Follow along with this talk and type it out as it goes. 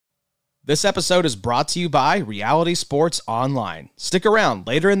This episode is brought to you by Reality Sports Online. Stick around.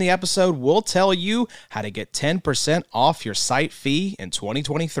 Later in the episode, we'll tell you how to get 10% off your site fee in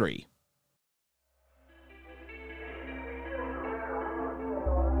 2023.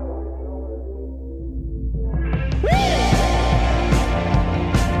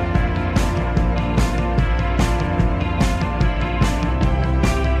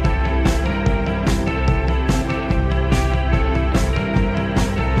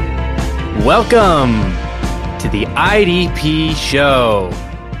 Welcome to the IDP Show.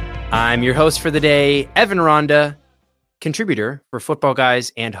 I'm your host for the day, Evan Ronda, contributor for Football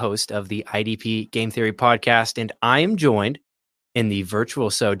Guys and host of the IDP Game Theory podcast, and I am joined in the virtual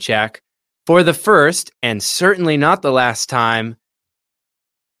Soundcheck for the first and certainly not the last time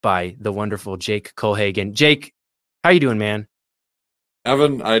by the wonderful Jake Colhagen. Jake, how you doing, man?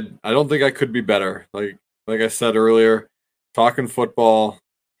 Evan, I don't think I could be better. Like I said earlier, talking football,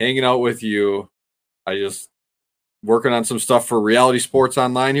 hanging out with you. I just working on some stuff for Reality Sports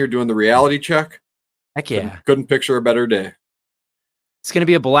Online here, doing the reality check. Heck yeah. Couldn't picture a better day. It's going to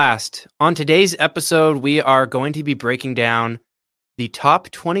be a blast. On today's episode, we are going to be breaking down the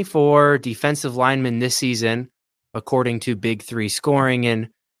top 24 defensive linemen this season, according to Big Three Scoring, and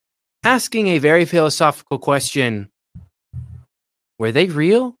asking a very philosophical question. Were they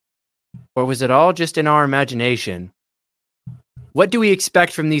real? Or was it all just in our imagination? What do we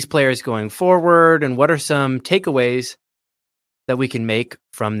expect from these players going forward, and what are some takeaways that we can make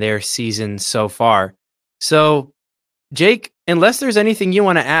from their season so far? So, Jake, unless there's anything you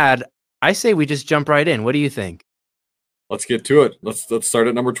want to add, I say we just jump right in. What do you think? Let's get to it. Let's start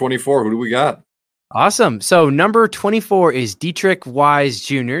at number 24. Who do we got? Awesome. So number 24 is Deatrich Wise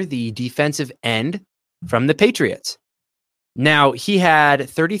Jr., the defensive end from the Patriots. Now, he had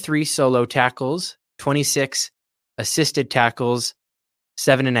 33 solo tackles, 26 assisted tackles,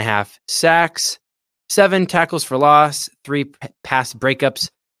 7.5 sacks, 7 tackles for loss, 3 pass breakups,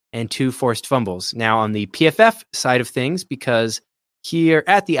 and 2 forced fumbles. Now, on the PFF side of things, because here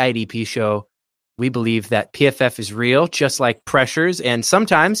at the IDP Show, we believe that PFF is real, just like pressures, and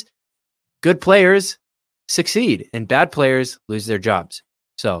sometimes good players succeed and bad players lose their jobs.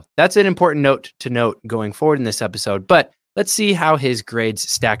 So that's an important note to note going forward in this episode. But let's see how his grades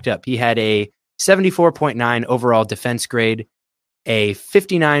stacked up. He had a 74.9 overall defense grade, a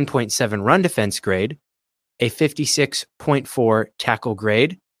 59.7 run defense grade, a 56.4 tackle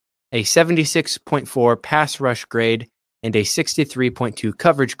grade, a 76.4 pass rush grade, and a 63.2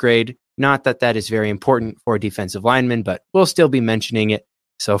 coverage grade. Not that that is very important for a defensive lineman, but we'll still be mentioning it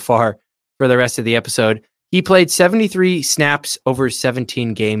so far for the rest of the episode. He played 73 snaps over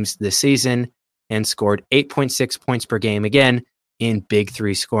 17 games this season and scored 8.6 points per game, again, in Big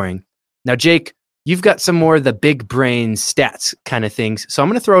Three Scoring. Now, Jake, you've got some more of the big brain stats kind of things, so I'm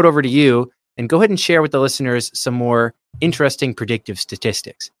going to throw it over to you and go ahead and share with the listeners some more interesting predictive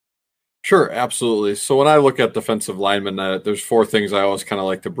statistics. Sure, absolutely. So when I look at defensive linemen, there's 4 things I always kind of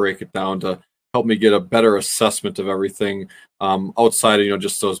like to break it down to help me get a better assessment of everything outside of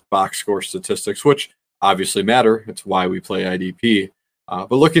just those box score statistics, which obviously matter. It's why we play IDP.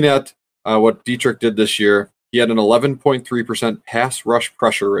 But looking at what Deatrich did this year, he had an 11.3% pass rush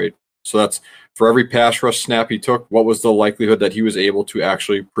pressure rate. So that's for every pass rush snap he took, what was the likelihood that he was able to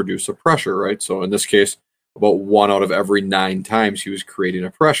actually produce a pressure, right? So in this case, about 1 out of every 9 times he was creating a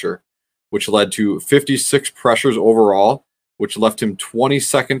pressure, which led to 56 pressures overall, which left him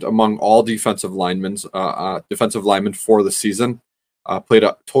 22nd among all defensive linemen for the season. Played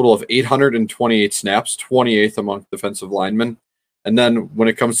a total of 828 snaps, 28th among defensive linemen. And then when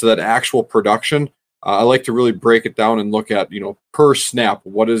it comes to that actual production, I like to really break it down and look at, per snap,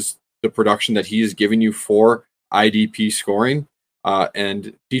 what is the production that he is giving you for IDP scoring.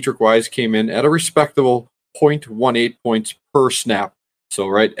 And Deatrich Wise came in at a respectable 0.18 points per snap. So,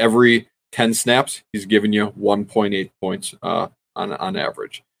 right, every 10 snaps, he's giving you 1.8 points on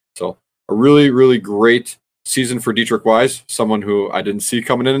average. So a really, really great season for Deatrich Wise, someone who I didn't see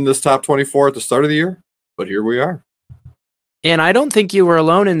coming in this top 24 at the start of the year, but here we are. And I don't think you were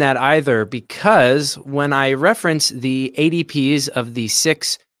alone in that either, because when I reference the ADPs of the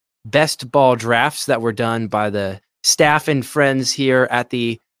 6 best ball drafts that were done by the staff and friends here at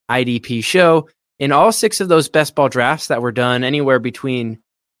the IDP Show, in all 6 of those best ball drafts that were done anywhere between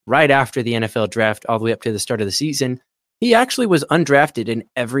right after the NFL draft all the way up to the start of the season, he actually was undrafted in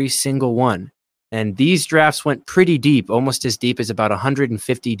every single one. And these drafts went pretty deep, almost as deep as about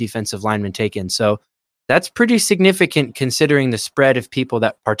 150 defensive linemen taken. So that's pretty significant considering the spread of people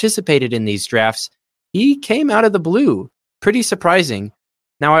that participated in these drafts. He came out of the blue. Pretty surprising.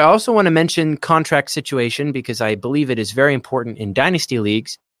 Now, I also want to mention contract situation because I believe it is very important in dynasty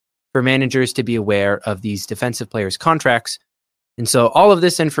leagues. for managers to be aware of these defensive players' contracts. And so all of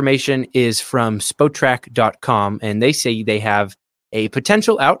this information is from Spotrac.com, and they say they have a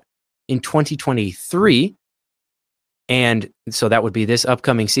potential out in 2023. And so that would be this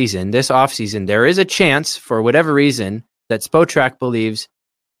upcoming season, this offseason. There is a chance, for whatever reason, that Spotrac believes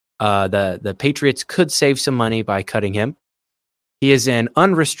the Patriots could save some money by cutting him. He is an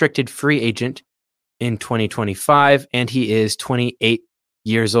unrestricted free agent in 2025, and he is 28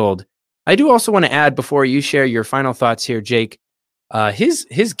 years old. I do also want to add, before you share your final thoughts here, Jake,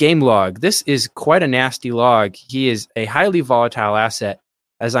 his game log. This is quite a nasty log. He is a highly volatile asset,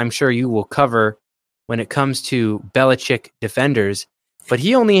 as I'm sure you will cover when it comes to Belichick defenders. But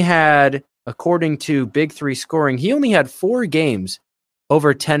he only had, according to Big Three Scoring, he only had 4 games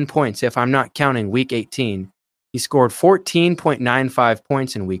over 10 points, if I'm not counting Week 18. He scored 14.95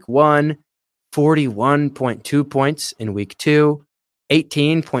 points in Week 1, 41.2 points in Week 2,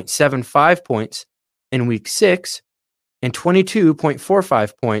 18.75 points in Week 6, and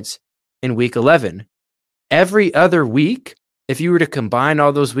 22.45 points in Week 11. Every other week, if you were to combine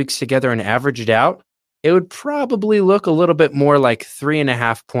all those weeks together and average it out, it would probably look a little bit more like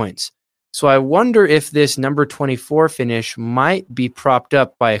 3.5 points. So I wonder if this number 24 finish might be propped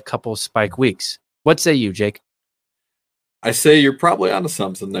up by a couple spike weeks. What say you, Jake? I say you're probably onto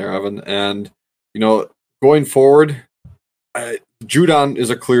something there, Evan. And, going forward, Judon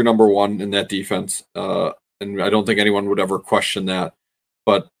is a clear number 1 in that defense. And I don't think anyone would ever question that.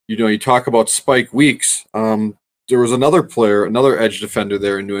 But, you talk about spike weeks. There was another player, another edge defender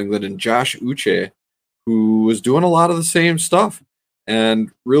there in New England, and Josh Uche, who was doing a lot of the same stuff. And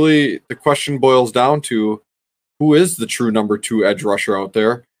really, the question boils down to, who is the true number 2 edge rusher out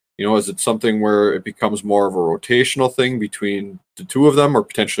there? Is it something where it becomes more of a rotational thing between the 2 of them, or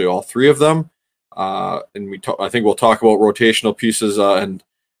potentially all 3 of them? I think we'll talk about rotational pieces and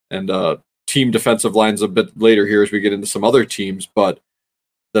team defensive lines a bit later here as we get into some other teams. But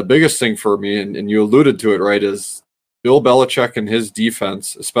the biggest thing for me, and you alluded to it, right, is Bill Belichick and his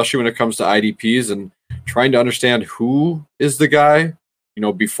defense, especially when it comes to IDPs and trying to understand who is the guy,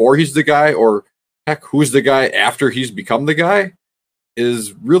 before he's the guy, or heck, who's the guy after he's become the guy,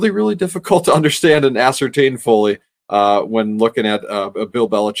 is really, really difficult to understand and ascertain fully when looking at a Bill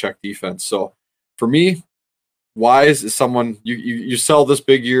Belichick defense. So for me, Wise is someone you sell this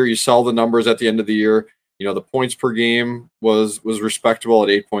big year, you sell the numbers at the end of the year. The points per game was respectable at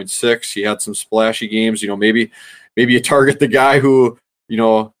 8.6. He had some splashy games. Maybe you target the guy who,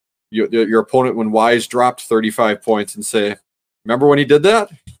 your opponent when Wise dropped 35 points and say, remember when he did that?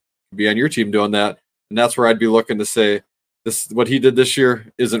 Be on your team doing that. And that's where I'd be looking to say, what he did this year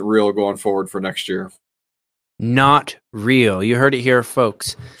isn't real going forward for next year. Not real. You heard it here,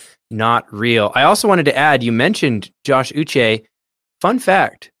 folks. Not real. I also wanted to add, you mentioned Josh Uche. Fun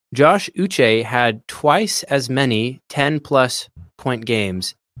fact, Josh Uche had twice as many 10-plus point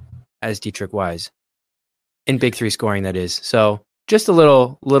games as Deatrich Wise. In Big Three Scoring, that is. So just a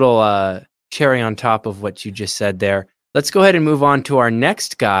little cherry on top of what you just said there. Let's go ahead and move on to our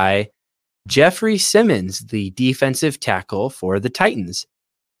next guy, Jeffrey Simmons, the defensive tackle for the Titans.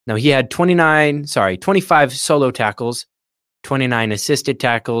 Now, he had 25 solo tackles, 29 assisted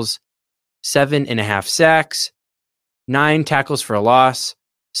tackles, 7.5 sacks, 9 tackles for a loss,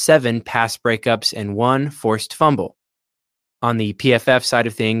 7 pass breakups, and 1 forced fumble. On the PFF side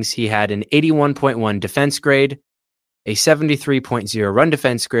of things, he had an 81.1 defense grade, a 73.0 run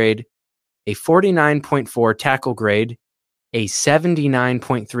defense grade, a 49.4 tackle grade, a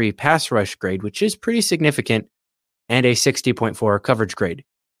 79.3 pass rush grade, which is pretty significant, and a 60.4 coverage grade.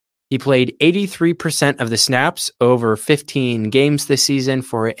 He played 83% of the snaps over 15 games this season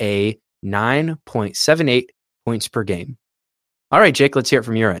for a 9.78 points per game. All right, Jake, let's hear it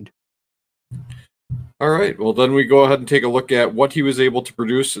from your end. All right. Well, then we go ahead and take a look at what he was able to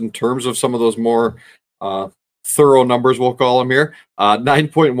produce in terms of some of those more thorough numbers, we'll call them here.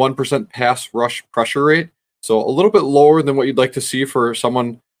 9.1% pass rush pressure rate. So a little bit lower than what you'd like to see for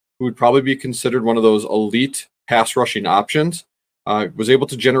someone who would probably be considered one of those elite pass rushing options. Was able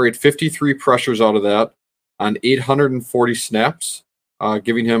to generate 53 pressures out of that on 840 snaps,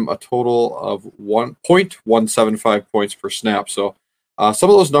 giving him a total of 1.175 points per snap. So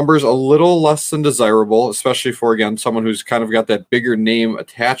some of those numbers a little less than desirable, especially for, again, someone who's kind of got that bigger name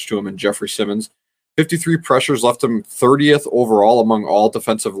attached to him in Jeffrey Simmons. 53 pressures left him 30th overall among all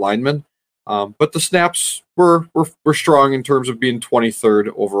defensive linemen. But the snaps were strong in terms of being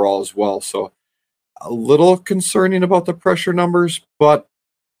 23rd overall as well. So a little concerning about the pressure numbers, but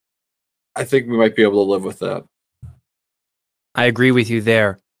I think we might be able to live with that. I agree with you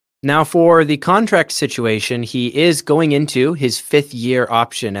there. Now, for the contract situation, he is going into his 5th-year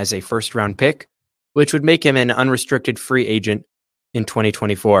option as a first-round pick, which would make him an unrestricted free agent in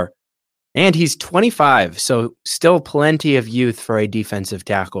 2024. And he's 25, so still plenty of youth for a defensive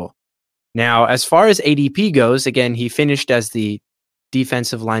tackle. Now, as far as ADP goes, again, he finished as the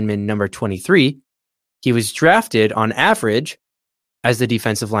defensive lineman number 23. He was drafted on average as the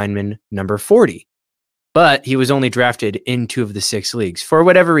defensive lineman number 40. But he was only drafted in 2 of the 6 leagues. For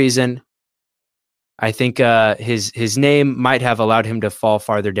whatever reason, I think his name might have allowed him to fall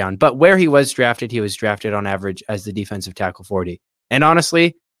farther down. But where he was drafted on average as the defensive tackle 40. And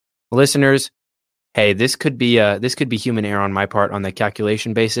honestly, listeners, hey, this could be human error on my part on the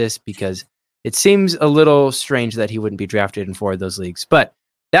calculation basis, because it seems a little strange that he wouldn't be drafted in 4 of those leagues. But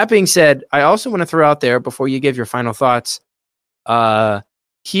that being said, I also want to throw out there, before you give your final thoughts,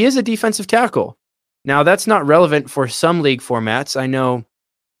 he is a defensive tackle. Now, that's not relevant for some league formats. I know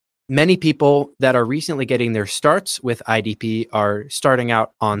many people that are recently getting their starts with IDP are starting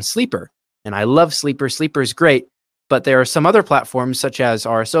out on Sleeper. And I love Sleeper. Sleeper is great. But there are some other platforms, such as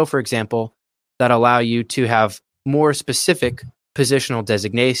RSO, for example, that allow you to have more specific positional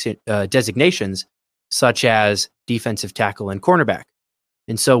designations, such as defensive tackle and cornerback.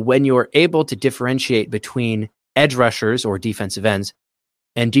 And so when you're able to differentiate between edge rushers or defensive ends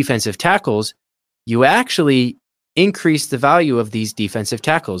and defensive tackles, you actually increase the value of these defensive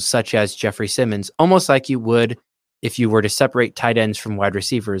tackles, such as Jeffrey Simmons, almost like you would if you were to separate tight ends from wide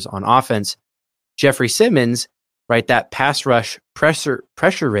receivers on offense. Jeffrey Simmons, right, that pass rush pressure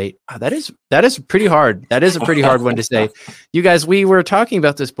rate, that is pretty hard. That is a pretty hard one to say. You guys, we were talking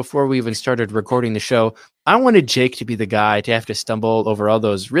about this before we even started recording the show. I wanted Jake to be the guy to have to stumble over all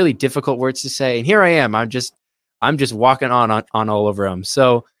those really difficult words to say, and here I am. I'm just walking on all over them.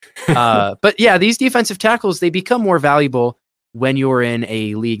 So, but yeah, these defensive tackles, they become more valuable when you're in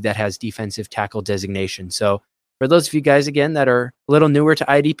a league that has defensive tackle designation. So for those of you guys, again, that are a little newer to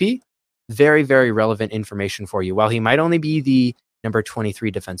IDP, very, very relevant information for you. While he might only be the number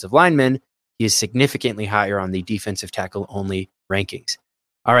 23 defensive lineman, he is significantly higher on the defensive tackle only rankings.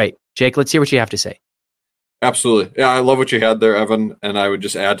 All right, Jake, let's hear what you have to say. Absolutely. Yeah, I love what you had there, Evan. And I would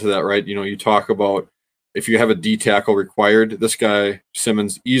just add to that, right? You talk about if you have a D tackle required, this guy,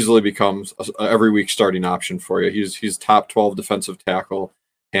 Simmons, easily becomes a every week starting option for you. He's top 12 defensive tackle,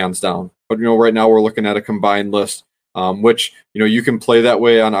 hands down. But, right now we're looking at a combined list, which, you can play that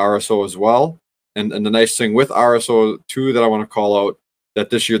way on RSO as well. And the nice thing with RSO, too, that I want to call out that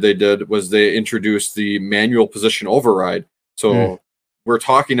this year they did was they introduced the manual position override. So we're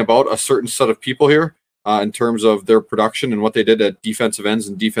talking about a certain set of people here. In terms of their production and what they did at defensive ends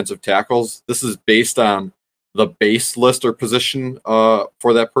and defensive tackles. This is based on the base list or position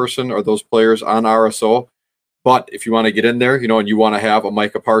for that person or those players on RSO. But if you want to get in there, and you want to have a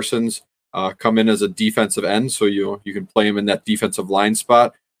Micah Parsons come in as a defensive end, so you can play him in that defensive line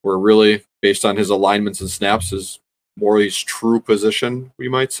spot where really based on his alignments and snaps is more his true position, we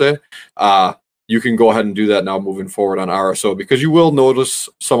might say. You can go ahead and do that now moving forward on RSO, because you will notice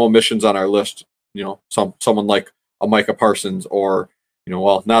some omissions on our list. Someone like a Micah Parsons or,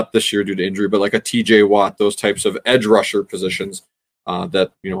 well, not this year due to injury, but like a TJ Watt, those types of edge rusher positions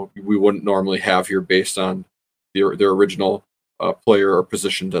that, we wouldn't normally have here based on their original player or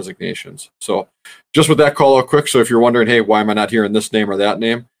position designations. So just with that call out quick. So if you're wondering, hey, why am I not hearing this name or that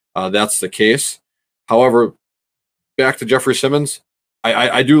name? That's the case. However, back to Jeffrey Simmons,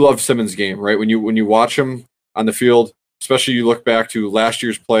 I do love Simmons' game, right? When you watch him on the field, especially you look back to last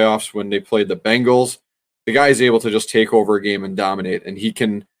year's playoffs when they played the Bengals, the guy is able to just take over a game and dominate, and he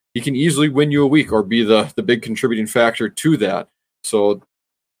can easily win you a week or be the big contributing factor to that. So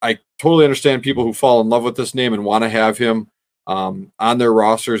I totally understand people who fall in love with this name and want to have him on their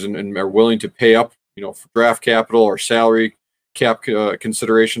rosters and are willing to pay up, for draft capital or salary cap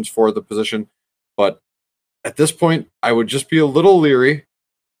considerations for the position. But at this point, I would just be a little leery.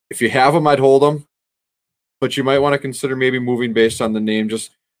 If you have him, I'd hold him. But you might want to consider maybe moving based on the name, just,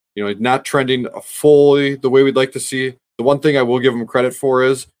 not trending fully the way we'd like to see. The one thing I will give him credit for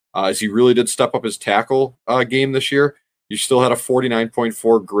is he really did step up his tackle game this year. He still had a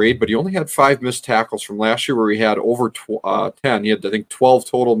 49.4 grade, but he only had 5 missed tackles from last year where he had over 10. He had, I think, 12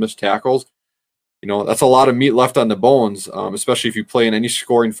 total missed tackles. That's a lot of meat left on the bones, especially if you play in any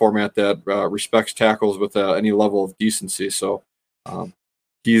scoring format that respects tackles with any level of decency. So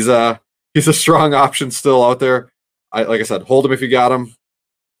he's a strong option still out there. Like I said, hold him if you got him.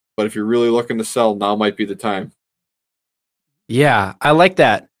 But if you're really looking to sell, now might be the time. Yeah, I like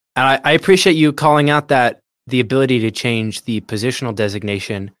that. And I appreciate you calling out that the ability to change the positional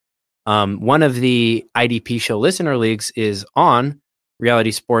designation. One of the IDP show listener leagues is on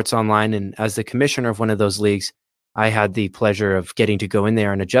Reality Sports Online, and as the commissioner of one of those leagues, I had the pleasure of getting to go in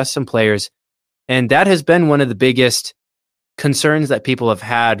there and adjust some players. And that has been one of the biggest concerns that people have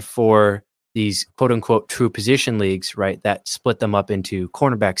had for these quote unquote true position leagues, right? That split them up into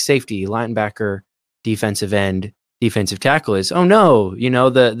cornerback, safety, linebacker, defensive end, defensive tackle is, oh no,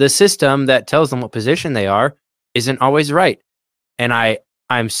 the system that tells them what position they are isn't always right. And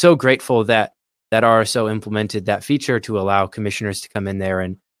I'm so grateful that RSO implemented that feature to allow commissioners to come in there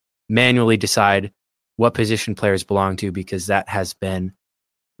and manually decide what position players belong to, because that has been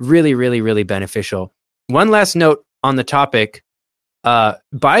really, really, really beneficial. One last note on the topic,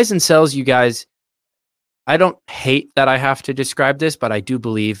 buys and sells, you guys. I don't hate that I have to describe this, but I do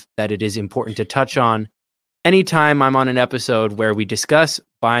believe that it is important to touch on anytime I'm on an episode where we discuss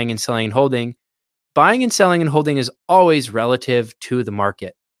buying and selling and holding. Buying and selling and holding is always relative to the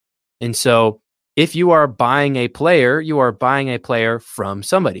market. And so if you are buying a player, you are buying a player from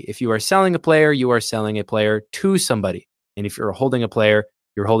somebody. If you are selling a player, you are selling a player to somebody. And if you're holding a player,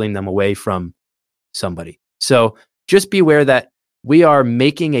 you're holding them away from somebody. So just be aware that we are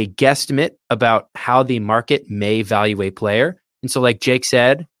making a guesstimate about how the market may value a player. And so like Jake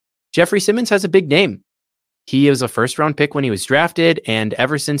said, Jeffrey Simmons has a big name. He was a first-round pick when he was drafted, and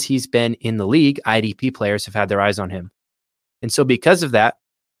ever since he's been in the league, IDP players have had their eyes on him. And so because of that,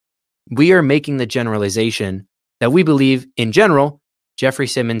 we are making the generalization that we believe, in general, Jeffrey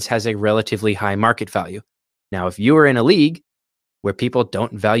Simmons has a relatively high market value. Now, if you are in a league where people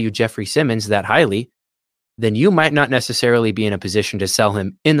don't value Jeffrey Simmons that highly, then you might not necessarily be in a position to sell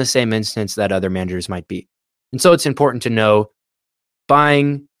him in the same instance that other managers might be. And so it's important to know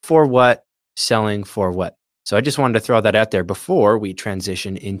buying for what, selling for what. So I just wanted to throw that out there before we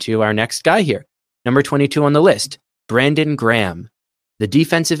transition into our next guy here. Number 22 on the list, Brandon Graham, the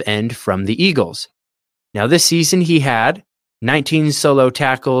defensive end from the Eagles. Now this season he had 19 solo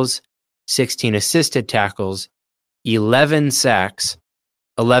tackles, 16 assisted tackles, 11 sacks,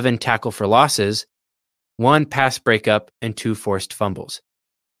 11 tackle for losses, 1 pass breakup, and 2 forced fumbles.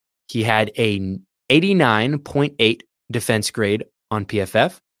 He had a 89.8 defense grade on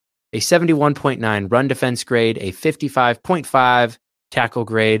PFF, a 71.9 run defense grade, a 55.5 tackle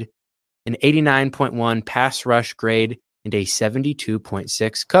grade, an 89.1 pass rush grade, and a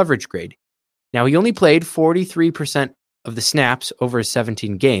 72.6 coverage grade. Now, he only played 43% of the snaps over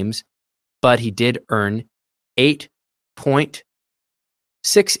 17 games, but he did earn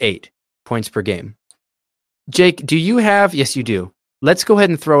 8.68 points per game. Jake, do you have? Yes, you do. Let's go ahead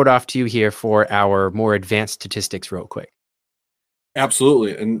and throw it off to you here for our more advanced statistics real quick.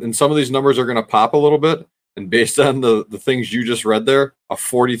 Absolutely. And some of these numbers are going to pop a little bit. And based on the things you just read there, a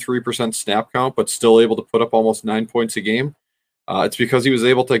 43% snap count, but still able to put up almost 9 points a game. It's because he was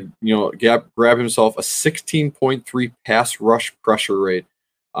able to, grab himself a 16.3 pass rush pressure rate,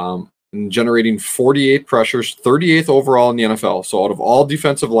 and generating 48 pressures, 38th overall in the NFL. So out of all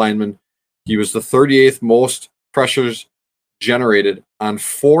defensive linemen, he was the 38th most pressures generated on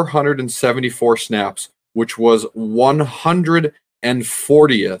 474 snaps, which was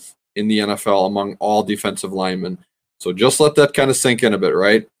 140th in the NFL among all defensive linemen. So just let that kind of sink in a bit,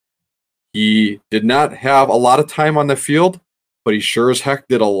 right? He did not have a lot of time on the field, but he sure as heck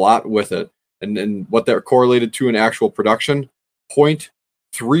did a lot with it. And what that correlated to in actual production,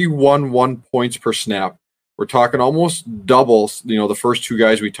 0.311 points per snap. We're talking almost double, the first two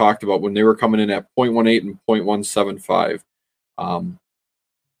guys we talked about when they were coming in at 0.18 and 0.175.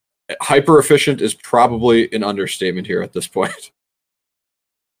 Hyper efficient is probably an understatement here at this point.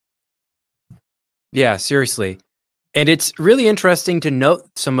 Yeah, seriously. And it's really interesting to note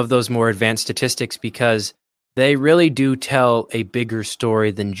some of those more advanced statistics because they really do tell a bigger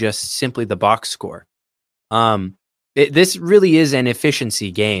story than just simply the box score. This really is an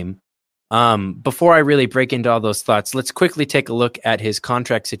efficiency game. Before I really break into all those thoughts, let's quickly take a look at his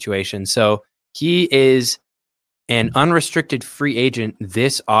contract situation. So he is an unrestricted free agent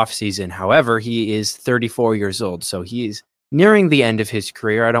this offseason. However, he is 34 years old, so he's nearing the end of his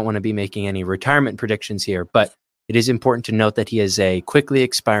career. I don't want to be making any retirement predictions here, but it is important to note that he is a quickly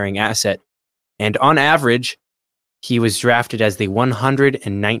expiring asset. And on average, he was drafted as the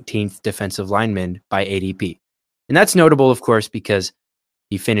 119th defensive lineman by ADP. And that's notable, of course, because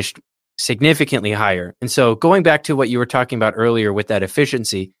he finished significantly higher. And so going back to what you were talking about earlier with that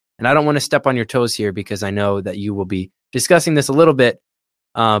efficiency, and I don't want to step on your toes here because I know that you will be discussing this a little bit,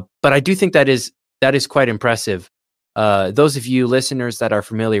 but I do think that is quite impressive. Those of you listeners that are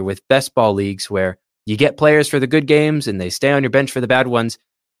familiar with best ball leagues where you get players for the good games and they stay on your bench for the bad ones,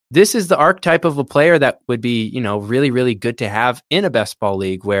 this is the archetype of a player that would be, really, really good to have in a best ball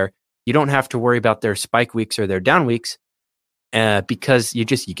league where you don't have to worry about their spike weeks or their down weeks. because you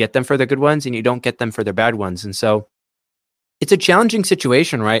get them for the good ones and you don't get them for their bad ones. And so it's a challenging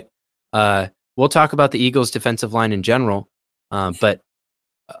situation, right? We'll talk about the Eagles' defensive line in general, but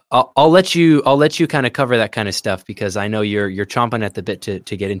I'll let you kind of cover that kind of stuff because I know you're chomping at the bit to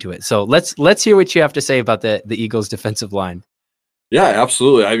get into it. So let's hear what you have to say about the Eagles' defensive line. Yeah,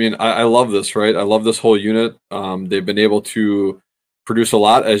 absolutely. I mean, I love this, right? I love this whole unit. They've been able to produce a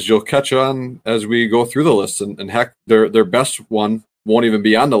lot, as you'll catch on as we go through the list. And heck, their best one won't even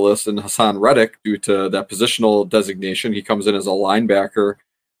be on the list, and Hassan Reddick, due to that positional designation. He comes in as a linebacker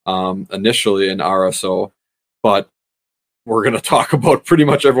initially in RSO, but we're going to talk about pretty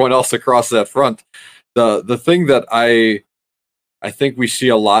much everyone else across that front. The thing that I think we see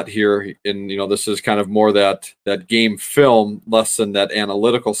a lot here, and this is kind of more that game film, less than that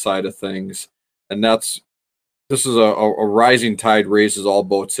analytical side of things, and this is a rising tide raises all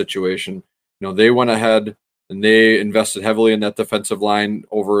boats situation. They went ahead and they invested heavily in that defensive line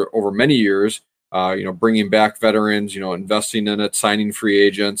over many years. Bringing back veterans, investing in it, signing free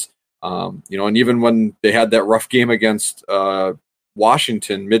agents. And even when they had that rough game against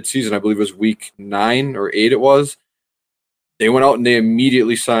Washington midseason, I believe it was week 9 or 8 it was, they went out and they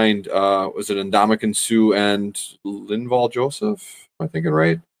immediately signed, was it Ndamukong Suh and Linval Joseph? Am I thinking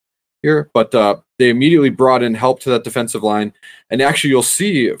right here? But they immediately brought in help to that defensive line. And actually you'll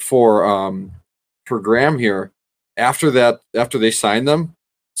see for Graham here, after they signed them,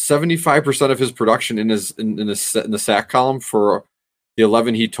 75% of his production in the sack column for the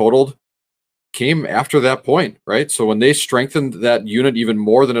 11 he totaled came after that point, right? So when they strengthened that unit even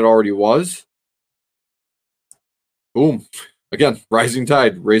more than it already was, boom, again, rising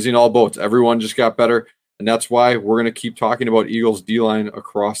tide, raising all boats. Everyone just got better, and that's why we're going to keep talking about Eagles D-line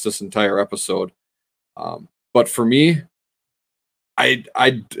across this entire episode. But for me, I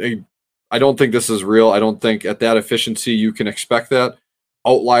don't think this is real. I don't think at that efficiency you can expect that.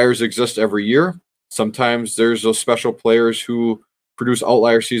 Outliers exist every year. Sometimes there's those special players who produce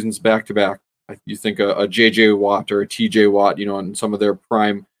outlier seasons back to back. You think a JJ Watt or a TJ Watt, in some of their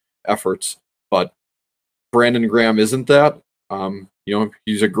prime efforts. But Brandon Graham isn't that.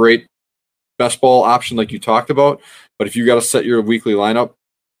 He's a great best ball option like you talked about. But if you got to set your weekly lineup,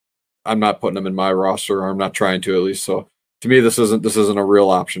 I'm not putting him in my roster, or I'm not trying to at least. So to me, this isn't a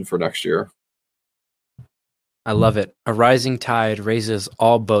real option for next year. I love it. A rising tide raises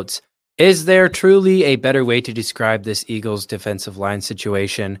all boats. Is there truly a better way to describe this Eagles defensive line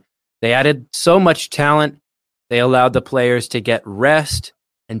situation? They added so much talent. They allowed the players to get rest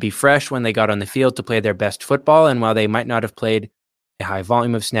and be fresh when they got on the field to play their best football. And while they might not have played a high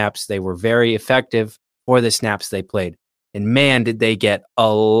volume of snaps, they were very effective for the snaps they played. And man, did they get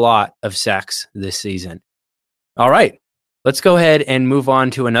a lot of sacks this season. All right. Let's go ahead and move on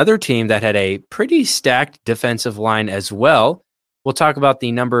to another team that had a pretty stacked defensive line as well. We'll talk about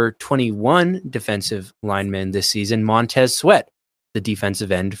the number 21 defensive lineman this season, Montez Sweat, the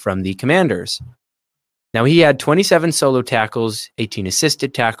defensive end from the Commanders. Now, he had 27 solo tackles, 18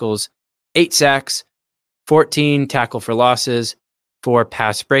 assisted tackles, 8 sacks, 14 tackle for losses, 4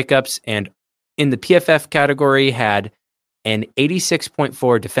 pass breakups, and in the PFF category had an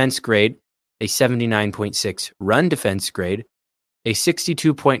 86.4 defense grade, a 79.6 run defense grade, a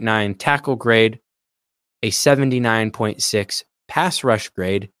 62.9 tackle grade, a 79.6 pass rush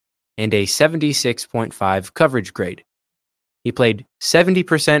grade, and a 76.5 coverage grade. He played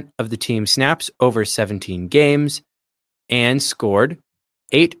 70% of the team's snaps over 17 games and scored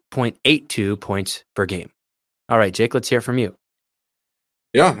 8.82 points per game. All right, Jake, let's hear from you.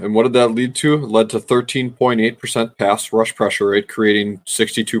 Yeah, and what did that lead to? It led to 13.8% pass rush pressure rate, creating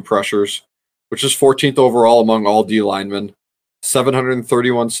 62 pressures, which is 14th overall among all D linemen,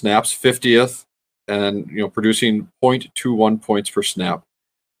 731 snaps, 50th, and producing 0.21 points per snap.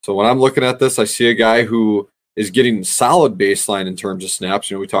 So when I'm looking at this, I see a guy who is getting solid baseline in terms of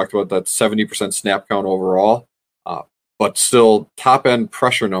snaps. We talked about that 70% snap count overall, but still top end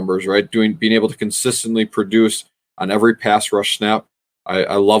pressure numbers, right? Being able to consistently produce on every pass rush snap.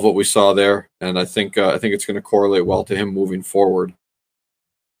 I love what we saw there, and I think it's going to correlate well to him moving forward.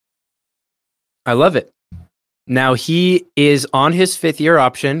 I love it. Now, he is on his 5th-year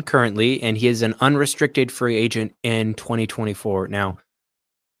option currently, and he is an unrestricted free agent in 2024. Now,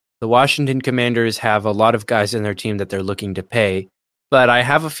 the Washington Commanders have a lot of guys in their team that they're looking to pay, but I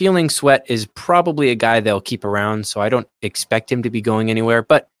have a feeling Sweat is probably a guy they'll keep around, so I don't expect him to be going anywhere.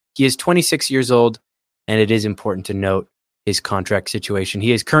 But he is 26 years old, and it is important to note his contract situation.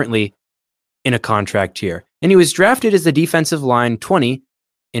 He is currently in a contract year, and he was drafted as the defensive line 20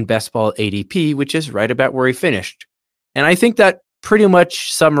 in Best Ball ADP, which is right about where he finished. And I think that pretty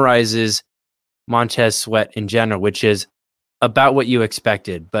much summarizes Montez Sweat in general, which is about what you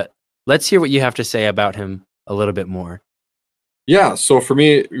expected, but let's hear what you have to say about him a little bit more. Yeah, so for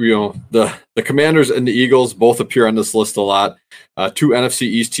me, the Commanders and the Eagles both appear on this list a lot. Two NFC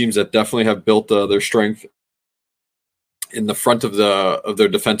East teams that definitely have built their strength in the front of their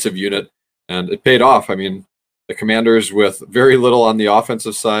defensive unit, and it paid off. I mean, the Commanders with very little on the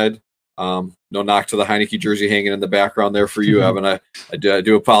offensive side. No knock to the Heineke jersey hanging in the background there for you, Evan. I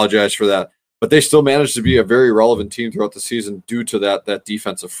do apologize for that, but they still managed to be a very relevant team throughout the season due to that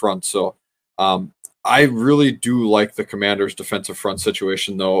defensive front. So I really do like the Commanders' defensive front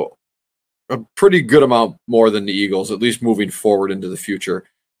situation, though, a pretty good amount more than the Eagles, at least moving forward into the future.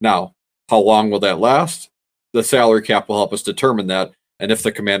 Now, how long will that last? The salary cap will help us determine that. And if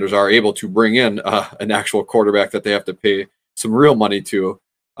the Commanders are able to bring in an actual quarterback that they have to pay some real money to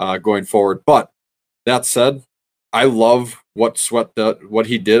going forward. But that said, I love what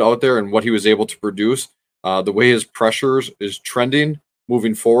he did out there and what he was able to produce. The way his pressures is trending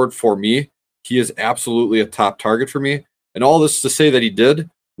moving forward for me, he is absolutely a top target for me. And all this to say that he did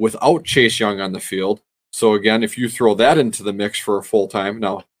without Chase Young on the field. So again, if you throw that into the mix for a full time,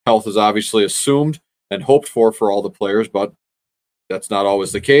 now health is obviously assumed and hoped for all the players, but that's not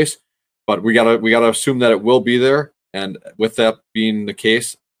always the case. But we gotta assume that it will be there. And with that being the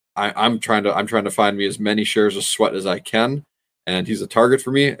case, I'm trying to find me as many shares of Sweat as I can. And he's a target for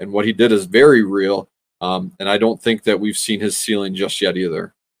me. And what he did is very real. And I don't think that we've seen his ceiling just yet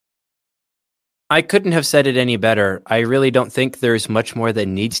either. I couldn't have said it any better. I really don't think there's much more that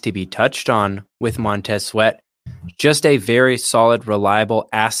needs to be touched on with Montez Sweat. Just a very solid, reliable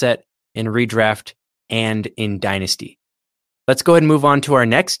asset in redraft and in Dynasty. Let's go ahead and move on to our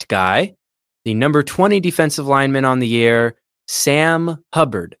next guy, the number 20 defensive lineman on the year, Sam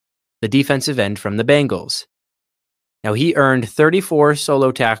Hubbard, the defensive end from the Bengals. Now, he earned 34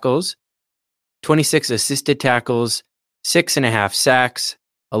 solo tackles, 26 assisted tackles, 6.5 sacks,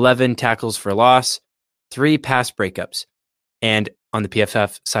 11 tackles for loss, 3 pass breakups. And on the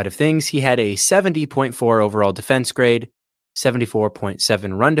PFF side of things, he had a 70.4 overall defense grade,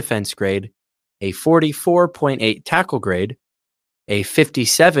 74.7 run defense grade, a 44.8 tackle grade, a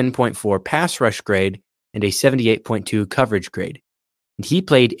 57.4 pass rush grade, and a 78.2 coverage grade. And he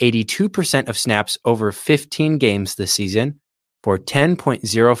played 82% of snaps over 15 games this season for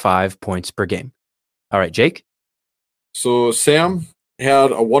 10.05 points per game. All right, Jake? So Sam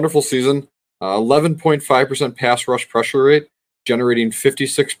had a wonderful season, 11.5% pass rush pressure rate, generating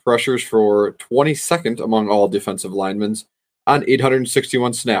 56 pressures for 22nd among all defensive linemen on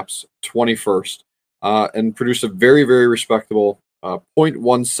 861 snaps, 21st, and produced a very, very respectable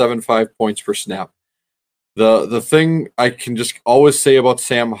 0.175 points per snap. The thing I can just always say about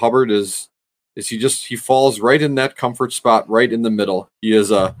Sam Hubbard is he falls right in that comfort spot, right in the middle.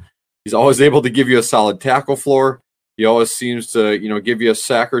 He's always able to give you a solid tackle floor. He always seems to, give you a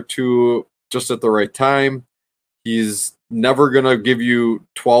sack or two just at the right time. He's never going to give you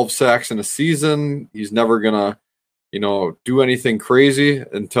 12 sacks in a season. He's never going to, do anything crazy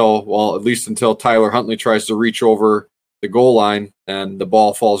at least until Tyler Huntley tries to reach over the goal line and the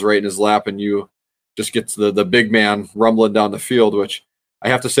ball falls right in his lap and you just gets the big man rumbling down the field, which I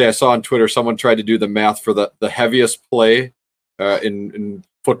have to say I saw on Twitter, someone tried to do the math for the heaviest play in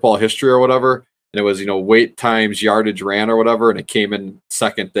football history or whatever. And it was, weight times yardage ran or whatever. And it came in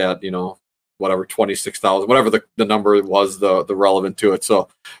second at, whatever, 26,000, whatever the number was, the relevant to it. So,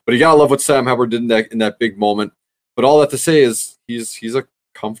 but you got to love what Sam Hubbard did in that big moment. But all that to say is he's a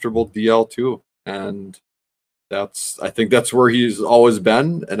comfortable DL too. And I think that's where he's always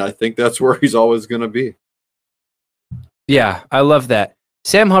been. And I think that's where he's always going to be. Yeah, I love that.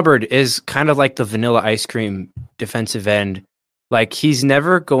 Sam Hubbard is kind of like the vanilla ice cream defensive end. Like, he's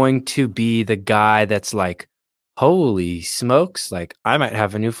never going to be the guy that's like, holy smokes, like, I might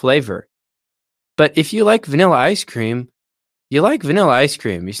have a new flavor. But if you like vanilla ice cream, you like vanilla ice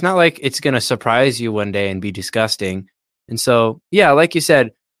cream. It's not like it's going to surprise you one day and be disgusting. And so, yeah, like you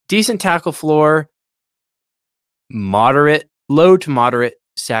said, decent tackle floor, low to moderate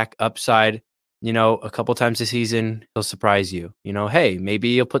sack upside. A couple times this season, he'll surprise you. Hey, maybe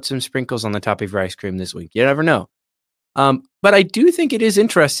you'll put some sprinkles on the top of your ice cream this week. You never know. But I do think it is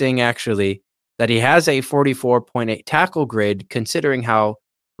interesting, actually, that he has a 44.8 tackle grade, considering how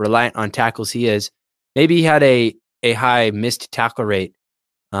reliant on tackles he is. Maybe he had a high missed tackle rate.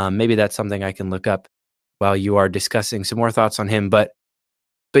 Maybe that's something I can look up while you are discussing some more thoughts on him. But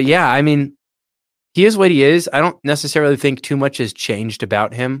yeah, I mean, he is what he is. I don't necessarily think too much has changed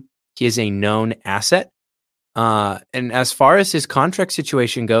about him. He is a known asset. And as far as his contract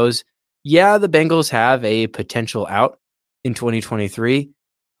situation goes, yeah, the Bengals have a potential out in 2023.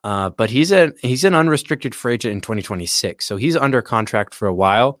 But he's an unrestricted free agent in 2026, so he's under contract for a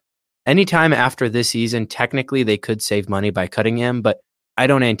while. Anytime after this season, technically they could save money by cutting him, but I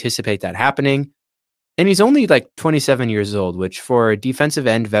don't anticipate that happening. And he's only like 27 years old, which for a defensive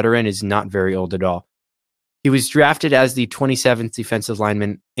end veteran is not very old at all. He was drafted as the 27th defensive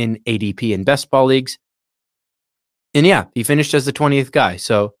lineman in ADP in best ball leagues. And yeah, he finished as the 20th guy,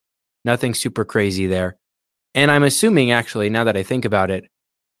 so nothing super crazy there. And I'm assuming, actually, now that I think about it,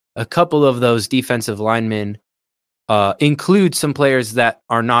 a couple of those defensive linemen include some players that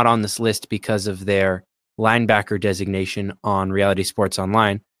are not on this list because of their linebacker designation on Reality Sports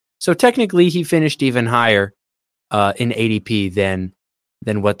Online. So technically, he finished even higher in ADP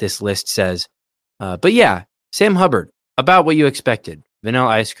than what this list says. But yeah, Sam Hubbard, about what you expected. Vanilla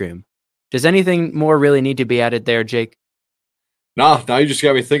ice cream. Does anything more really need to be added there, Jake? No, now you just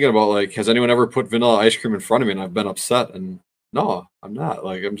got me thinking about, like, has anyone ever put vanilla ice cream in front of me and I've been upset? And no, I'm not.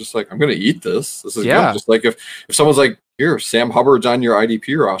 Like, I'm just like, I'm going to eat this. This is good. Just like if someone's like, here, Sam Hubbard's on your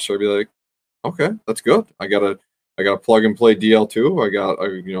IDP roster, I'd be like, okay, that's good. I got a plug and play DL2. I got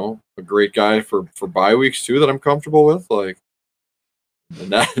a great guy for bye weeks too that I'm comfortable with. Like,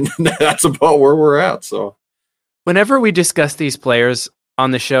 and that's about where we're at. So whenever we discuss these players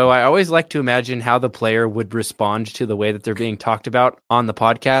on the show, I always like to imagine how the player would respond to the way that they're being talked about on the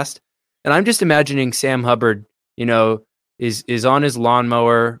podcast. And I'm just imagining Sam Hubbard, is on his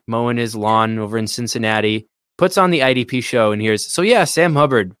lawnmower, mowing his lawn over in Cincinnati, puts on the IDP show and hears, so yeah, Sam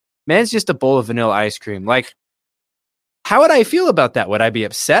Hubbard, man's just a bowl of vanilla ice cream. Like, how would I feel about that? Would I be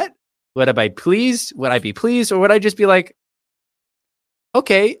upset? Would I be pleased? Or would I just be like,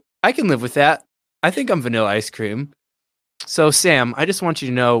 okay, I can live with that. I think I'm vanilla ice cream. So Sam, I just want you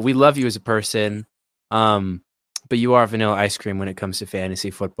to know we love you as a person, but you are vanilla ice cream when it comes to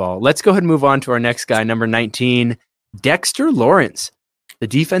fantasy football. Let's go ahead and move on to our next guy, number 19, Dexter Lawrence, the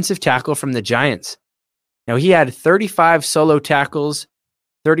defensive tackle from the Giants. Now, he had 35 solo tackles,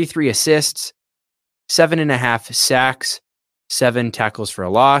 33 assists, 7.5 sacks, 7 tackles for a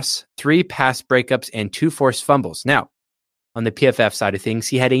loss, 3 pass breakups, and 2 forced fumbles. Now, on the PFF side of things,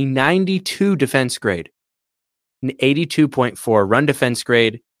 he had a 92 defense grade, an 82.4 run defense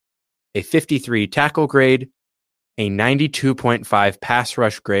grade, a 53 tackle grade, a 92.5 pass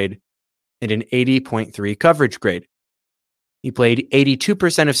rush grade, and an 80.3 coverage grade. He played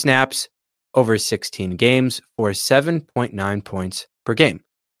 82% of snaps over 16 games for 7.9 points per game.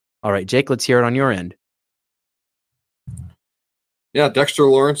 All right, Jake, let's hear it on your end. Yeah, Dexter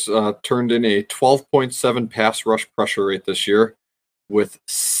Lawrence turned in a 12.7 pass rush pressure rate this year with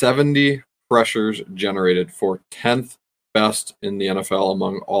 70 pressures generated, for 10th best in the NFL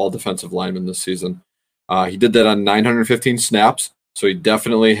among all defensive linemen this season. He did that on 915 snaps, so he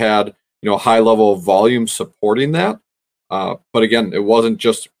definitely had a high level of volume supporting that. But again, it wasn't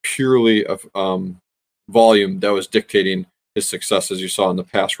just purely of volume that was dictating his success, as you saw in the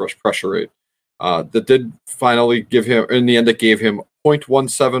pass rush pressure rate. That did finally give him, in the end, it gave him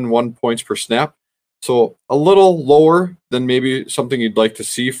 0.171 points per snap. So a little lower than maybe something you'd like to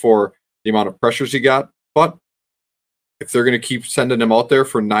see for the amount of pressures he got. But if they're going to keep sending him out there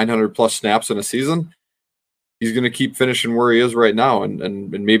for 900 plus snaps in a season, he's going to keep finishing where he is right now,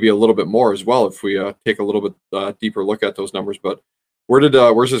 and maybe a little bit more as well if we take a little bit deeper look at those numbers. But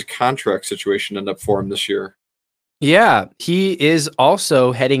where's his contract situation end up for him this year? Yeah, he is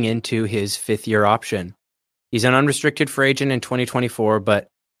also heading into his 5th-year option. He's an unrestricted free agent in 2024, but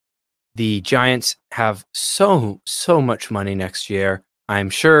the Giants have so much money next year.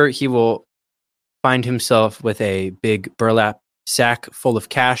 I'm sure he will find himself with a big burlap sack full of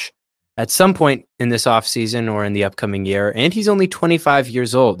cash at some point in this offseason or in the upcoming year, and he's only 25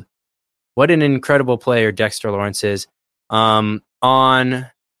 years old. What an incredible player Dexter Lawrence is. On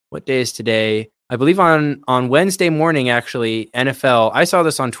what day is today? I believe on Wednesday morning, actually, NFL, I saw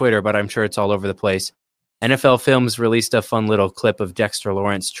this on Twitter, but I'm sure it's all over the place. NFL Films released a fun little clip of Dexter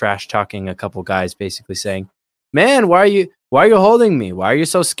Lawrence trash talking a couple guys, basically saying, man, why are you holding me? Why are you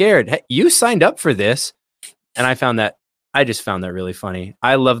so scared? Hey, you signed up for this. And I just found that really funny.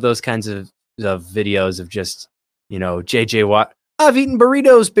 I love those kinds of videos of just, JJ Watt. I've eaten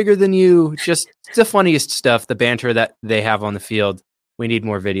burritos bigger than you. Just the funniest stuff, the banter that they have on the field. We need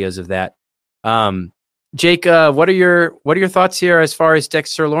more videos of that. Jake, what are your thoughts here as far as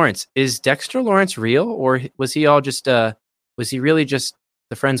Dexter Lawrence? Is Dexter Lawrence real, or was he all just was he really just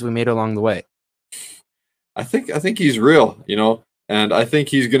the friends we made along the way? I think he's real, and I think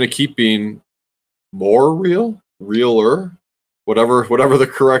he's going to keep being more realer, whatever the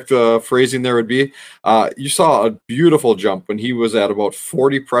correct phrasing there would be. You saw a beautiful jump when he was at about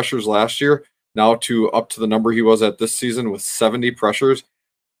 40 pressures last year, now to up to the number he was at this season with 70 pressures.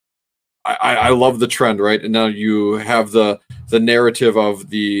 I love the trend, right? And now you have the narrative of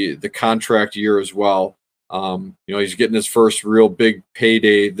the contract year as well. He's getting his first real big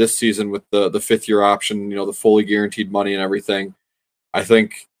payday this season with the 5th-year option, the fully guaranteed money and everything. I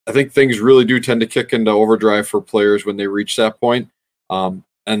think things really do tend to kick into overdrive for players when they reach that point. And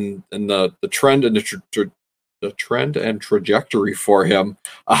the trend and the trend and trajectory for him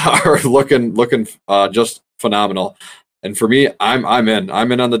are looking just phenomenal. And for me, I'm in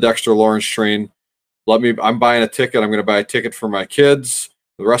on the Dexter Lawrence train. I'm buying a ticket. I'm going to buy a ticket for my kids,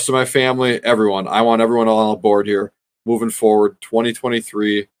 the rest of my family, everyone. I want everyone all on board here. Moving forward,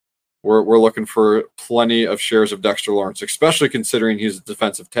 2023, we're looking for plenty of shares of Dexter Lawrence, especially considering he's a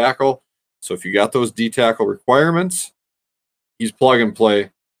defensive tackle. So if you got those D tackle requirements, he's plug and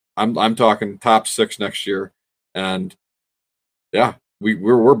play. I'm talking top 6 next year, and yeah,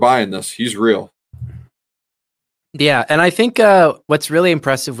 we're buying this. He's real. Yeah, and I think what's really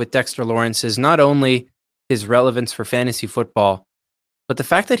impressive with Dexter Lawrence is not only his relevance for fantasy football, but the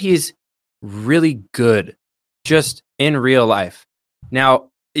fact that he's really good just in real life. Now,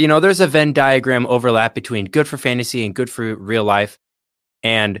 there's a Venn diagram overlap between good for fantasy and good for real life,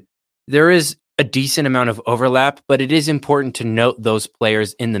 and there is a decent amount of overlap, but it is important to note those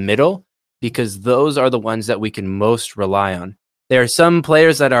players in the middle because those are the ones that we can most rely on. There are some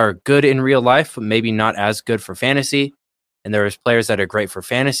players that are good in real life, but maybe not as good for fantasy. And there's players that are great for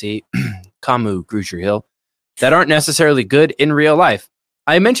fantasy, Kamu Grugier-Hill, that aren't necessarily good in real life.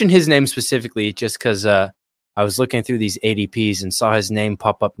 I mentioned his name specifically just because I was looking through these ADPs and saw his name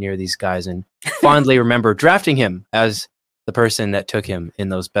pop up near these guys and fondly remember drafting him as the person that took him in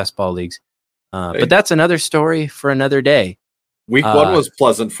those best ball leagues. But that's another story for another day. Week 1 was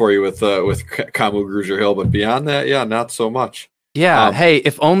pleasant for you with Kamu Grugier-Hill, but beyond that, yeah, not so much. Yeah, hey,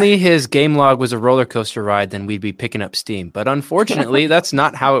 if only his game log was a roller coaster ride, then we'd be picking up steam. But unfortunately, that's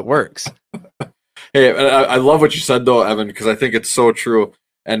not how it works. Hey, I love what you said, though, Evan, because I think it's so true.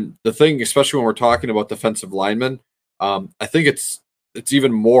 And the thing, especially when we're talking about defensive linemen, I think it's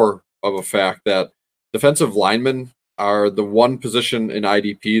even more of a fact that defensive linemen are the one position in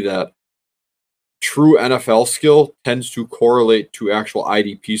IDP that true NFL skill tends to correlate to actual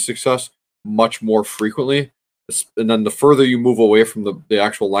IDP success much more frequently. And then the further you move away from the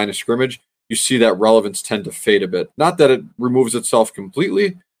actual line of scrimmage, you see that relevance tend to fade a bit. Not that it removes itself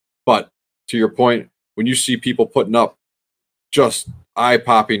completely, but to your point, when you see people putting up just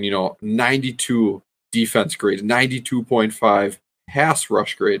eye-popping, 92 defense grades, 92.5 pass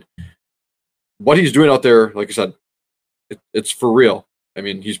rush grade, what he's doing out there, like I said, it's for real. I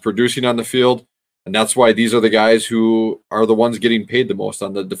mean, he's producing on the field. And that's why these are the guys who are the ones getting paid the most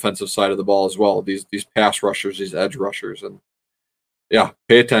on the defensive side of the ball as well. These pass rushers, these edge rushers. And yeah,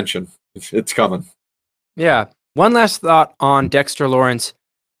 pay attention. It's coming. Yeah. One last thought on Dexter Lawrence.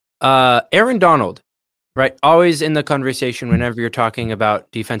 Aaron Donald, right? Always in the conversation whenever you're talking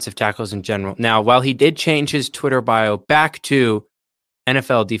about defensive tackles in general. Now, while he did change his Twitter bio back to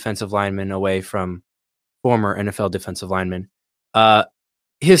NFL defensive lineman away from former NFL defensive lineman,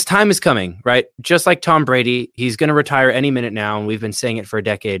 his time is coming, right? Just like Tom Brady, he's going to retire any minute now, and we've been saying it for a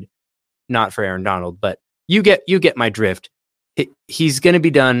decade. Not for Aaron Donald, but you get my drift. He's going to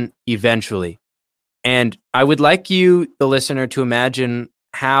be done eventually, and I would like you, the listener, to imagine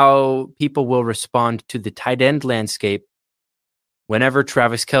how people will respond to the tight end landscape whenever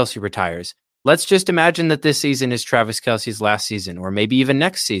Travis Kelce retires. Let's just imagine that this season is Travis Kelce's last season, or maybe even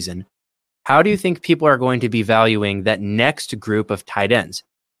next season. How do you think people are going to be valuing that next group of tight ends?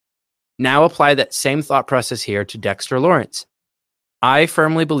 Now apply that same thought process here to Dexter Lawrence. I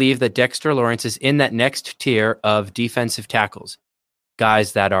firmly believe that Dexter Lawrence is in that next tier of defensive tackles.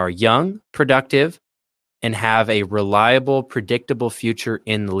 Guys that are young, productive, and have a reliable, predictable future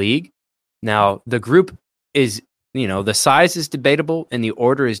in the league. Now, the group is, the size is debatable and the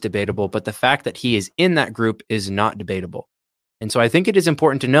order is debatable, but the fact that he is in that group is not debatable. And so I think it is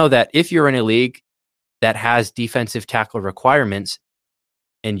important to know that if you're in a league that has defensive tackle requirements,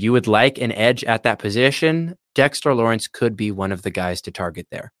 and you would like an edge at that position, Dexter Lawrence could be one of the guys to target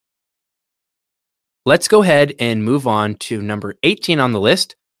there. Let's go ahead and move on to number 18 on the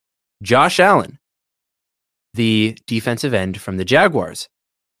list, Josh Allen, the defensive end from the Jaguars.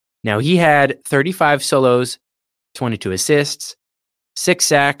 Now, he had 35 solos, 22 assists, 6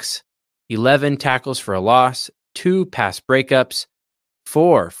 sacks, 11 tackles for a loss, 2 pass breakups,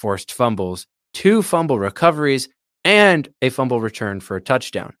 4 forced fumbles, 2 fumble recoveries, and a fumble return for a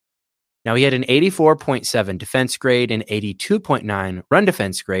touchdown. Now, he had an 84.7 defense grade, an 82.9 run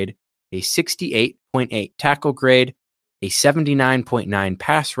defense grade, a 68.8 tackle grade, a 79.9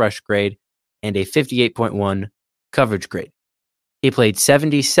 pass rush grade, and a 58.1 coverage grade. He played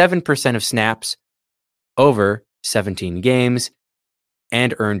 77% of snaps over 17 games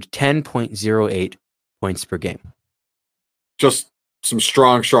and earned 10.08 points per game. Just some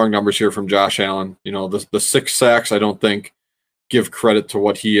strong numbers here from Josh Allen. You know, the 6 sacks, I don't think give credit to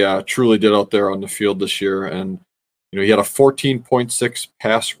what he truly did out there on the field this year. And, you know, he had a 14.6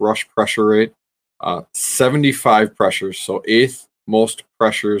 pass rush pressure rate, 75 pressures, so 8th most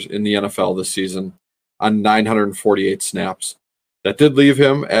pressures in the NFL this season on 948 snaps. That did leave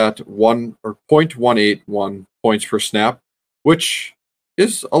him at 0.181 points per snap, which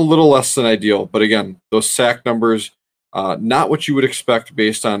is a little less than ideal. But again, those sack numbers, not what you would expect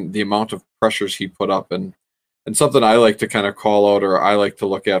based on the amount of pressures he put up. And something I like to kind of call out, or I like to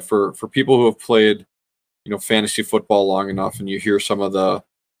look at for people who have played, you know, fantasy football long enough, and you hear some of the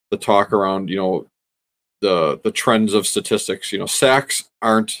talk around, you know, the trends of statistics. You know, sacks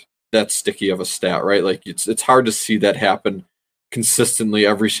aren't that sticky of a stat, right? Like it's hard to see that happen consistently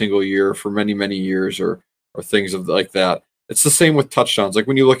every single year for many years, or things of like that. It's the same with touchdowns. Like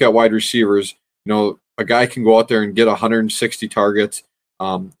when you look at wide receivers, you know, a guy can go out there and get 160 targets,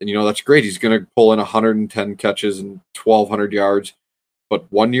 and you know that's great. He's going to pull in 110 catches and 1,200 yards. But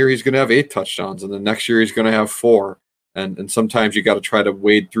one year he's going to have 8 touchdowns, and the next year he's going to have 4. And sometimes you got to try to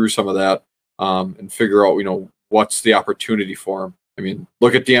wade through some of that and figure out, you know, what's the opportunity for him. I mean,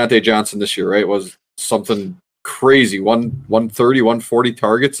 look at Deontay Johnson this year, right? It was something crazy, 130, 140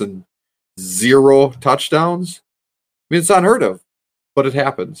 targets and 0 touchdowns. I mean, it's unheard of, but it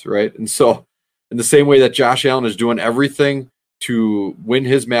happens, right? And so in the same way that Josh Allen is doing everything to win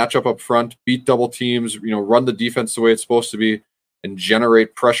his matchup up front, beat double teams, you know, run the defense the way it's supposed to be, and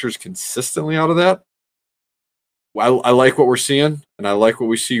generate pressures consistently out of that, I like what we're seeing, and I like what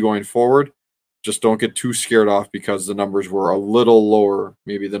we see going forward. Just don't get too scared off because the numbers were a little lower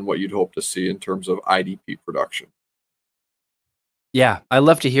maybe than what you'd hope to see in terms of IDP production. Yeah, I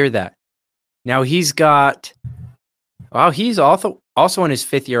love to hear that. Now he's also in his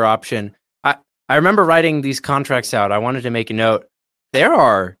 5th year option. I remember writing these contracts out. I wanted to make a note. There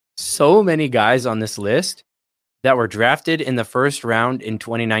are so many guys on this list that were drafted in the first round in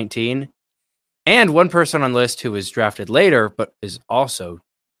 2019, and one person on the list who was drafted later, but is also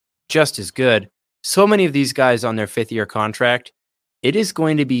just as good. So many of these guys on their 5th year contract. It is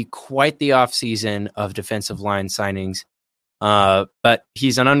going to be quite the offseason of defensive line signings. But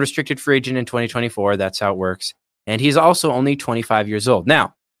he's an unrestricted free agent in 2024. That's how it works. And he's also only 25 years old.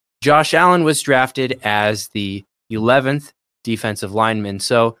 Now, Josh Allen was drafted as the 11th defensive lineman,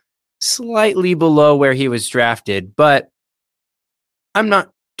 so slightly below where he was drafted, but I'm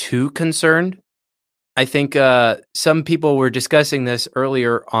not too concerned. I think some people were discussing this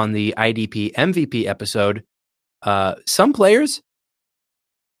earlier on the IDP MVP episode. Some players,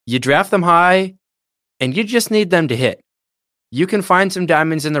 you draft them high, and you just need them to hit. You can find some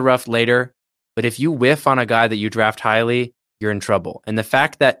diamonds in the rough later, but if you whiff on a guy that you draft highly, you're in trouble. And the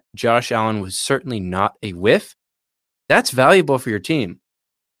fact that Josh Allen was certainly not a whiff, that's valuable for your team.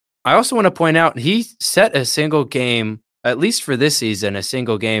 I also want to point out he set a single game, at least for this season, a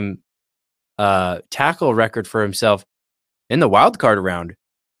single game tackle record for himself in the wild card round.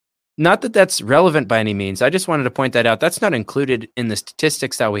 Not that that's relevant by any means. I just wanted to point that out. That's not included in the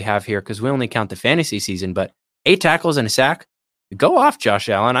statistics that we have here because we only count the fantasy season, but 8 tackles and a sack. Go off, Josh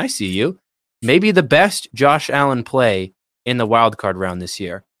Allen. I see you. Maybe the best Josh Allen play in the wild card round this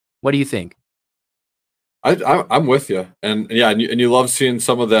year. What do you think? I'm with you, and yeah, and you love seeing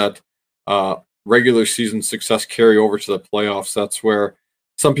some of that regular season success carry over to the playoffs. That's where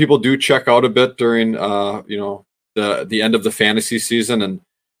some people do check out a bit during the end of the fantasy season,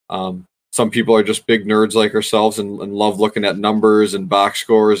 and some people are just big nerds like ourselves and love looking at numbers and box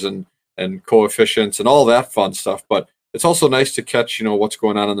scores and coefficients and all that fun stuff. But it's also nice to catch what's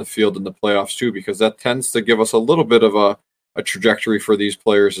going on the field in the playoffs too, because that tends to give us a little bit of a trajectory for these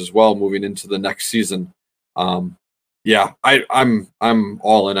players as well moving into the next season. I'm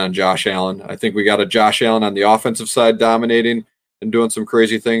all in on Josh Allen. I think we got a Josh Allen on the offensive side dominating and doing some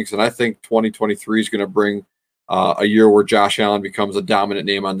crazy things, and I think 2023 is going to bring a year where Josh Allen becomes a dominant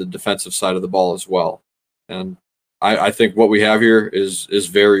name on the defensive side of the ball as well. And I think what we have here is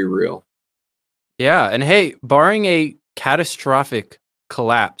very real. Yeah, and hey, barring a catastrophic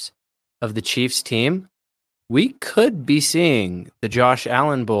collapse of the Chiefs team, we could be seeing the Josh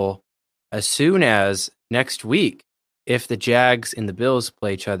Allen Bowl as soon as next week if the Jags and the Bills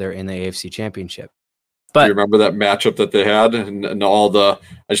play each other in the AFC Championship. But do you remember that matchup that they had and all I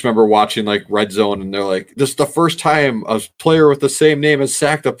just remember watching like Red Zone, and they're like, this is the first time a player with the same name has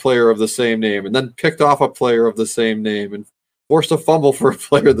sacked a player of the same name and then picked off a player of the same name and forced a fumble for a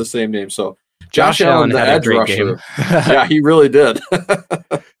player of the same name. So Josh Allen the had a edge great rusher. game. Yeah, he really did.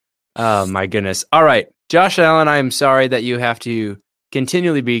 Oh my goodness. All right. Josh Allen, I'm sorry that you have to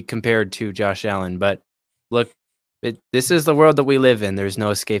continually be compared to Josh Allen, but look, this is the world that we live in. There's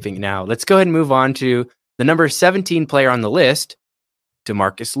no escaping now. Let's go ahead and move on to the number 17 player on the list,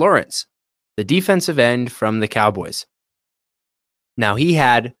 DeMarcus Lawrence, the defensive end from the Cowboys. Now, he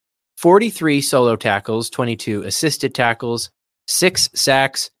had 43 solo tackles, 22 assisted tackles, 6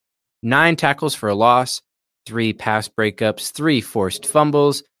 sacks, 9 tackles for a loss, 3 pass breakups, 3 forced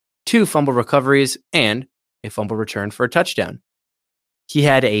fumbles, 2 fumble recoveries, and a fumble return for a touchdown. He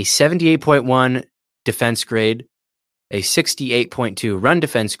had a 78.1 defense grade, a 68.2 run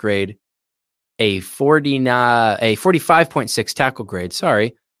defense grade, a 45.6 tackle grade,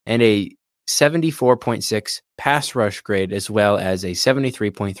 and a 74.6 pass rush grade, as well as a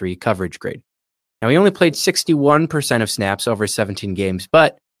 73.3 coverage grade. Now, he only played 61% of snaps over 17 games,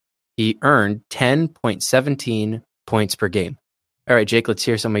 but he earned 10.17 points per game. All right, Jake, let's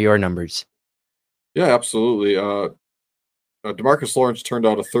hear some of your numbers. Yeah, absolutely. DeMarcus Lawrence turned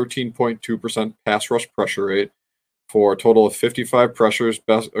out a 13.2% pass rush pressure rate for a total of 55 pressures,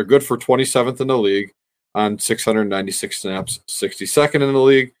 good for 27th in the league on 696 snaps, 62nd in the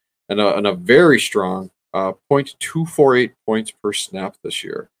league, and a very strong 0.248 points per snap this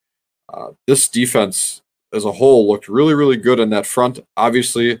year. This defense as a whole looked really, really good in that front.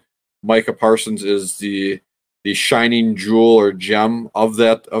 Obviously, Micah Parsons is the shining jewel or gem of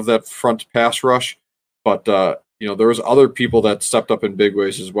that front pass rush, but there was other people that stepped up in big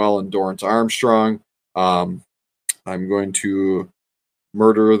ways as well. And Dorrance Armstrong, I'm going to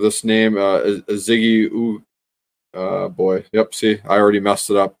murder this name, Ziggy. Boy, yep. See, I already messed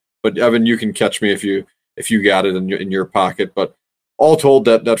it up. But Evan, you can catch me if you got it in your pocket. But all told,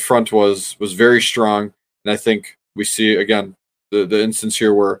 that front was very strong, and I think we see again the instance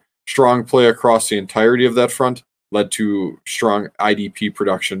here where strong play across the entirety of that front led to strong IDP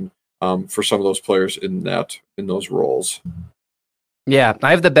production for some of those players in those roles. Yeah,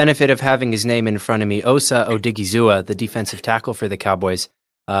 I have the benefit of having his name in front of me, Osa Odigizua, the defensive tackle for the Cowboys.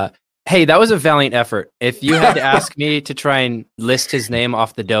 Hey, that was a valiant effort. If you had to ask me to try and list his name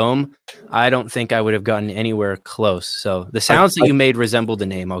off the dome, I don't think I would have gotten anywhere close. So the sounds that you made resembled a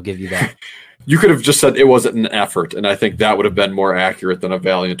name. I'll give you that. You could have just said it wasn't an effort, and I think that would have been more accurate than a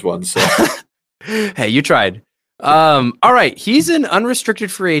valiant one. So, hey, you tried. All right, he's an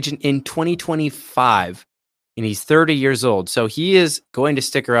unrestricted free agent in 2025, and he's 30 years old. So he is going to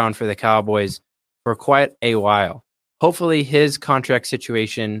stick around for the Cowboys for quite a while. Hopefully, his contract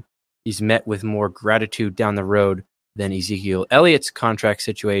situation is met with more gratitude down the road than Ezekiel Elliott's contract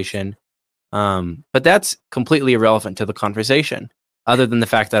situation. But that's completely irrelevant to the conversation, other than the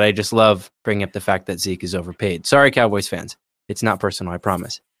fact that I just love bringing up the fact that Zeke is overpaid. Sorry, Cowboys fans. It's not personal, I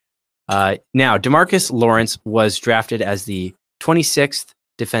promise. Now, DeMarcus Lawrence was drafted as the 26th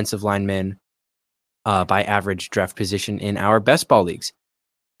defensive lineman by average draft position in our best ball leagues.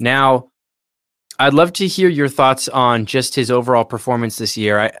 Now, I'd love to hear your thoughts on just his overall performance this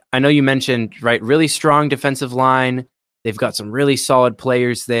year. I know you mentioned, right, really strong defensive line. They've got some really solid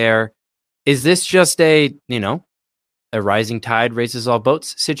players there. Is this just a rising tide raises all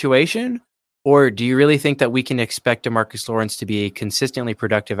boats situation? Or do you really think that we can expect DeMarcus Lawrence to be a consistently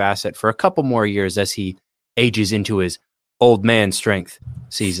productive asset for a couple more years as he ages into his old man strength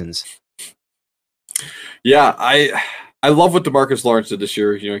seasons? Yeah, I love what DeMarcus Lawrence did this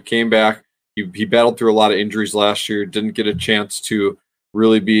year. He came back. He battled through a lot of injuries last year, didn't get a chance to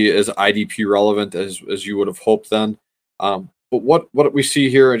really be as IDP relevant as you would have hoped then. But what we see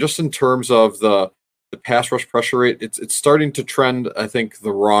here, just in terms of the pass rush pressure rate, it's starting to trend, I think,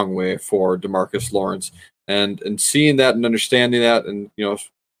 the wrong way for DeMarcus Lawrence. And seeing that and understanding that, and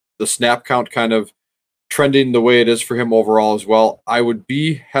the snap count kind of trending the way it is for him overall as well, I would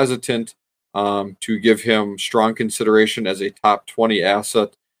be hesitant to give him strong consideration as a top 20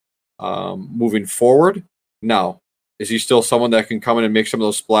 asset moving forward. Now, is he still someone that can come in and make some of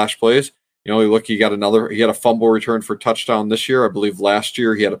those splash plays? He had a fumble return for touchdown this year. I believe last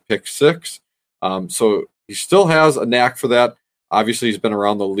year he had a pick six. So he still has a knack for that. Obviously, he's been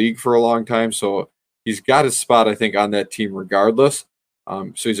around the league for a long time, so he's got his spot, I think, on that team regardless.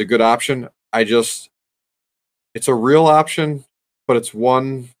 So he's a good option. It's a real option, but it's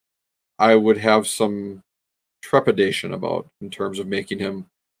one I would have some trepidation about in terms of making him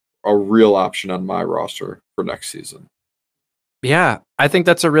a real option on my roster for next season. Yeah, I think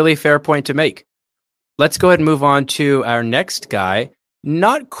that's a really fair point to make. Let's go ahead and move on to our next guy.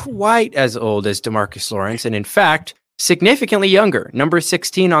 Not quite as old as DeMarcus Lawrence, and in fact, significantly younger. Number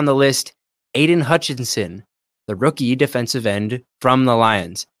 16 on the list, Aiden Hutchinson, the rookie defensive end from the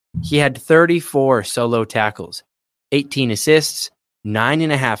Lions. He had 34 solo tackles, 18 assists,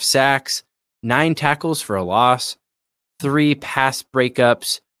 9.5 sacks, 9 tackles for a loss, 3 pass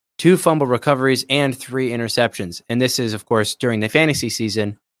breakups, 2 fumble recoveries, and 3 interceptions. And this is, of course, during the fantasy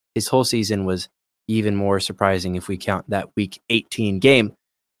season. His whole season was even more surprising if we count that Week 18 game.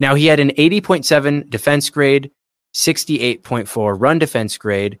 Now, he had an 80.7 defense grade, 68.4 run defense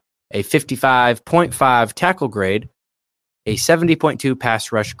grade, a 55.5 tackle grade, a 70.2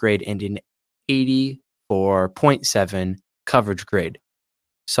 pass rush grade, and an 84.7 coverage grade.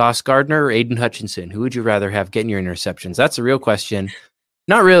 Sauce Gardner or Aiden Hutchinson? Who would you rather have getting your interceptions? That's a real question.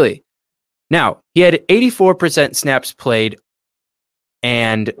 Not really. Now, he had 84% snaps played,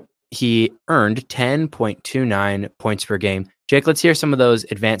 and he earned 10.29 points per game. Jake, let's hear some of those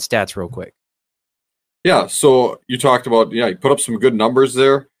advanced stats real quick. Yeah, so you talked about, he put up some good numbers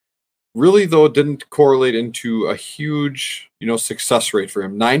there. Really, though, it didn't correlate into a huge, success rate for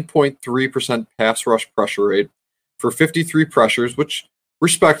him. 9.3% pass rush pressure rate for 53 pressures, which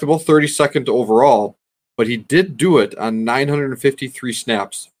respectable, 32nd overall. But he did do it on 953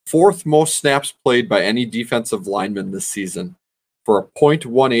 snaps, 4th most snaps played by any defensive lineman this season, for a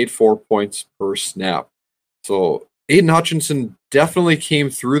 .184 points per snap. So Aiden Hutchinson definitely came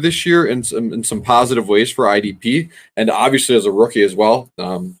through this year in some positive ways for IDP, and obviously as a rookie as well.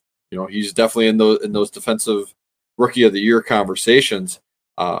 He's definitely in those defensive rookie of the year conversations.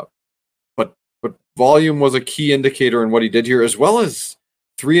 But volume was a key indicator in what he did here, as well as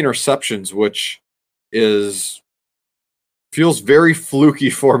 3 interceptions, which feels very fluky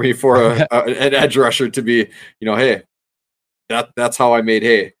for me for an edge rusher to be, hey, that's how I made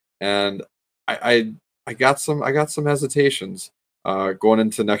hay. And I got some hesitations going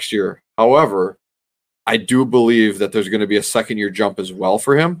into next year. However, I do believe that there's going to be a second-year jump as well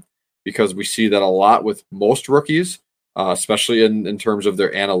for him, because we see that a lot with most rookies, especially in terms of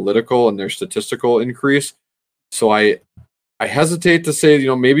their analytical and their statistical increase. So I hesitate to say,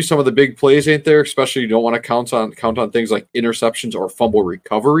 maybe some of the big plays ain't there, especially you don't want to count on things like interceptions or fumble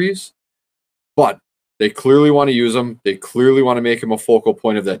recoveries. But they clearly want to use him. They clearly want to make him a focal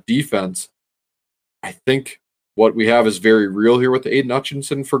point of that defense. I think what we have is very real here with Aiden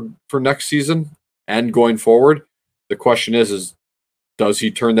Hutchinson for next season and going forward. The question is does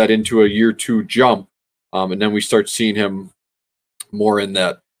he turn that into a year 2 jump? And then we start seeing him more in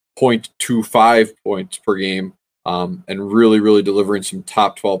that 0.25 points per game and really, really delivering some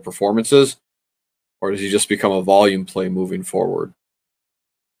top 12 performances? Or does he just become a volume play moving forward?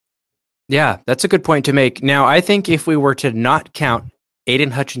 Yeah, that's a good point to make. Now, I think if we were to not count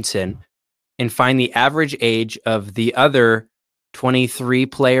Aiden Hutchinson and find the average age of the other 23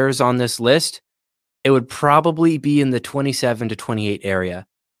 players on this list, it would probably be in the 27 to 28 area.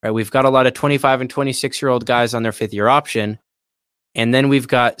 Right? We've got a lot of 25 and 26-year-old guys on their 5th-year option, and then we've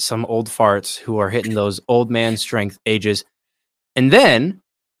got some old farts who are hitting those old man strength ages. And then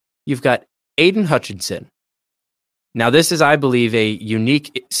you've got Aiden Hutchinson. Now, this is, I believe, a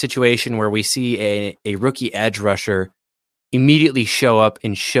unique situation where we see a rookie edge rusher immediately show up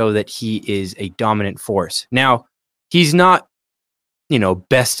and show that he is a dominant force. Now, he's not,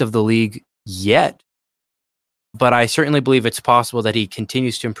 best of the league yet, but I certainly believe it's possible that he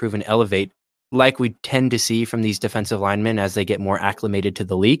continues to improve and elevate, like we tend to see from these defensive linemen as they get more acclimated to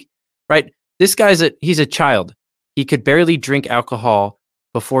the league, right? This guy's he's a child. He could barely drink alcohol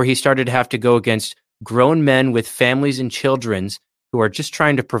before he started to have to go against grown men with families and children who are just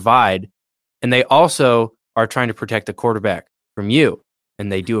trying to provide, and they also are trying to protect the quarterback from you.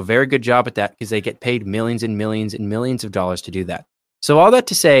 And they do a very good job at that because they get paid millions and millions and millions of dollars to do that. So all that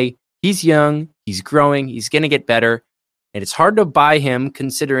to say, he's young, he's growing, he's going to get better, and it's hard to buy him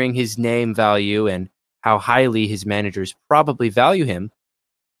considering his name value and how highly his managers probably value him.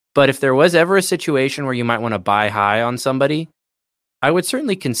 But if there was ever a situation where you might want to buy high on somebody, I would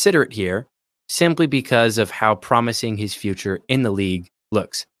certainly consider it here, simply because of how promising his future in the league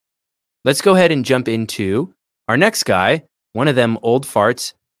looks. Let's go ahead and jump into our next guy, one of them old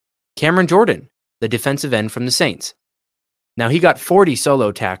farts, Cameron Jordan, the defensive end from the Saints. Now, he got 40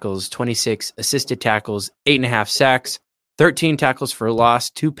 solo tackles, 26 assisted tackles, 8.5 sacks, 13 tackles for loss,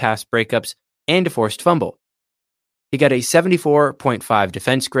 2 pass breakups, and a forced fumble. He got a 74.5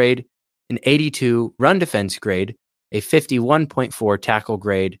 defense grade, an 82 run defense grade, a 51.4 tackle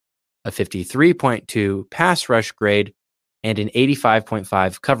grade, a 53.2 pass rush grade, and an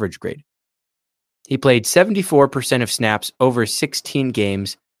 85.5 coverage grade. He played 74% of snaps over 16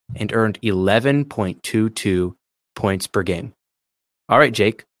 games and earned 11.22 points per game. All right,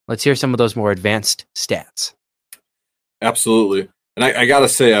 Jake, let's hear some of those more advanced stats. Absolutely. And I gotta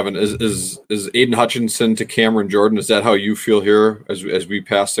say, Evan, is Aiden Hutchinson to Cameron Jordan? Is that how you feel here as we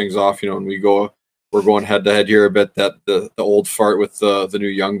pass things off? And we're going head to head here a bit. That the old fart with the new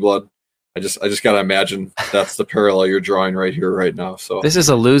young blood. I just gotta imagine that's the parallel you're drawing right here, right now. So this is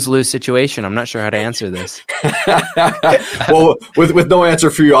a lose-lose situation. I'm not sure how to answer this. Well, with no answer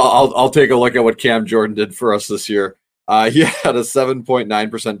for you, I'll take a look at what Cam Jordan did for us this year. He had a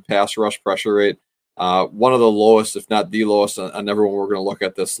 7.9% pass rush pressure rate. One of the lowest, if not the lowest, on everyone we're going to look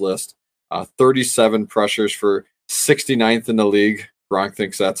at this list. 37 pressures for 69th in the league. Gronk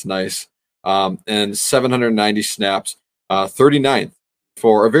thinks that's nice. And 790 snaps, 39th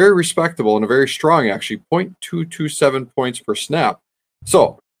for a very respectable and a very strong, actually, 0.227 points per snap.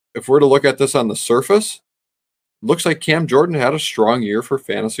 So if we're to look at this on the surface, looks like Cam Jordan had a strong year for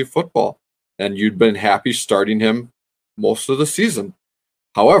fantasy football, and you'd been happy starting him most of the season.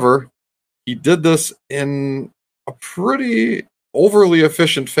 However, he did this in a pretty overly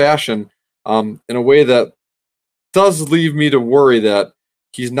efficient fashion, in a way that does leave me to worry that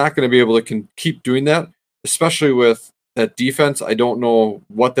he's not going to be able to keep doing that, especially with that defense. I don't know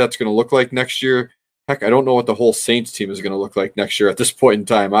what that's going to look like next year. Heck, I don't know what the whole Saints team is going to look like next year at this point in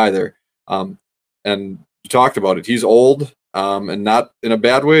time either. And you talked about it. He's old, and not in a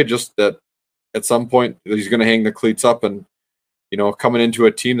bad way, just that at some point he's going to hang the cleats up, and coming into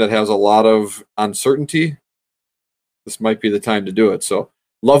a team that has a lot of uncertainty, this might be the time to do it. So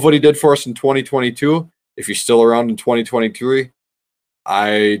love what he did for us in 2022. If he's still around in 2023,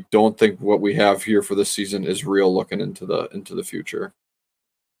 I don't think what we have here for this season is real looking into the future.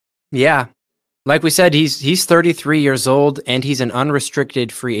 Yeah. Like we said, he's 33 years old, and he's an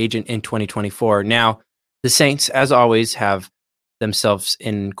unrestricted free agent in 2024. Now, the Saints, as always, have themselves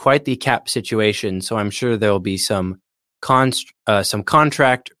in quite the cap situation, so I'm sure there will be some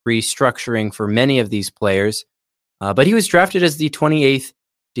contract restructuring for many of these players. But he was drafted as the 28th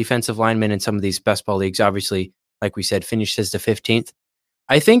defensive lineman in some of these best ball leagues. Obviously, like we said, finished as the 15th.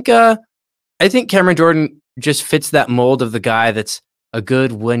 I think Cameron Jordan just fits that mold of the guy that's a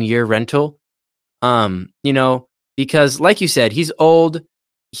good 1 year rental. Because like you said, he's old.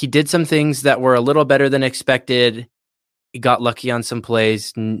 He did some things that were a little better than expected. He got lucky on some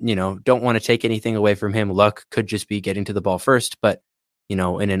plays. Don't want to take anything away from him. Luck could just be getting to the ball first, but in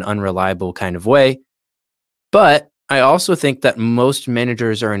an unreliable kind of way. But I also think that most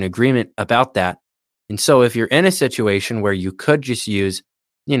managers are in agreement about that. And so if you're in a situation where you could just use,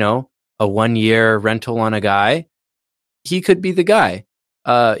 a 1 year rental on a guy, he could be the guy.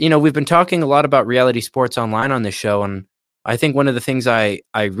 We've been talking a lot about reality sports online on this show, and I think one of the things I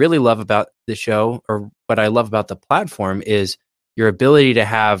really love about the show, or what I love about the platform, is your ability to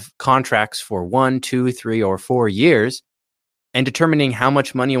have contracts for 1, 2, 3, or 4 years, and determining how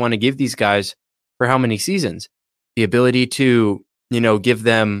much money you want to give these guys for how many seasons. The ability to, give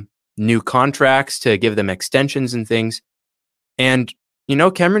them new contracts, to give them extensions and things. And,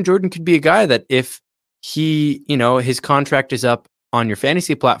 Cameron Jordan could be a guy that if he, his contract is up on your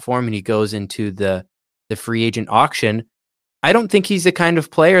fantasy platform and he goes into the free agent auction, I don't think he's the kind of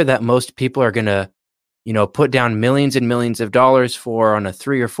player that most people are going to, put down millions and millions of dollars for on a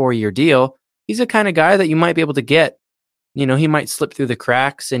 3 or 4 year deal. He's the kind of guy that you might be able to get. He might slip through the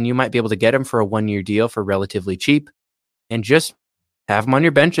cracks, and you might be able to get him for a 1 year deal for relatively cheap, and just have him on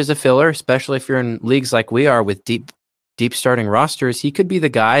your bench as a filler, especially if you're in leagues like we are with deep starting rosters. He could be the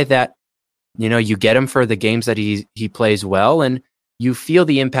guy that, you get him for the games that he plays well, and you feel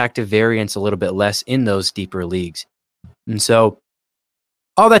the impact of variance a little bit less in those deeper leagues. And so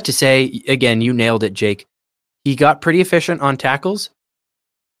all that to say, again, you nailed it, Jake. He got pretty efficient on tackles.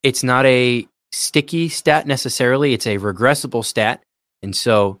 It's not a sticky stat necessarily. It's a regressible stat. And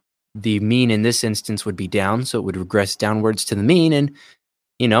so the mean in this instance would be down. So it would regress downwards to the mean. And,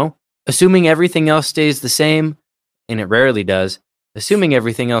 assuming everything else stays the same, and it rarely does, assuming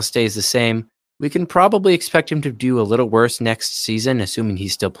everything else stays the same, we can probably expect him to do a little worse next season, assuming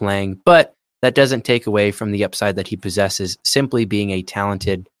he's still playing. But that doesn't take away from the upside that he possesses, simply being a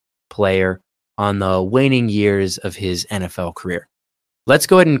talented player on the waning years of his NFL career. Let's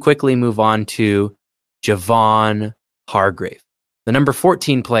go ahead and quickly move on to Javon Hargrave. The number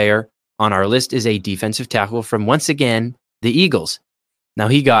 14 player on our list is a defensive tackle from, once again, the Eagles. Now,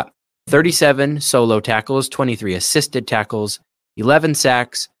 he got 37 solo tackles, 23 assisted tackles, 11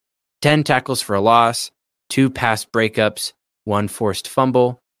 sacks, 10 tackles for a loss, 2 pass breakups, 1 forced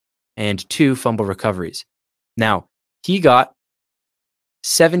fumble, and 2 fumble recoveries. Now, he got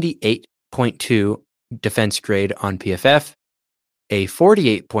 78.2 defense grade on PFF, a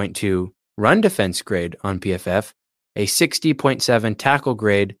 48.2 run defense grade on PFF, a 60.7 tackle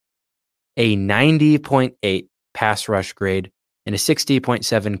grade, a 90.8 pass rush grade, and a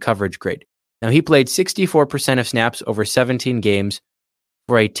 60.7 coverage grade. Now, he played 64% of snaps over 17 games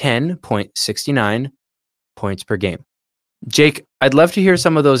for a 10.69 points per game. Jake, I'd love to hear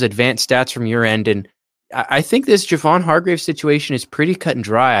some of those advanced stats from your end. And I think this Javon Hargrave situation is pretty cut and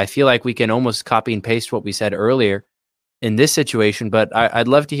dry. I feel like we can almost copy and paste what we said earlier in this situation, but I'd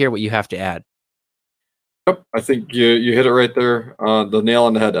love to hear what you have to add. Yep, I think you hit it right there. The nail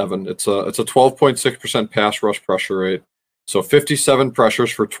on the head, Evan. It's a 12.6% pass rush pressure rate. So 57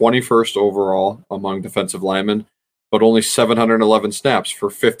 pressures for 21st overall among defensive linemen, but only 711 snaps for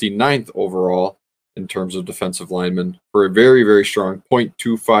 59th overall in terms of defensive linemen for a very, very strong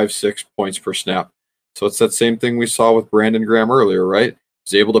 0.256 points per snap. So it's that same thing we saw with Brandon Graham earlier, right?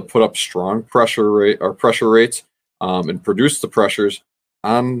 He's able to put up strong pressure rates and produce the pressures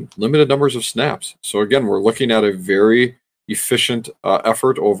on limited numbers of snaps. So again, we're looking at a very efficient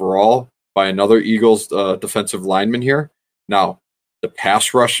effort overall by another Eagles defensive lineman here. Now, the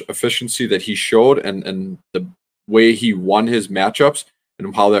pass rush efficiency that he showed and the way he won his matchups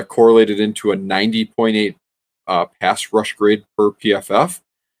and how that correlated into a 90.8 pass rush grade per PFF,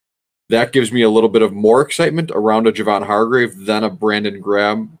 that gives me a little bit of more excitement around a Javon Hargrave than a Brandon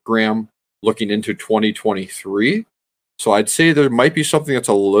Graham looking into 2023. So I'd say there might be something that's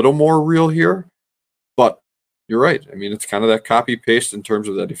a little more real here, but you're right. I mean, it's kind of that copy paste in terms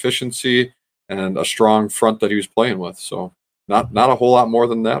of that efficiency and a strong front that he was playing with. So not a whole lot more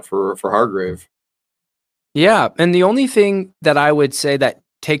than that for Hargrave. Yeah, and the only thing that I would say that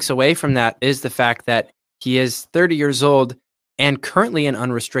takes away from that is the fact that he is 30 years old and currently an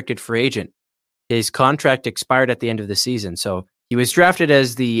unrestricted free agent. His contract expired at the end of the season, so he was drafted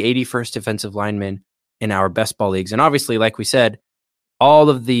as the 81st defensive lineman in our best ball leagues. And obviously, like we said, all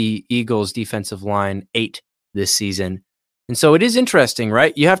of the Eagles' defensive line ate this season. And so it is interesting,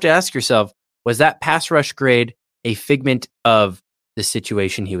 right? You have to ask yourself, was that pass rush grade a figment of the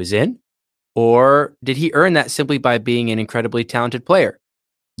situation he was in? Or did he earn that simply by being an incredibly talented player?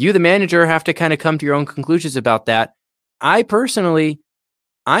 You, the manager, have to kind of come to your own conclusions about that. I'm probably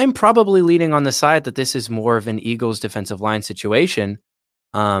leaning on the side that this is more of an Eagles defensive line situation.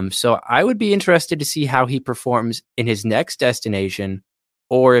 So I would be interested to see how he performs in his next destination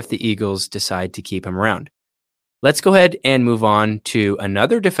or if the Eagles decide to keep him around. Let's go ahead and move on to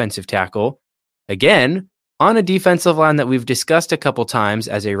another defensive tackle. Again, on a defensive line that we've discussed a couple times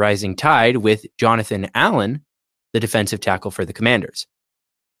as a rising tide with Jonathan Allen, the defensive tackle for the Commanders.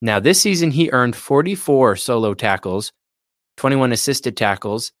 Now, this season, he earned 44 solo tackles, 21 assisted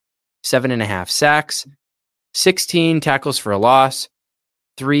tackles, 7.5 sacks, 16 tackles for a loss,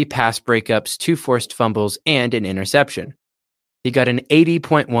 3 pass breakups, 2 forced fumbles, and an interception. He got an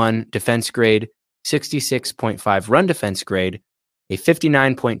 80.1 defense grade, 66.5 run defense grade, a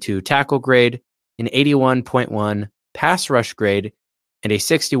 59.2 tackle grade, an 81.1 pass rush grade, and a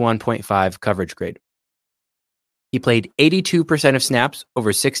 61.5 coverage grade. He played 82% of snaps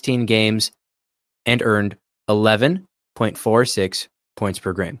over 16 games and earned 11.46 points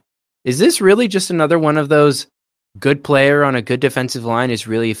per game. Is this really just another one of those good player on a good defensive line is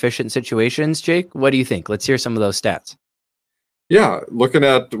really efficient situations, Jake? What do you think? Let's hear some of those stats. Yeah, looking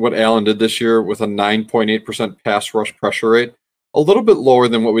at what Allen did this year with a 9.8% pass rush pressure rate, a little bit lower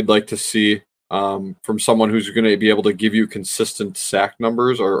than what we'd like to see from someone who's going to be able to give you consistent sack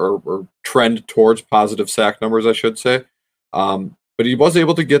numbers or trend towards positive sack numbers, I should say. But he was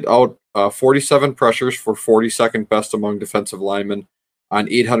able to get out 47 pressures for 42nd best among defensive linemen on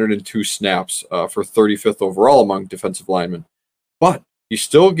 802 snaps for 35th overall among defensive linemen. But he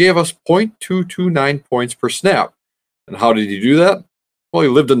still gave us 0.229 points per snap. And how did he do that? Well, he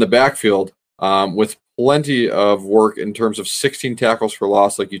lived in the backfield with plenty of work in terms of 16 tackles for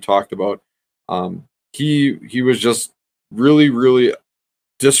loss, like you talked about. He was just really, really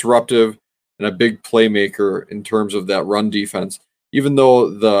disruptive and a big playmaker in terms of that run defense. Even though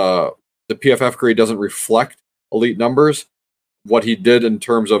the PFF grade doesn't reflect elite numbers, what he did in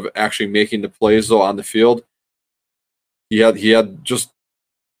terms of actually making the plays though on the field, he had just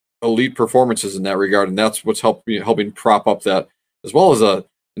elite performances in that regard, and that's what's helping prop up that, as well as an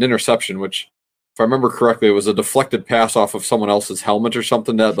interception, which, if I remember correctly, it was a deflected pass off of someone else's helmet or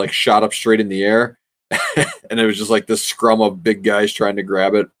something that like shot up straight in the air, and it was just like this scrum of big guys trying to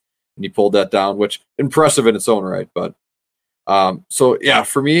grab it, and he pulled that down, which impressive in its own right. But so yeah,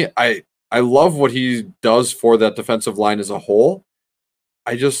 for me, I love what he does for that defensive line as a whole.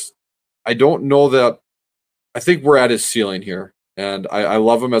 I don't know that. I think we're at his ceiling here. And I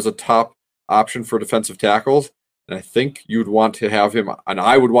love him as a top option for defensive tackles. And I think you'd want to have him, and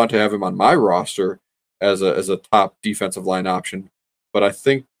I would want to have him on my roster as a top defensive line option. But I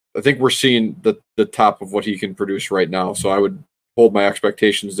think we're seeing the top of what he can produce right now. So I would hold my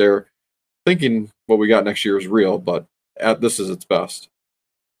expectations there, thinking what we got next year is real, but this is its best.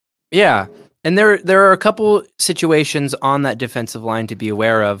 Yeah. And there are a couple situations on that defensive line to be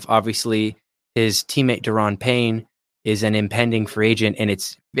aware of. Obviously, his teammate Daron Payne is an impending free agent, and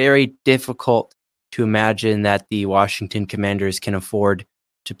it's very difficult to imagine that the Washington Commanders can afford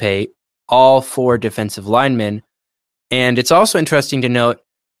to pay all 4 defensive linemen. And it's also interesting to note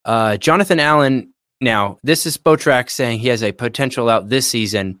Jonathan Allen. Now, this is Spotrac saying he has a potential out this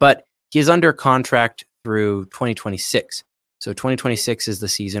season, but he is under contract through 2026. So 2026 is the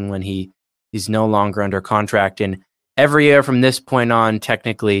season when he's no longer under contract. And every year from this point on,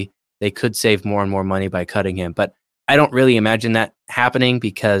 technically, they could save more and more money by cutting him. But I don't really imagine that happening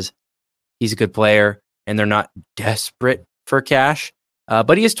because he's a good player and they're not desperate for cash.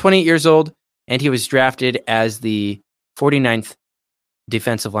 But he is 28 years old, and he was drafted as the 49th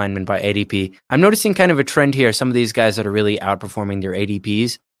defensive lineman by ADP. I'm noticing kind of a trend here. Some of these guys that are really outperforming their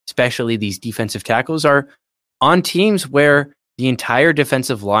ADPs, especially these defensive tackles, are on teams where the entire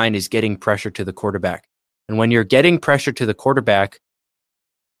defensive line is getting pressure to the quarterback. And when you're getting pressure to the quarterback,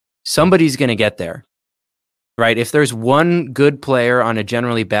 somebody's going to get there, right? If there's one good player on a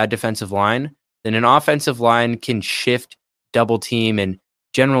generally bad defensive line, then an offensive line can shift, double team, and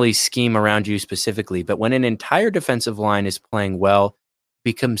generally scheme around you specifically. But when an entire defensive line is playing well, it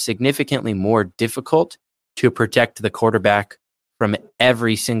becomes significantly more difficult to protect the quarterback from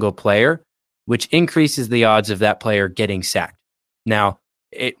every single player, which increases the odds of that player getting sacked. Now,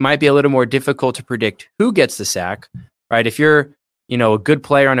 it might be a little more difficult to predict who gets the sack, right? If you're, a good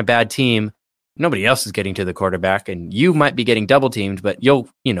player on a bad team, nobody else is getting to the quarterback, and you might be getting double teamed, but you'll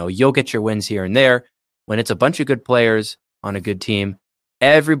get your wins here and there. When it's a bunch of good players on a good team,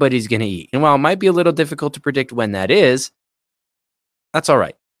 everybody's going to eat. And while it might be a little difficult to predict when that is, that's all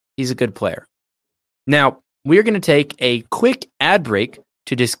right. He's a good player. Now, we're going to take a quick ad break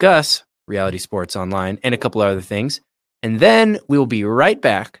to discuss Reality Sports Online and a couple other things. And then we will be right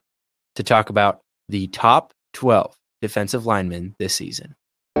back to talk about the top 12 defensive linemen this season.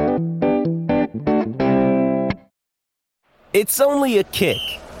 It's only a kick,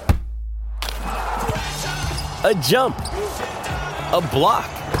 a jump, a block.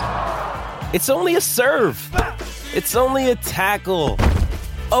 It's only a serve. It's only a tackle,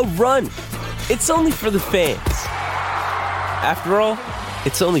 a run. It's only for the fans. After all,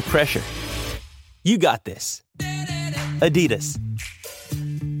 it's only pressure. You got this. Adidas.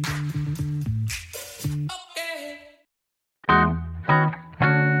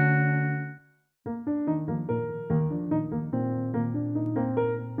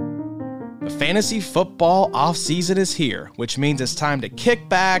 The fantasy football offseason is here, which means it's time to kick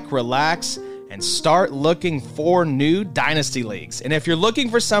back, relax, and start looking for new dynasty leagues. And if you're looking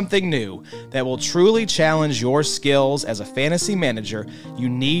for something new that will truly challenge your skills as a fantasy manager, you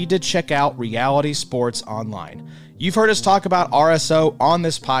need to check out Reality Sports Online. You've heard us talk about RSO on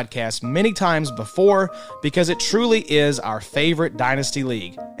this podcast many times before because it truly is our favorite dynasty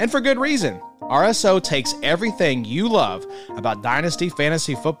league, and for good reason. RSO takes everything you love about dynasty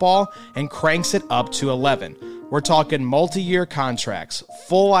fantasy football and cranks it up to 11. We're talking multi-year contracts,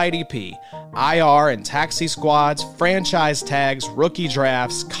 full IDP, IR and taxi squads, franchise tags, rookie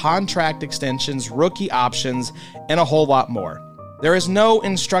drafts, contract extensions, rookie options, and a whole lot more. There is no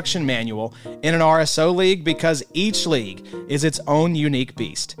instruction manual in an RSO league because each league is its own unique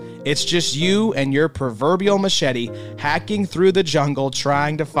beast. It's just you and your proverbial machete hacking through the jungle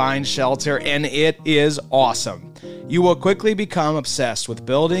trying to find shelter, and it is awesome. You will quickly become obsessed with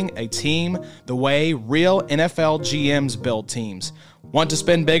building a team the way real NFL GMs build teams. Want to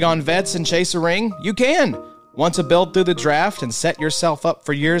spend big on vets and chase a ring? You can. Want to build through the draft and set yourself up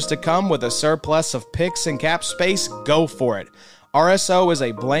for years to come with a surplus of picks and cap space? Go for it. RSO is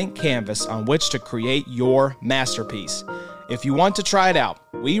a blank canvas on which to create your masterpiece. If you want to try it out,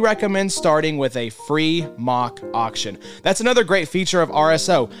 we recommend starting with a free mock auction. That's another great feature of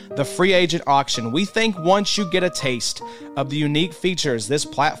RSO, the free agent auction. We think once you get a taste of the unique features this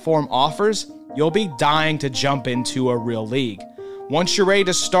platform offers, you'll be dying to jump into a real league. Once you're ready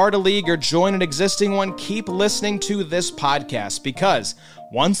to start a league or join an existing one, keep listening to this podcast because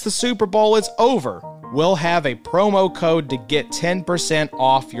once the Super Bowl is over, we'll have a promo code to get 10%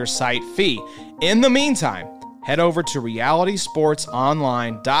 off your site fee. In the meantime, head over to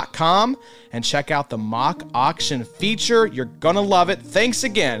realitysportsonline.com and check out the mock auction feature. You're going to love it. Thanks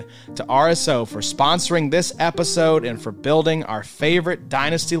again to RSO for sponsoring this episode and for building our favorite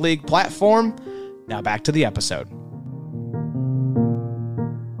Dynasty League platform. Now back to the episode.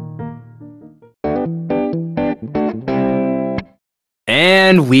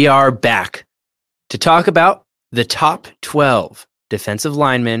 And we are back to talk about the top 12 defensive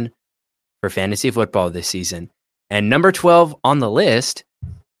linemen for fantasy football this season. And number 12 on the list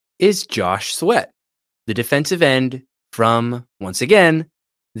is Josh Sweat, the defensive end from, once again,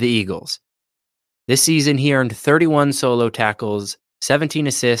 the Eagles. This season, he earned 31 solo tackles, 17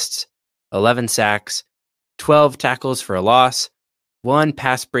 assists, 11 sacks, 12 tackles for a loss, 1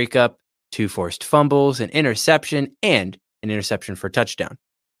 pass breakup, 2 forced fumbles, an interception, and an interception for a touchdown,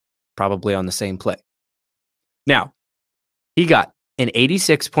 probably on the same play. Now, he got an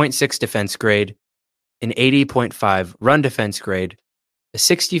 86.6 defense grade, an 80.5 run defense grade, a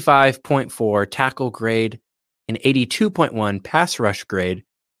 65.4 tackle grade, an 82.1 pass rush grade,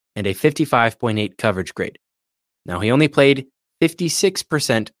 and a 55.8 coverage grade. Now, he only played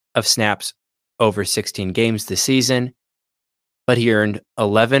 56% of snaps over 16 games this season, but he earned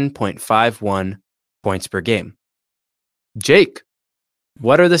 11.51 points per game. Jake,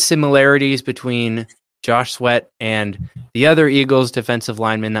 what are the similarities between Josh Sweat and the other Eagles defensive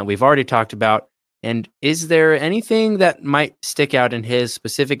linemen that we've already talked about? And is there anything that might stick out in his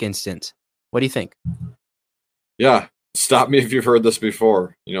specific instance? What do you think? Yeah, stop me if you've heard this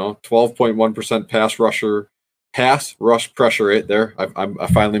before. 12.1% pass rush pressure rate there. I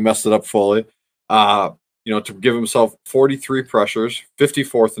finally messed it up fully. To give himself 43 pressures,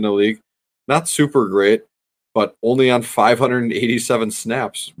 54th in the league. Not super great, but only on 587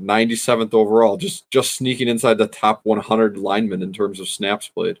 snaps, 97th overall, just sneaking inside the top 100 linemen in terms of snaps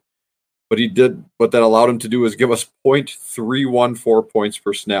played. But he did, what that allowed him to do is give us 0.314 points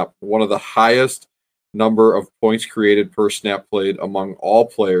per snap, one of the highest number of points created per snap played among all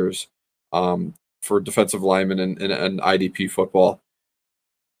players for defensive linemen in IDP football.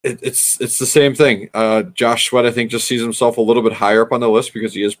 It's the same thing. Josh Sweat, I think, just sees himself a little bit higher up on the list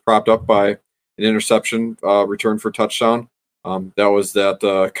because he is propped up by an interception return for touchdown. That was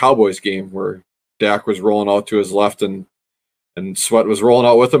that Cowboys game where Dak was rolling out to his left and Sweat was rolling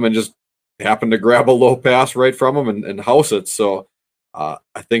out with him and just happened to grab a low pass right from him and house it. So I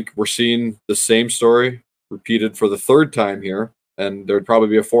think we're seeing the same story repeated for the third time here, and there'd probably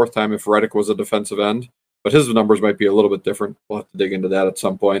be a fourth time if Reddick was a defensive end. But his numbers might be a little bit different. We'll have to dig into that at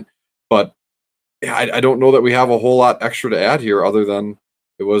some point. But yeah, I don't know that we have a whole lot extra to add here other than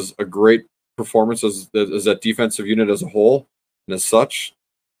it was a great performance as that defensive unit as a whole. And as such,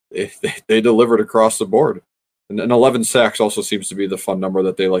 they delivered across the board. And 11 sacks also seems to be the fun number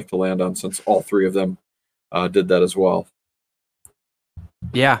that they like to land on since all three of them did that as well.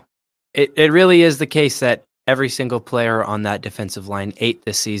 Yeah, it really is the case that every single player on that defensive line ate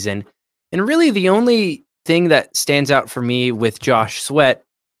this season. And really the only thing that stands out for me with Josh Sweat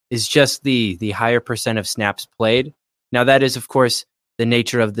is just the higher percent of snaps played. Now, that is, of course, the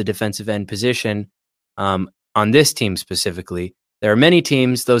nature of the defensive end position on this team specifically. There are many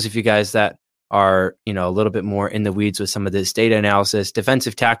teams, those of you guys that are, a little bit more in the weeds with some of this data analysis,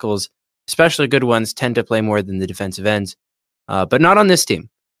 defensive tackles, especially good ones, tend to play more than the defensive ends, but not on this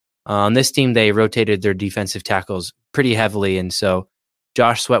team. On this team, they rotated their defensive tackles pretty heavily, and so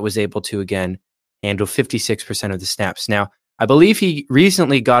Josh Sweat was able to, again, handle 56% of the snaps. Now, I believe he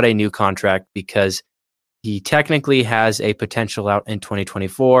recently got a new contract because he technically has a potential out in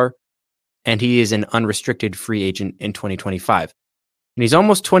 2024, and he is an unrestricted free agent in 2025. And he's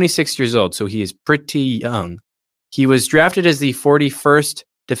almost 26 years old, so he is pretty young. He was drafted as the 41st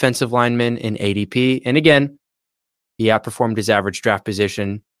defensive lineman in ADP, and again, he outperformed his average draft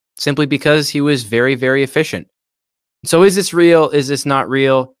position simply because he was very, very efficient. So is this real? Is this not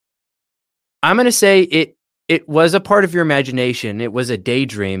real? I'm going to say it was a part of your imagination. It was a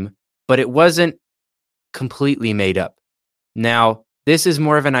daydream, but it wasn't completely made up. Now, this is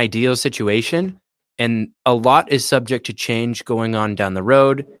more of an ideal situation, and a lot is subject to change going on down the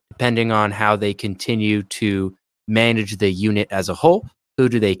road, depending on how they continue to manage the unit as a whole. Who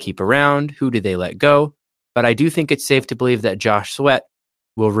do they keep around? Who do they let go? But I do think it's safe to believe that Josh Sweat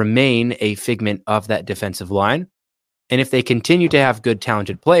will remain a figment of that defensive line. And if they continue to have good,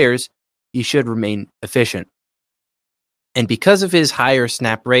 talented players, he should remain efficient. And because of his higher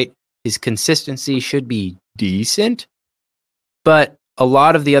snap rate, his consistency should be decent. But a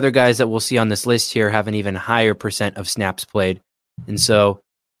lot of the other guys that we'll see on this list here have an even higher percent of snaps played. And so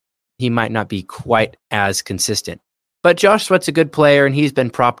he might not be quite as consistent. But Josh Sweat's a good player, and he's been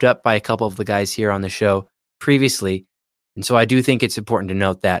propped up by a couple of the guys here on the show previously. And so I do think it's important to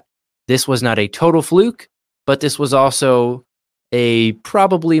note that this was not a total fluke, but this was also a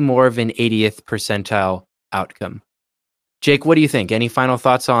probably more of an 80th percentile outcome. Jake, what do you think? Any final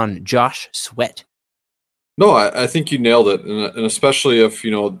thoughts on Josh Sweat? No, I think you nailed it, and especially if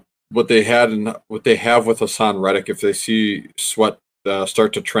what they had and what they have with Haason Reddick. If they see Sweat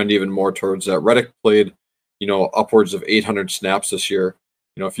start to trend even more towards that, Reddick played upwards of 800 snaps this year.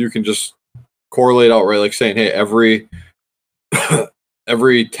 If you can just correlate outright, like saying, hey, every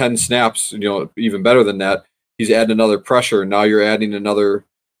 10 snaps, even better than that, he's adding another pressure. Now you're adding another,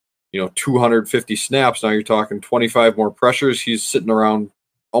 250 snaps. Now you're talking 25 more pressures. He's sitting around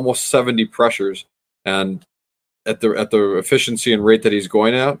almost 70 pressures. And at the efficiency and rate that he's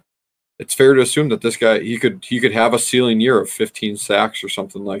going at, it's fair to assume that this guy, he could have a ceiling year of 15 sacks or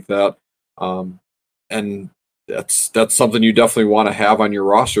something like that. And that's something you definitely want to have on your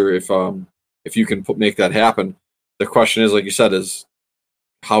roster if you can make that happen. The question is, like you said, is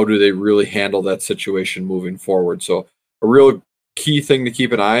how do they really handle that situation moving forward? So a real key thing to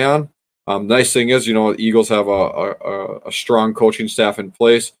keep an eye on. The nice thing is, the Eagles have a strong coaching staff in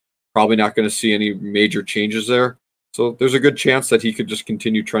place. Probably not going to see any major changes there. So there's a good chance that he could just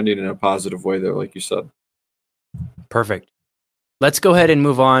continue trending in a positive way there, like you said. Perfect. Let's go ahead and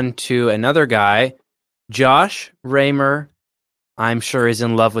move on to another guy. Josh Raymer, I'm sure, is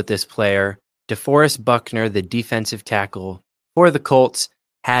in love with this player. DeForest Buckner, the defensive tackle for the Colts,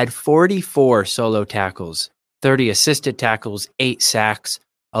 had 44 solo tackles, 30 assisted tackles, 8 sacks,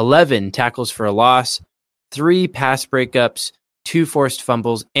 11 tackles for a loss, 3 pass breakups, 2 forced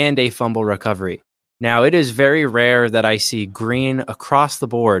fumbles, and a fumble recovery. Now, it is very rare that I see green across the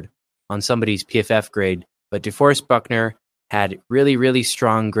board on somebody's PFF grade, but DeForest Buckner had really, really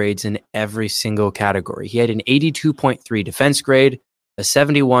strong grades in every single category. He had an 82.3 defense grade, a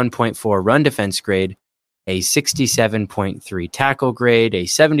 71.4 run defense grade, a 67.3 tackle grade, a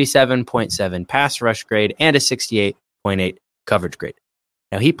 77.7 pass rush grade, and a 68.8 coverage grade.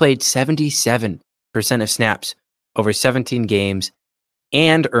 Now, he played 77% of snaps over 17 games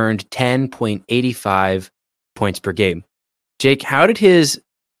and earned 10.85 points per game. Jake, how did his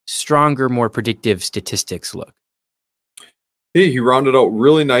stronger, more predictive statistics look? He rounded out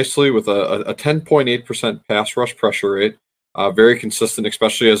really nicely with a 10.8% pass rush pressure rate. Very consistent,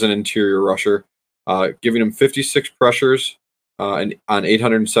 especially as an interior rusher. Giving him 56 pressures on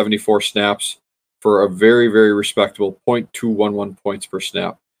 874 snaps for a very, very respectable 0.211 points per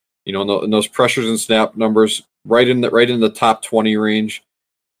snap. And those pressures and snap numbers right in the top 20 range.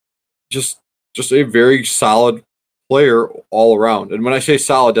 Just a very solid player all around. And when I say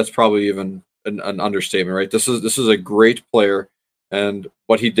solid, that's probably even an understatement, right? This is a great player, and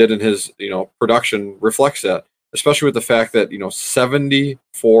what he did in his production reflects that, especially with the fact that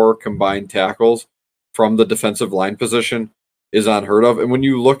 74 combined tackles from the defensive line position is unheard of. And when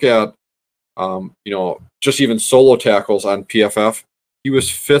you look at just even solo tackles on PFF, he was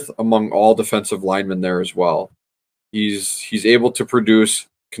 5th among all defensive linemen there as well. He's able to produce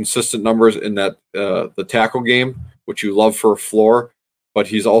consistent numbers in that the tackle game, which you love for a floor, but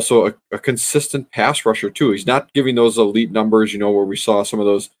he's also a consistent pass rusher too. He's not giving those elite numbers, where we saw some of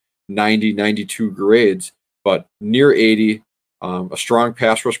those 90, 92 grades, but near 80, a strong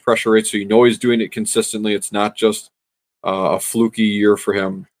pass rush pressure rate. So he's doing it consistently. It's not just a fluky year for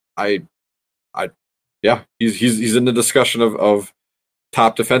him. He's in the discussion of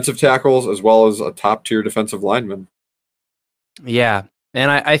top defensive tackles as well as a top tier defensive lineman. Yeah.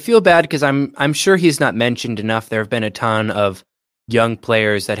 And I feel bad because I'm sure he's not mentioned enough. There have been a ton of young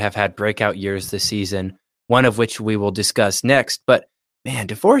players that have had breakout years this season, one of which we will discuss next. But man,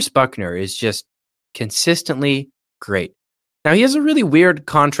 DeForest Buckner is just consistently great. Now, he has a really weird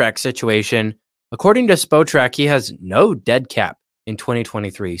contract situation. According to Spotrac, he has no dead cap in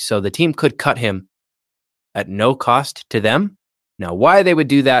 2023, so the team could cut him at no cost to them. Now, why they would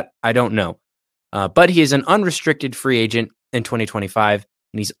do that, I don't know. But he is an unrestricted free agent in 2025,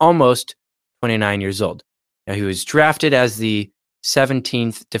 and he's almost 29 years old. Now, he was drafted as the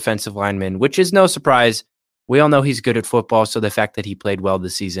 17th defensive lineman, which is no surprise. We all know he's good at football, so the fact that he played well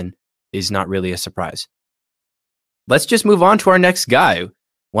this season is not really a surprise. Let's just move on to our next guy,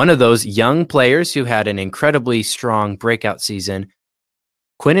 one of those young players who had an incredibly strong breakout season,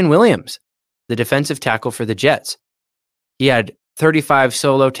 Quinnen Williams, the defensive tackle for the Jets. He had 35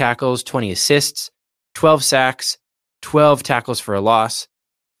 solo tackles, 20 assists, 12 sacks, 12 tackles for a loss,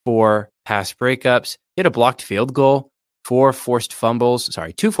 4 pass breakups. He had a blocked field goal, 2 forced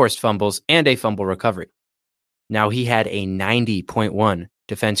fumbles, and a fumble recovery. Now, he had a 90.1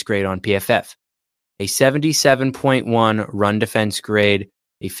 defense grade on PFF, a 77.1 run defense grade,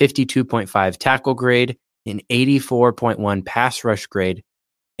 a 52.5 tackle grade, an 84.1 pass rush grade,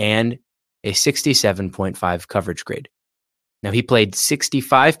 and a 67.5 coverage grade. Now, he played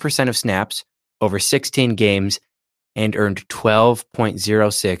 65% of snaps over 16 games and earned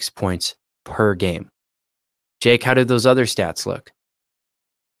 12.06 points per game. Jake, how did those other stats look?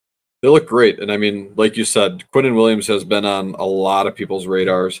 They look great. And I mean, like you said, Quinnen Williams has been on a lot of people's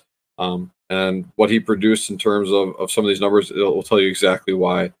radars. And And what he produced in terms of some of these numbers, it will tell you exactly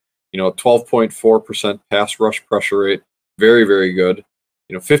why. 12.4% pass rush pressure rate, very, very good.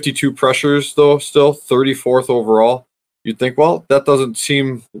 52 pressures, though, still 34th overall. You'd think, well, that doesn't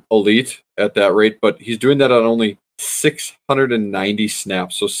seem elite at that rate, but he's doing that on only 690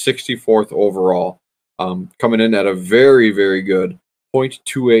 snaps, so 64th overall, coming in at a very, very good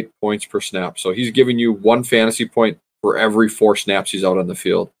 0.28 points per snap. So he's giving you 1 fantasy point for every 4 snaps he's out on the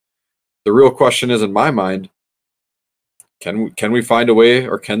field. The real question is, in my mind, can we find a way,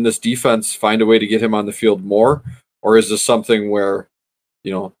 or can this defense find a way to get him on the field more? Or is this something where,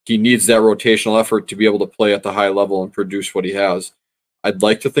 he needs that rotational effort to be able to play at the high level and produce what he has? I'd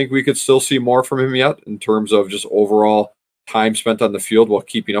like to think we could still see more from him yet in terms of just overall time spent on the field while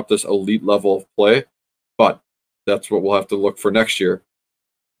keeping up this elite level of play. But that's what we'll have to look for next year.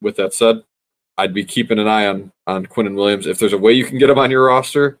 With that said, I'd be keeping an eye on Quinnen Williams. If there's a way you can get him on your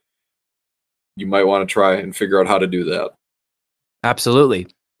roster, you might want to try and figure out how to do that. Absolutely.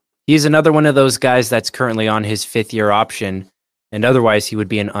 He's another one of those guys that's currently on his 5th-year option, and otherwise he would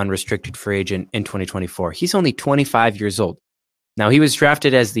be an unrestricted free agent in 2024. He's only 25 years old. Now, he was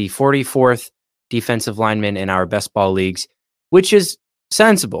drafted as the 44th defensive lineman in our best ball leagues, which is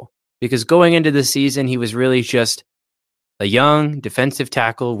sensible because going into the season, he was really just a young defensive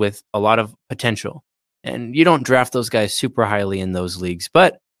tackle with a lot of potential. And you don't draft those guys super highly in those leagues,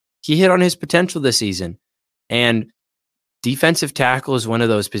 but he hit on his potential this season. And defensive tackle is one of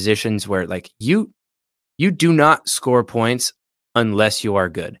those positions where you do not score points unless you are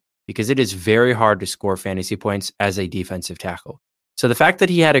good, because it is very hard to score fantasy points as a defensive tackle. So the fact that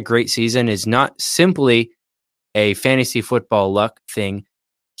he had a great season is not simply a fantasy football luck thing.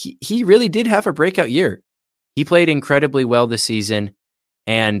 He really did have a breakout year. He played incredibly well this season.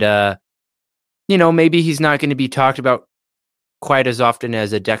 And, maybe he's not going to be talked about quite as often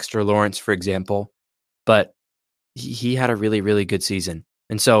as a Dexter Lawrence, for example, but he had a really, really good season.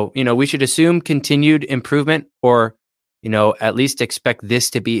 And so, we should assume continued improvement, or, at least expect this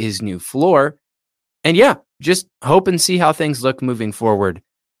to be his new floor. And yeah, just hope and see how things look moving forward.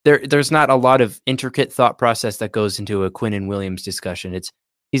 There's not a lot of intricate thought process that goes into a Quinnen Williams discussion.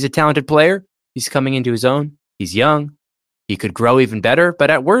 He's a talented player. He's coming into his own. He's young. He could grow even better,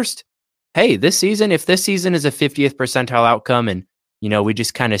 but at worst, hey, if this season is a 50th percentile outcome and, we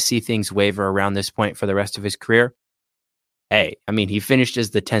just kind of see things waver around this point for the rest of his career, hey, he finished as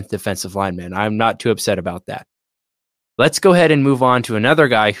the 10th defensive lineman. I'm not too upset about that. Let's go ahead and move on to another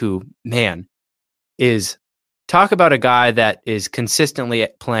guy who, talk about a guy that is consistently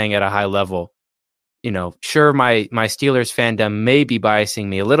playing at a high level. Sure, my Steelers fandom may be biasing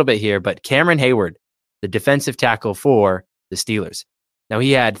me a little bit here, but Cameron Hayward, the defensive tackle for the Steelers. Now,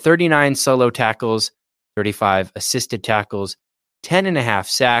 he had 39 solo tackles, 35 assisted tackles, 10.5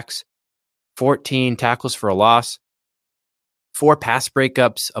 sacks, 14 tackles for a loss, 4 pass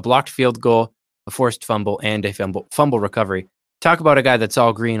breakups, a blocked field goal, a forced fumble, and a fumble recovery. Talk about a guy that's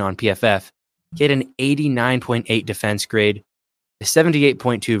all green on PFF. He had an 89.8 defense grade, a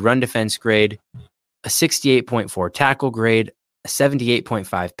 78.2 run defense grade, a 68.4 tackle grade, a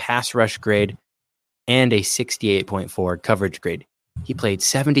 78.5 pass rush grade, and a 68.4 coverage grade. He played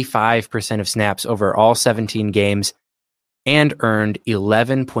 75% of snaps over all 17 games and earned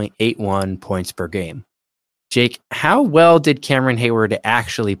 11.81 points per game. Jake, how well did Cameron Hayward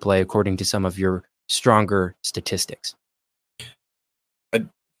actually play according to some of your stronger statistics?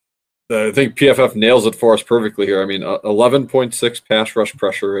 I think PFF nails it for us perfectly here. 11.6 pass rush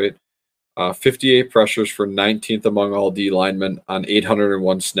pressure rate, 58 pressures for 19th among all D linemen on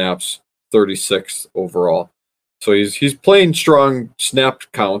 801 snaps, 36th overall. So he's playing strong snap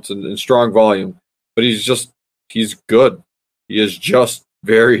counts and strong volume, but he's good. He is just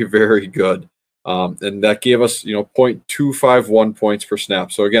very, very good. And that gave us, 0.251 points per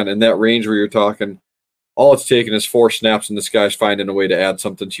snap. So again, in that range where you're talking, all it's taken is 4 snaps, and this guy's finding a way to add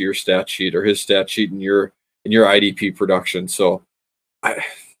something to your stat sheet or his stat sheet in your IDP production. So, and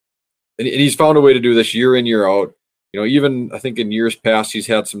he's found a way to do this year in, year out. Even I think in years past, he's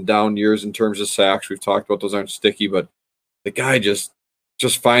had some down years in terms of sacks. We've talked about those aren't sticky, but the guy just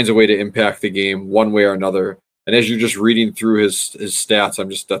finds a way to impact the game one way or another. And as you're just reading through his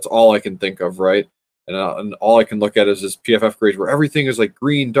stats, that's all I can think of, right? And all I can look at is his PFF grades where everything is like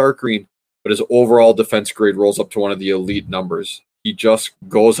green, dark green, but his overall defense grade rolls up to one of the elite numbers. He just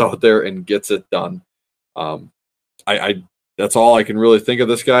goes out there and gets it done. That's all I can really think of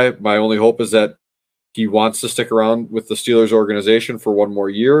this guy. My only hope is that he wants to stick around with the Steelers organization for one more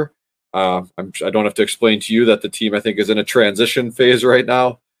year. I don't have to explain to you that the team, I think, is in a transition phase right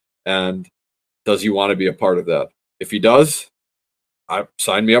now. And does he want to be a part of that? If he does, I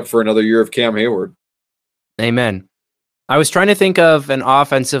signed me up for another year of Cam Hayward. Amen. I was trying to think of an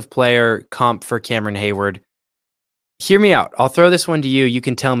offensive player comp for Cameron Hayward. Hear me out. I'll throw this one to you. You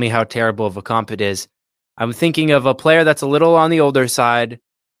can tell me how terrible of a comp it is. I'm thinking of a player that's a little on the older side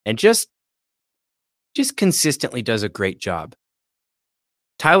and just consistently does a great job.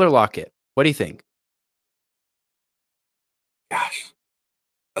 Tyler Lockett. What do you think? Gosh,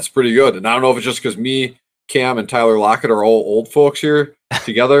 that's pretty good. And I don't know if it's just because me, Cam, and Tyler Lockett are all old folks here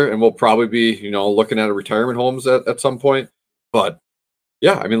together, and we'll probably be, looking at retirement homes at some point. But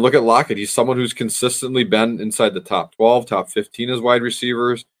yeah, I mean, look at Lockett. He's someone who's consistently been inside the top 12, top 15 as wide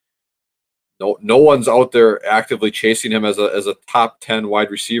receivers. No one's out there actively chasing him as a top 10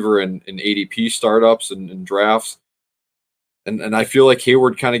 wide receiver in ADP startups and drafts. And I feel like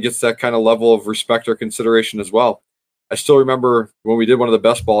Hayward kind of gets that kind of level of respect or consideration as well. I still remember when we did one of the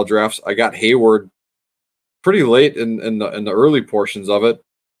best ball drafts, I got Hayward pretty late in the early portions of it.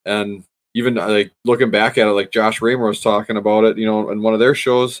 And even like looking back at it, like Josh Raymer was talking about it, in one of their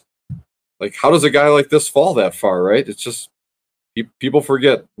shows, like how does a guy like this fall that far, right? It's just people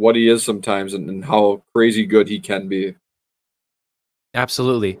forget what he is sometimes and how crazy good he can be.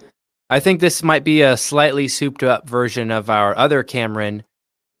 Absolutely. I think this might be a slightly souped up version of our other Cameron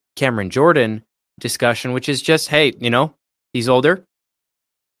Jordan discussion, which is just, hey, he's older,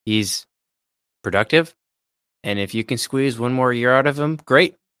 he's productive, and if you can squeeze one more year out of him,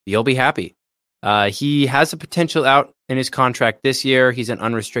 great, you'll be happy. He has a potential out in his contract this year. He's an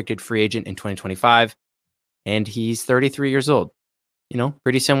unrestricted free agent in 2025, and he's 33 years old.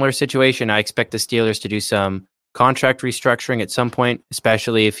 Pretty similar situation. I expect the Steelers to do some contract restructuring at some point,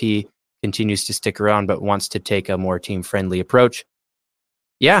 especially if he continues to stick around but wants to take a more team-friendly approach.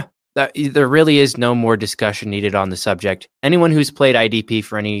 Yeah, there really is no more discussion needed on the subject. Anyone who's played IDP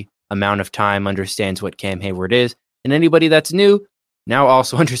for any amount of time understands what Cam Hayward is, and anybody that's new now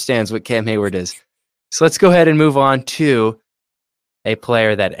also understands what Cam Hayward is. So let's go ahead and move on to a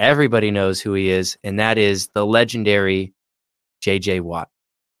player that everybody knows who he is, and that is the legendary J.J. Watt,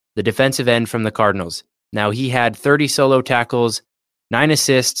 the defensive end from the Cardinals. Now, he had 30 solo tackles, 9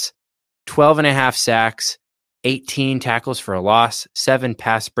 assists, 12 and a half sacks, 18 tackles for a loss, 7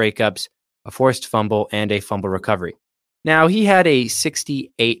 pass breakups, a forced fumble, and a fumble recovery. Now, he had a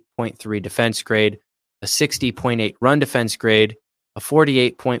 68.3 defense grade, a 60.8 run defense grade, a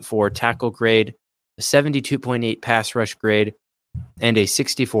 48.4 tackle grade, a 72.8 pass rush grade, and a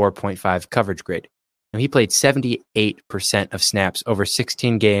 64.5 coverage grade. Now, he played 78% of snaps over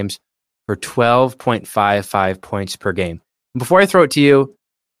 16 games for 12.55 points per game. Before I throw it to you,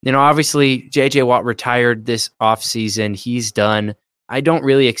 obviously, J.J. Watt retired this offseason. He's done. I don't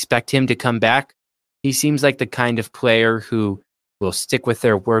really expect him to come back. He seems like the kind of player who will stick with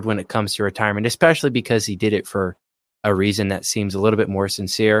their word when it comes to retirement, especially because he did it for a reason that seems a little bit more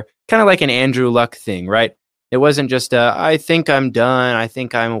sincere. Kind of like an Andrew Luck thing, right? It wasn't just I think I'm done, I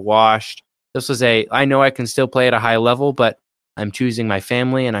think I'm washed. This was I know I can still play at a high level, but I'm choosing my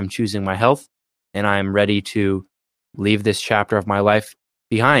family and I'm choosing my health, and I'm ready to leave this chapter of my life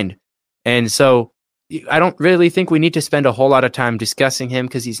behind. And so I don't really think we need to spend a whole lot of time discussing him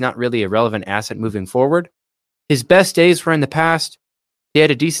because he's not really a relevant asset moving forward. His best days were in the past. He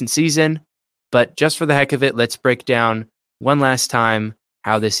had a decent season, but just for the heck of it, let's break down one last time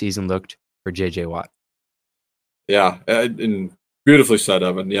how this season looked for J.J. Watt. Yeah, and beautifully said,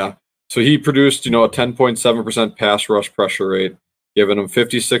 Evan. Yeah. So he produced, a 10.7% pass rush pressure rate, giving him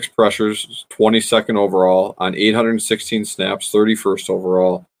 56 pressures, 22nd overall on 816 snaps, 31st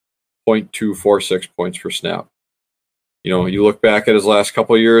overall, 0.246 points per snap. You look back at his last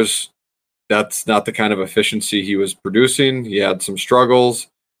couple of years, that's not the kind of efficiency he was producing. He had some struggles.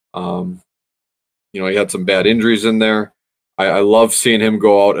 He had some bad injuries in there. I love seeing him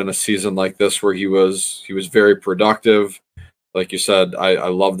go out in a season like this where he was very productive. Like you said, I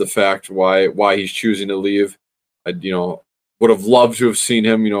love the fact why he's choosing to leave. I would have loved to have seen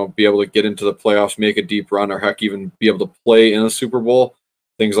him, be able to get into the playoffs, make a deep run, or heck, even be able to play in a Super Bowl.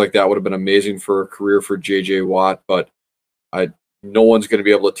 Things like that would have been amazing for a career for J.J. Watt. But no one's going to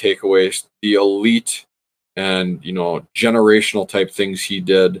be able to take away the elite and generational type things he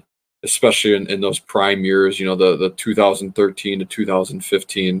did, especially in those prime years. The 2013 to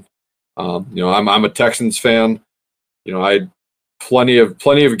 2015. I'm a Texans fan. I had plenty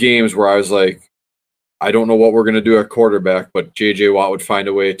of games where I was like, I don't know what we're going to do at quarterback, but J.J. Watt would find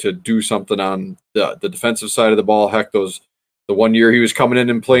a way to do something on the defensive side of the ball. Heck, the one year he was coming in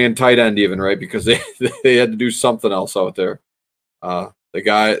and playing tight end even, right? Because they had to do something else out there. The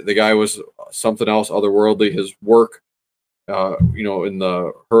guy was something else otherworldly. His work, in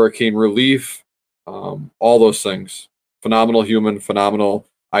the hurricane relief, all those things. phenomenal human, phenomenal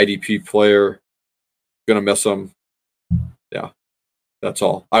IDP player. Gonna miss him. Yeah, that's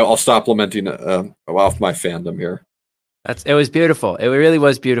all. I'll stop lamenting off my fandom here. It was beautiful. It really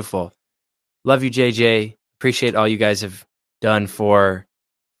was beautiful. Love you, JJ. Appreciate all you guys have done for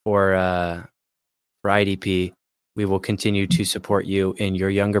IDP. We will continue to support you and your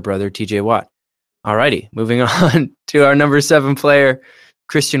younger brother, TJ Watt. Alrighty, moving on to our number 7 player,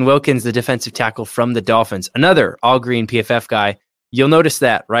 Christian Wilkins, the defensive tackle from the Dolphins. Another all-green PFF guy. You'll notice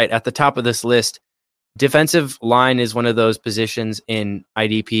that right at the top of this list. Defensive line is one of those positions in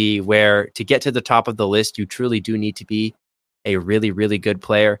IDP where to get to the top of the list, you truly do need to be a really, really good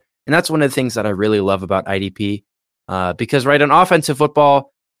player. And that's one of the things that I really love about IDP because, right, on offensive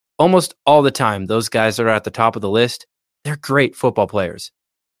football, almost all the time, those guys that are at the top of the list, they're great football players.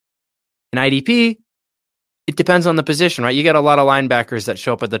 In IDP, it depends on the position, right? You get a lot of linebackers that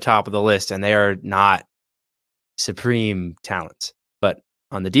show up at the top of the list, and they are not supreme talents. But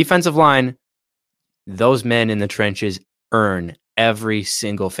on the defensive line, those men in the trenches earn every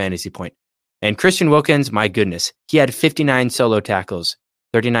single fantasy point. And Christian Wilkins, my goodness, he had 59 solo tackles,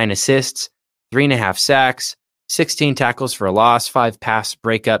 39 assists, 3.5 sacks, 16 tackles for a loss, 5 pass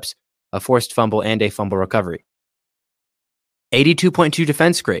breakups, a forced fumble, and a fumble recovery. 82.2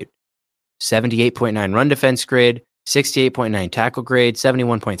 defense grade, 78.9 run defense grade, 68.9 tackle grade,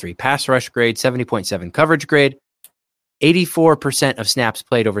 71.3 pass rush grade, 70.7 coverage grade, 84% of snaps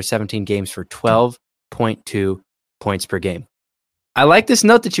played over 17 games for 12.2 points per game. I like this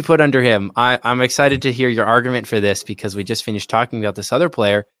note that you put under him. I'm excited to hear your argument for this because we just finished talking about this other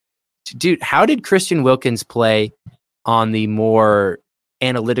player. Dude, how did Christian Wilkins play on the more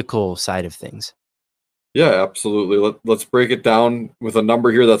analytical side of things? Yeah, absolutely. Let's break it down with a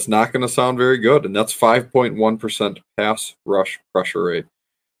number here that's not going to sound very good, and that's 5.1% pass rush pressure rate.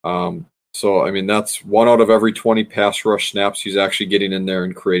 So, I mean, that's 1 out of every 20 pass rush snaps he's actually getting in there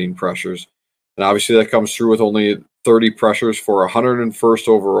and creating pressures. And obviously that comes through with only 30 pressures for 101st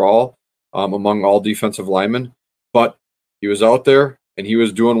overall among all defensive linemen. But he was out there, and he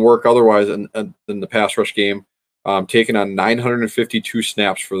was doing work otherwise in the pass rush game, taking on 952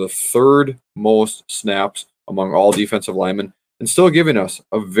 snaps for the 3rd most snaps among all defensive linemen, and still giving us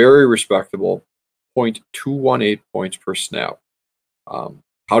a very respectable 0.218 points per snap.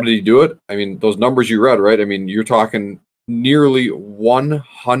 How did he do it? I mean, those numbers you read, right? I mean, you're talking nearly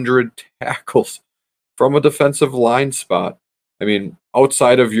 100 tackles from a defensive line spot. I mean,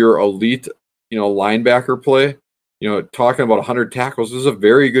 outside of your elite, linebacker play, talking about 100 tackles, this is a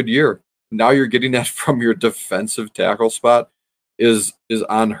very good year. Now you're getting that from your defensive tackle spot is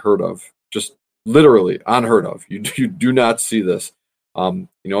unheard of. Just literally unheard of. You do not see this. And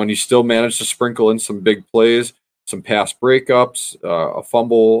you still managed to sprinkle in some big plays, some pass breakups, a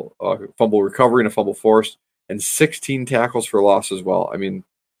fumble recovery, and a fumble forced, and 16 tackles for loss as well. I mean,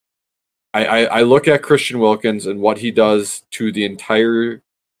 I look at Christian Wilkins and what he does to the entirety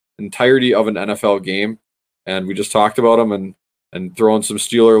of an NFL game, and we just talked about him and throwing some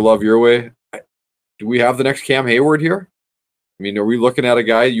Steeler love your way. Do we have the next Cam Hayward here? I mean, are we looking at a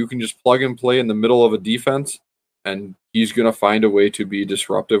guy you can just plug and play in the middle of a defense, and he's going to find a way to be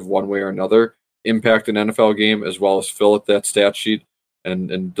disruptive one way or another, impact an NFL game, as well as fill up that stat sheet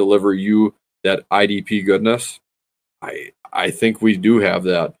and deliver you that IDP goodness? I think we do have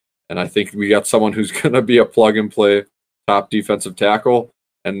that. And I think we got someone who's going to be a plug and play top defensive tackle,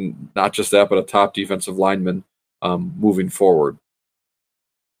 and not just that, but a top defensive lineman moving forward.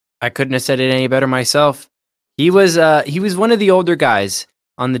 I couldn't have said it any better myself. He was one of the older guys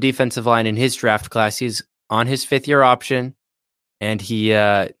on the defensive line in his draft class. He's on his 5th-year option, and he,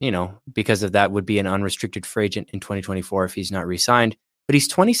 because of that, would be an unrestricted free agent in 2024 if he's not re-signed. But he's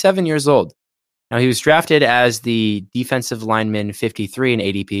 27 years old. Now, he was drafted as the defensive lineman 53 in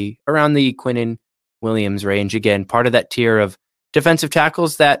ADP, around the Quinnen Williams range. Again, part of that tier of defensive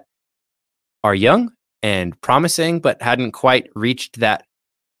tackles that are young and promising, but hadn't quite reached that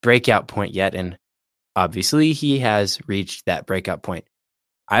breakout point yet. And obviously, he has reached that breakout point.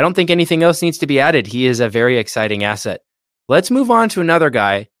 I don't think anything else needs to be added. He is a very exciting asset. Let's move on to another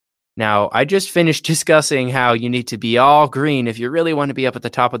guy. Now, I just finished discussing how you need to be all green if you really want to be up at the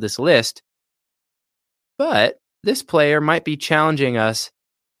top of this list. But this player might be challenging us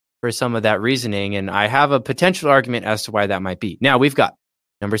for some of that reasoning, and I have a potential argument as to why that might be. Now, we've got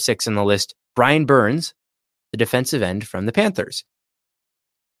number 6 on the list, Brian Burns, the defensive end from the Panthers.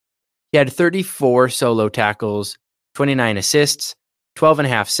 He had 34 solo tackles, 29 assists,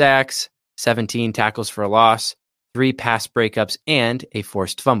 12.5 sacks, 17 tackles for a loss, 3 pass breakups, and a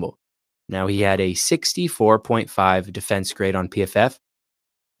forced fumble. Now, he had a 64.5 defense grade on PFF,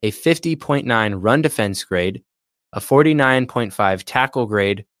 a 50.9 run defense grade, a 49.5 tackle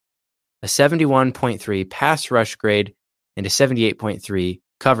grade, a 71.3 pass rush grade, and a 78.3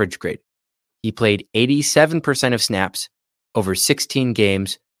 coverage grade. He played 87% of snaps over 16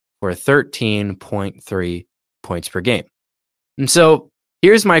 games for 13.3 points per game. And so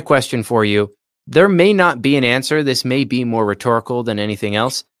here's my question for you. There may not be an answer. This may be more rhetorical than anything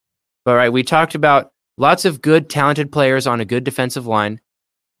else. But right, we talked about lots of good, talented players on a good defensive line.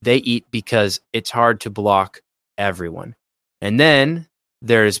 They eat because it's hard to block everyone. And then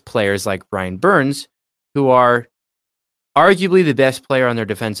there's players like Brian Burns, who are arguably the best player on their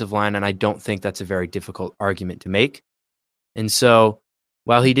defensive line, and I don't think that's a very difficult argument to make. And so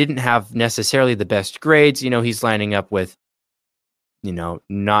while he didn't have necessarily the best grades, he's lining up with,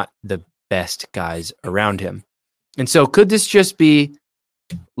 not the best guys around him. And so could this just be,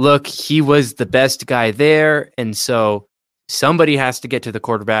 look, he was the best guy there, and so somebody has to get to the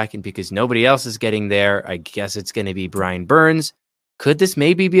quarterback, and because nobody else is getting there, I guess it's going to be Brian Burns. Could this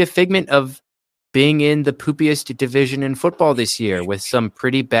maybe be a figment of being in the poopiest division in football this year with some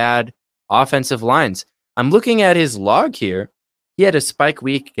pretty bad offensive lines? I'm looking at his log here. He had a spike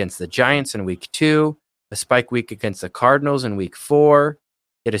week against the Giants in week 2, a spike week against the Cardinals in week 4.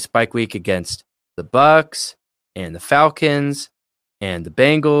 He had a spike week against the Bucks and the Falcons and the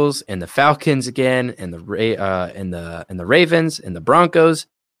Bengals and the Falcons again and the Ravens and the Broncos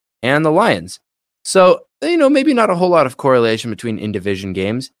and the Lions. So, maybe not a whole lot of correlation between in-division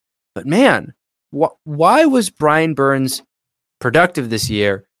games, but man, why was Brian Burns productive this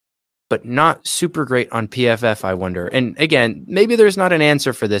year, but not super great on PFF, I wonder? And again, maybe there's not an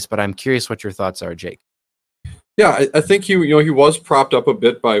answer for this, but I'm curious what your thoughts are, Jake. Yeah, I think he was propped up a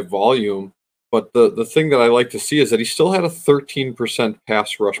bit by volume, but the thing that I like to see is that he still had a 13%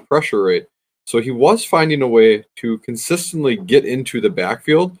 pass rush pressure rate. So he was finding a way to consistently get into the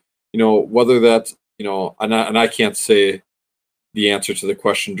backfield, whether that's, and I can't say the answer to the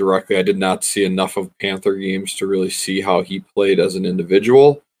question directly. I did not see enough of Panther games to really see how he played as an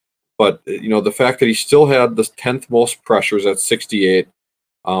individual. But, the fact that he still had the 10th most pressures at 68,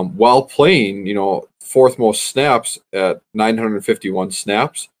 while playing, 4th most snaps at 951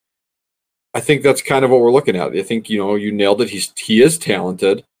 snaps, I think that's kind of what we're looking at. I think, you nailed it. He is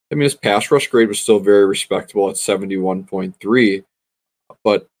talented. I mean, his pass rush grade was still very respectable at 71.3,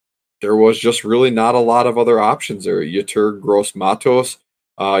 but there was just really not a lot of other options there. Yetur Gross-Matos,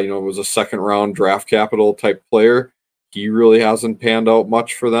 was a second-round draft capital type player. He really hasn't panned out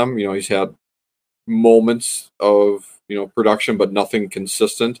much for them. He's had moments of, production, but nothing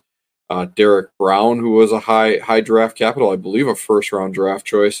consistent. Derek Brown, who was a high draft capital, I believe a first-round draft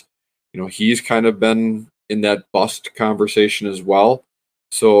choice. He's kind of been in that bust conversation as well.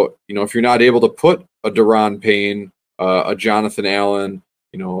 So, if you're not able to put a Daron Payne, a Jonathan Allen,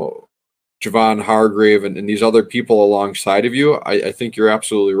 Javon Hargrave, and these other people alongside of you, I think you're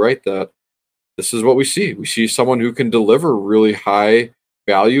absolutely right that this is what we see. We see someone who can deliver really high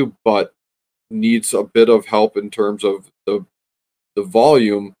value, but needs a bit of help in terms of the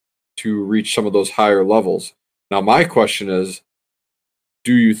volume to reach some of those higher levels. Now, my question is,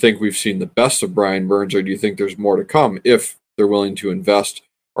 do you think we've seen the best of Brian Burns, or do you think there's more to come if they're willing to invest,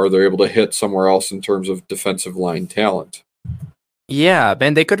 or they're able to hit somewhere else in terms of defensive line talent? Yeah,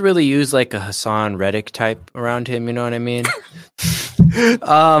 man, they could really use like a Hassan Reddick type around him. You know what I mean?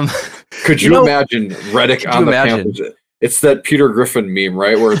 Could you imagine Reddick on the Panthers? It's that Peter Griffin meme,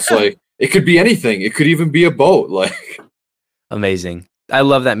 right? Where it's like, it could be anything. It could even be a boat. Like, amazing. I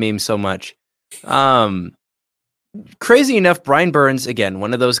love that meme so much. Crazy enough, Brian Burns, again,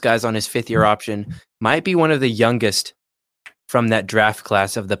 one of those guys on his 5th-year option, might be one of the youngest from that draft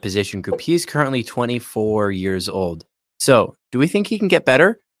class of the position group. He's currently 24 years old. So, do we think he can get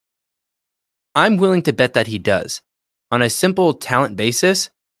better? I'm willing to bet that he does. On a simple talent basis,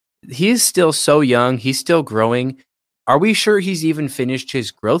 he's still so young. He's still growing. Are we sure he's even finished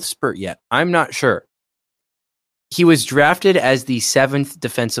his growth spurt yet? I'm not sure. He was drafted as the 7th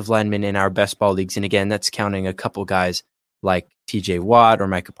defensive lineman in our best ball leagues. And again, that's counting a couple guys like TJ Watt or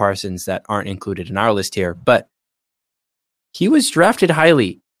Micah Parsons that aren't included in our list here. But he was drafted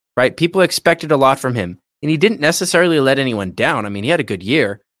highly, right? People expected a lot from him. And he didn't necessarily let anyone down. I mean, he had a good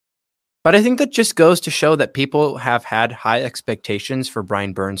year. But I think that just goes to show that people have had high expectations for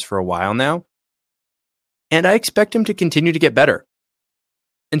Brian Burns for a while now. And I expect him to continue to get better.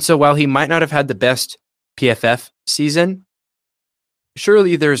 And so while he might not have had the best PFF season,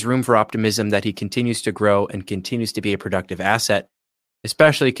 surely there's room for optimism that he continues to grow and continues to be a productive asset,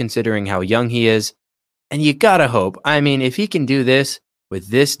 especially considering how young he is. And you gotta hope, I mean, if he can do this with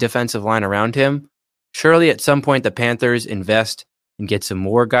this defensive line around him, surely at some point the Panthers invest and get some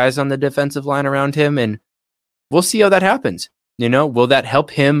more guys on the defensive line around him. And we'll see how that happens. Will that help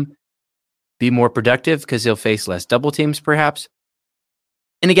him be more productive because he'll face less double teams, perhaps?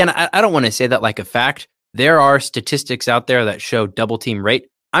 And again, I don't want to say that like a fact. There are statistics out there that show double team rate.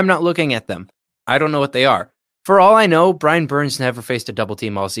 I'm not looking at them. I don't know what they are. For all I know, Brian Burns never faced a double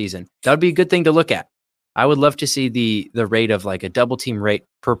team all season. That would be a good thing to look at. I would love to see the rate of like a double team rate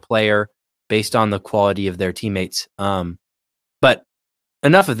per player based on the quality of their teammates. But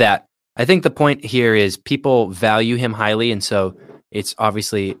enough of that. I think the point here is people value him highly, and so it's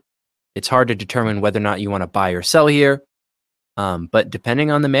hard to determine whether or not you want to buy or sell here. But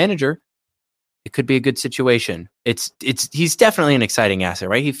depending on the manager, it could be a good situation. He's definitely an exciting asset,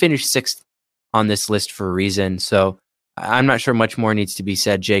 right? He finished 6th on this list for a reason. So I'm not sure much more needs to be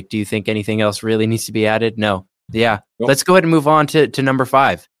said. Jake, do you think anything else really needs to be added? No. Yeah. Nope. Let's go ahead and move on to number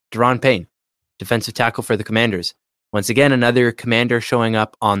 5, Daron Payne, defensive tackle for the Commanders. Once again, another Commander showing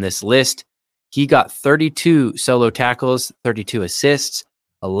up on this list. He got 32 solo tackles, 32 assists,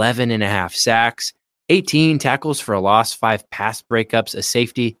 11.5 sacks, 18 tackles for a loss, 5 pass breakups, a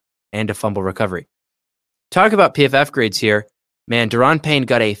safety, and a fumble recovery. Talk about PFF grades here. Man, Daron Payne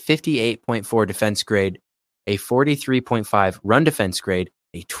got a 58.4 defense grade, a 43.5 run defense grade,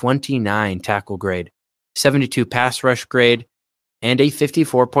 a 29 tackle grade, 72 pass rush grade, and a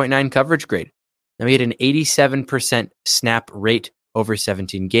 54.9 coverage grade. Now he had an 87% snap rate over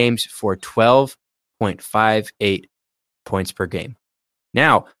 17 games for 12.58 points per game.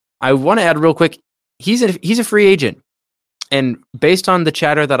 Now, I want to add real quick, he's a free agent. And based on the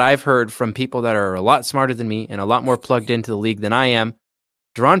chatter that I've heard from people that are a lot smarter than me and a lot more plugged into the league than I am,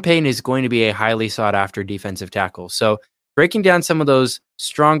 Daron Payne is going to be a highly sought after defensive tackle. So breaking down some of those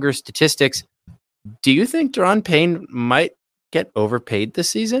stronger statistics, do you think Daron Payne might get overpaid this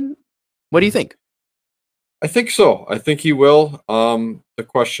season? What do you think? I think so. I think he will. The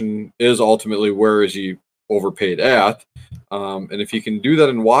question is ultimately, where is he overpaid at? And if he can do that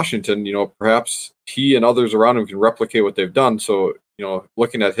in Washington, perhaps he and others around him can replicate what they've done. So,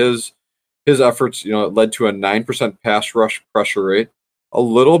 looking at his efforts, it led to a 9% pass rush pressure rate, a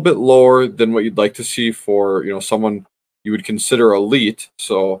little bit lower than what you'd like to see for, someone you would consider elite.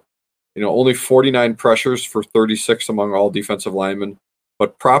 So, only 49 pressures for 36 among all defensive linemen,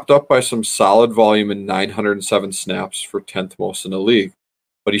 but propped up by some solid volume in 907 snaps for 10th most in the league.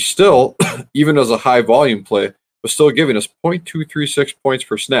 But he still, even as a high volume play, was still giving us 0.236 points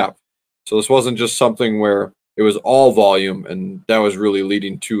per snap. So this wasn't just something where it was all volume, and that was really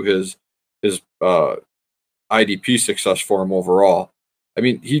leading to his IDP success for him overall. I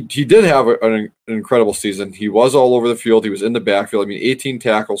mean, he did have an incredible season. He was all over the field. He was in the backfield. I mean, 18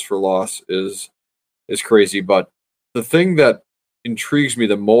 tackles for loss is crazy. But the thing that intrigues me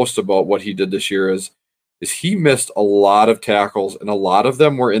the most about what he did this year is he missed a lot of tackles, and a lot of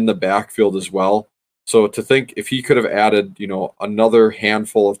them were in the backfield as well. So to think if he could have added, another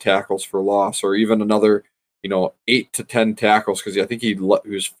handful of tackles for loss, or even another, 8 to 10 tackles, because I think he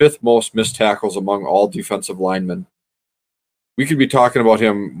was 5th most missed tackles among all defensive linemen. We could be talking about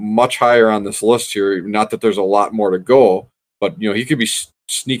him much higher on this list here. Not that there's a lot more to go, but he could be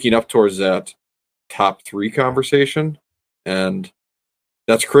sneaking up towards that top 3 conversation, and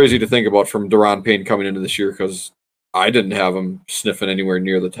that's crazy to think about from Daron Payne coming into this year, because I didn't have him sniffing anywhere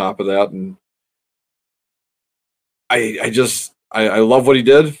near the top of that, and I love what he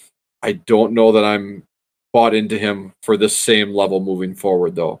did. I don't know that I'm bought into him for this same level moving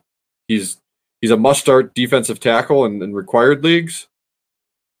forward, though. He's a must-start defensive tackle in required leagues.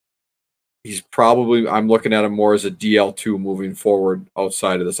 I'm looking at him more as a DL2 moving forward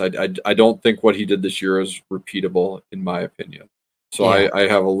outside of this. I don't think what he did this year is repeatable, in my opinion. So yeah. I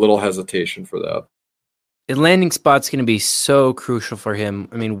have a little hesitation for that. The landing spot's going to be so crucial for him.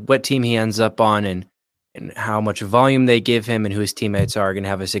 I mean, what team he ends up on and how much volume they give him and who his teammates are going to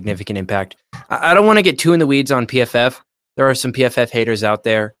have a significant impact. I don't want to get too in the weeds on PFF. There are some PFF haters out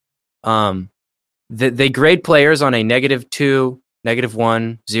there. They grade players on a -2,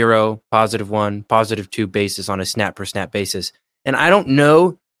 -1, 0, +1, +2 basis on a snap per snap basis. And I don't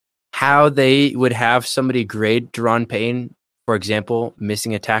know how they would have somebody grade Daron Payne, for example,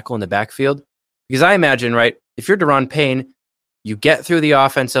 missing a tackle in the backfield. Because I imagine, right, if you're Daron Payne, you get through the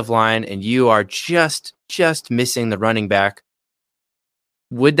offensive line and you are just missing the running back.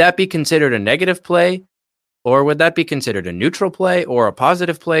 Would that be considered a negative play? Or would that be considered a neutral play or a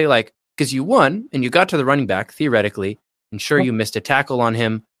positive play? Like, because you won and you got to the running back, theoretically, and sure, you missed a tackle on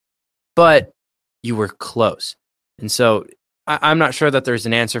him, but you were close. And so I'm not sure that there's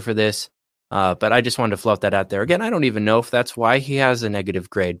an answer for this, but I just wanted to float that out there. Again, I don't even know if that's why he has a negative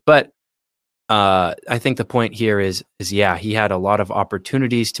grade, but I think the point here is yeah, he had a lot of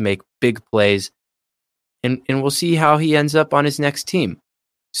opportunities to make big plays, and we'll see how he ends up on his next team.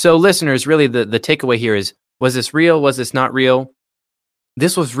 So listeners, really the takeaway here is, was this real? Was this not real?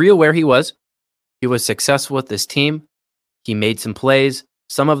 This was real where he was. He was successful with this team. He made some plays.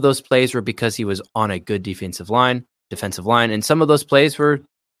 Some of those plays were because he was on a good defensive line, and some of those plays were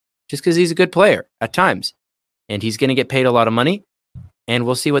just because he's a good player at times. And he's going to get paid a lot of money, and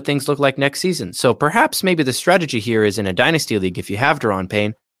we'll see what things look like next season. So perhaps maybe the strategy here is in a dynasty league, if you have Daron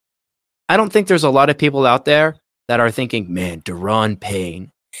Payne, I don't think there's a lot of people out there that are thinking, man, Daron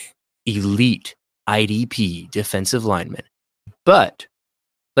Payne, elite IDP defensive lineman. But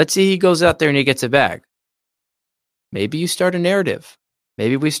let's see he goes out there and he gets a bag. Maybe you start a narrative.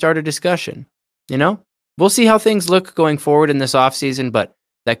 Maybe we start a discussion. We'll see how things look going forward in this offseason, but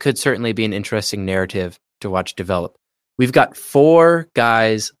that could certainly be an interesting narrative to watch develop. We've got 4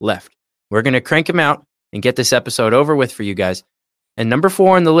 guys left. We're going to crank them out and get this episode over with for you guys. And number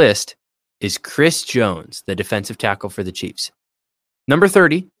 4 on the list is Chris Jones, the defensive tackle for the Chiefs. Number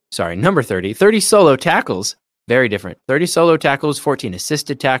 30 solo tackles. Very different. 30 solo tackles, 14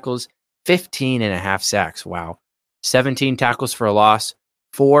 assisted tackles, 15 and a half sacks. Wow. 17 tackles for a loss,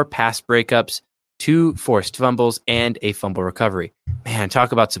 4 pass breakups, 2 forced fumbles, and a fumble recovery. Man,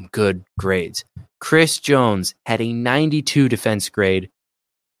 talk about some good grades. Chris Jones had a 92 defense grade,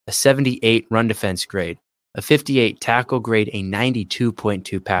 a 78 run defense grade, a 58 tackle grade, a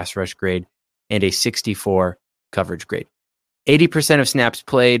 92.2 pass rush grade, and a 64 coverage grade. 80% of snaps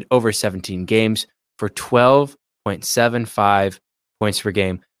played over 17 games for 12.75 points per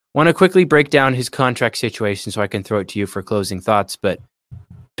game. Want to quickly break down his contract situation so I can throw it to you for closing thoughts, but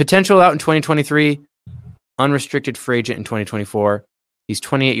potential out in 2023, unrestricted free agent in 2024. He's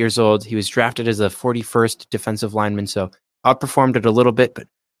 28 years old. He was drafted as a 41st defensive lineman, so outperformed it a little bit, but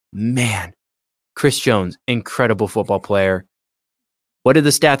man, Chris Jones, incredible football player. What did the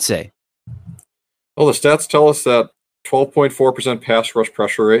stats say? Well, the stats tell us that 12.4% pass rush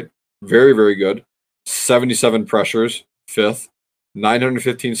pressure rate, very, very good. 77 pressures, 5th.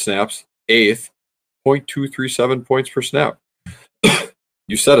 915 snaps, 8th. 0.237 points per snap.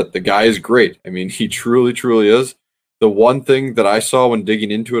 You said it. The guy is great. I mean, he truly, truly is. The one thing that I saw when digging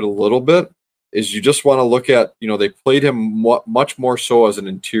into it a little bit is you just want to look at, they played him much more so as an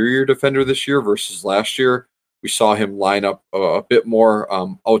interior defender this year versus last year. We saw him line up a bit more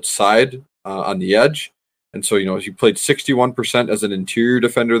outside on the edge. And so, he played 61% as an interior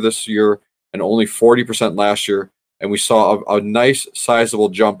defender this year and only 40% last year. And we saw a nice sizable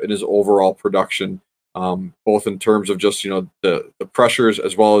jump in his overall production, both in terms of just, the pressures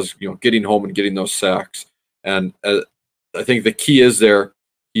as well as, getting home and getting those sacks. And I think the key is there,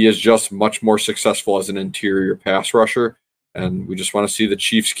 he is just much more successful as an interior pass rusher. And we just want to see the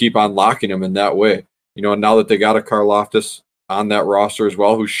Chiefs keep on locking him in that way. And now that they got a Karlaftis on that roster as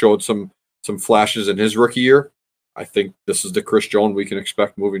well, who showed some flashes in his rookie year, I think this is the Chris Jones we can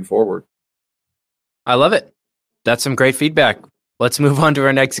expect moving forward. I love it. That's some great feedback. Let's move on to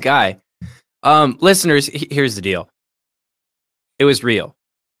our next guy. Listeners, here's the deal. It was real.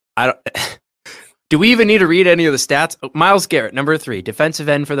 Do we even need to read any of the stats? Myles Garrett, number 3, defensive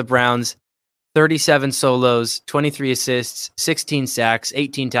end for the Browns, 37 solos, 23 assists, 16 sacks,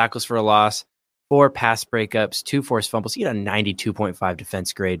 18 tackles for a loss, 4 pass breakups, 2 forced fumbles. He had a 92.5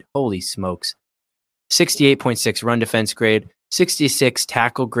 defense grade. Holy smokes. 68.6 run defense grade, 66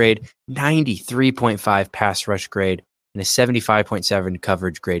 tackle grade, 93.5 pass rush grade, and a 75.7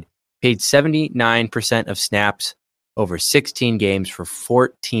 coverage grade. Paid 79% of snaps over 16 games for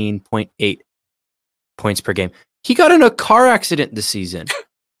 14.8 points per game. He got in a car accident this season.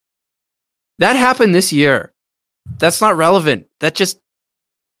 That happened this year. That's not relevant. That just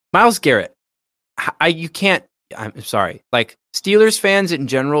Myles Garrett. I'm sorry. Like, Steelers fans in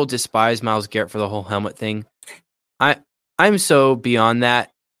general despise Myles Garrett for the whole helmet thing. I'm so beyond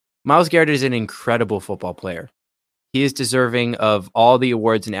that. Myles Garrett is an incredible football player. He is deserving of all the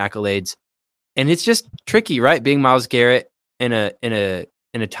awards and accolades. And it's just tricky, right? Being Myles Garrett in a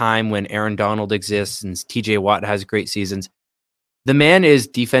time when Aaron Donald exists and TJ Watt has great seasons. The man is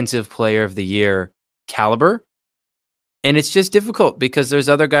defensive player of the year caliber. And it's just difficult because there's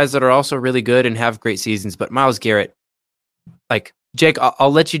other guys that are also really good and have great seasons. But Myles Garrett, like, Jake,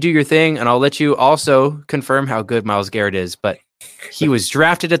 I'll let you do your thing, and I'll let you also confirm how good Myles Garrett is. But he was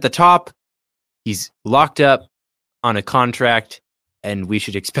drafted at the top. He's locked up on a contract, and we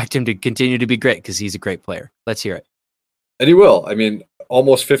should expect him to continue to be great because he's a great player. Let's hear it. And he will. I mean,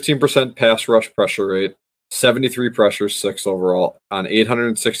 almost 15% pass rush pressure rate, 73 pressures, 6 overall on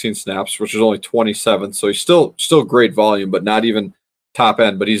 816 snaps, which is only 27. So he's still great volume, but not even top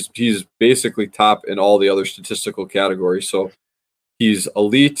end. But he's basically top in all the other statistical categories. So he's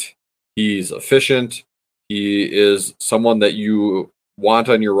elite. He's efficient. He is someone that you want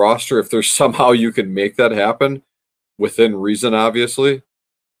on your roster. If there's somehow you can make that happen within reason, obviously,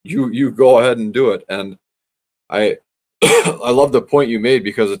 you go ahead and do it. And I I love the point you made,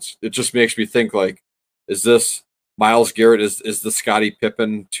 because it just makes me think, like, is this Myles Garrett is the Scottie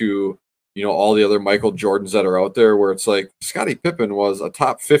Pippen to, all the other Michael Jordans that are out there, where it's like Scottie Pippen was a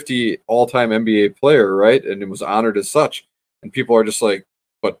top 50 all-time NBA player, right? And it was honored as such. And people are just like,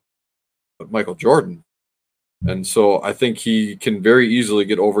 but Michael Jordan. And so I think he can very easily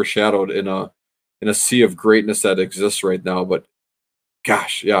get overshadowed in a sea of greatness that exists right now. But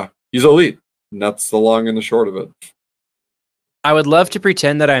gosh, yeah, he's elite. And that's the long and the short of it. I would love to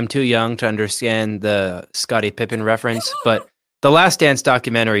pretend that I'm too young to understand the Scottie Pippen reference, but the Last Dance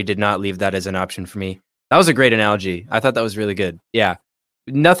documentary did not leave that as an option for me. That was a great analogy. I thought that was really good. Yeah.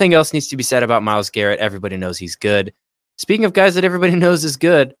 Nothing else needs to be said about Myles Garrett. Everybody knows he's good. Speaking of guys that everybody knows is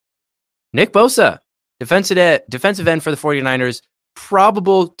good, Nick Bosa, defensive end for the 49ers,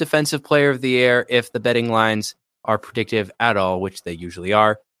 probable defensive player of the year if the betting lines are predictive at all, which they usually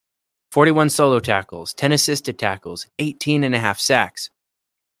are. 41 solo tackles, 10 assisted tackles, 18 and a half sacks,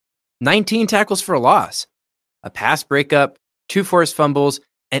 19 tackles for a loss, a pass breakup, 2 forced fumbles,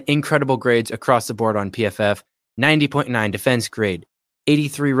 and incredible grades across the board on PFF. 90.9 defense grade,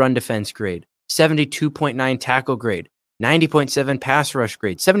 83 run defense grade, 72.9 tackle grade, 90.7 pass rush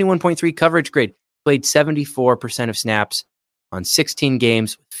grade, 71.3 coverage grade. Played 74% of snaps on 16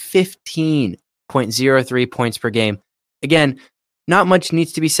 games, 15.03 points per game. Again, not much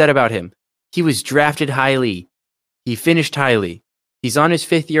needs to be said about him. He was drafted highly. He finished highly. He's on his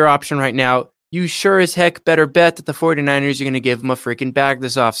 5th-year option right now. You sure as heck better bet that the 49ers are going to give him a freaking bag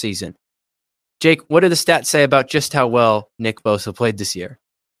this offseason. Jake, what do the stats say about just how well Nick Bosa played this year?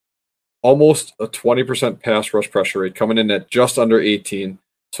 Almost a 20% pass rush pressure rate, coming in at just under 18.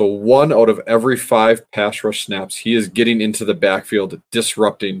 So 1 out of every 5 pass rush snaps, he is getting into the backfield,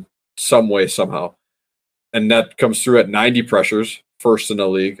 disrupting some way, somehow. And that comes through at 90 pressures, first in the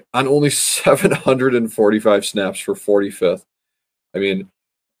league, on only 745 snaps for 45th. I mean,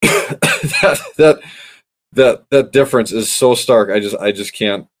 that difference is so stark. I just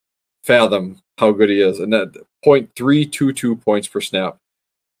can't fathom how good he is. And that 0.322 points per snap.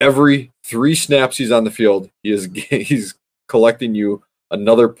 Every 3 snaps he's on the field, he's collecting you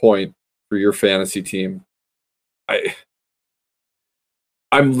another point for your fantasy team.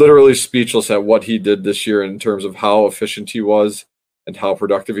 I'm literally speechless at what he did this year in terms of how efficient he was and how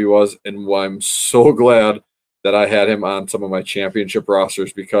productive he was. And I'm so glad that I had him on some of my championship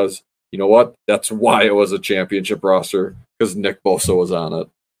rosters, because you know what? That's why it was a championship roster, because Nick Bosa was on it.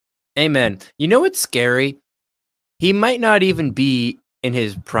 Amen. You know what's scary? He might not even be in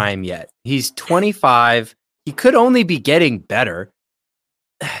his prime yet. He's 25. He could only be getting better.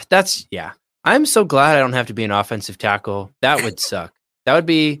 I'm so glad I don't have to be an offensive tackle. That would suck. That would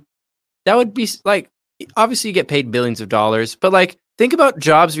be like, obviously you get paid billions of dollars, but like, think about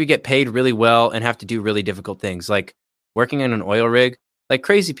jobs where you get paid really well and have to do really difficult things, like working in an oil rig. Like,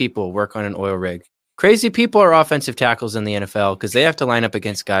 crazy people work on an oil rig. Crazy people are offensive tackles in the NFL because they have to line up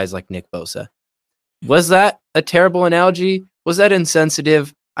against guys like Nick Bosa. Was that a terrible analogy? Was that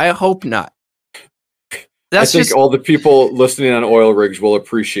insensitive? I hope not. I think all the people listening on oil rigs will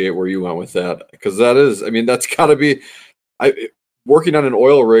appreciate where you went with that, because that's got to be. Working on an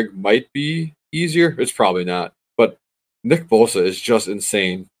oil rig might be easier. It's probably not, but Nick Bosa is just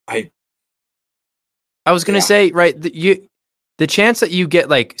insane. I was going to say, right, the chance that you get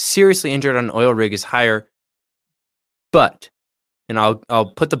like seriously injured on an oil rig is higher, but, and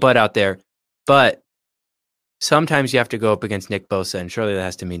I'll put the but out there, but sometimes you have to go up against Nick Bosa, and surely that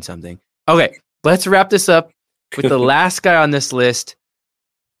has to mean something. Okay, let's wrap this up with the last guy on this list.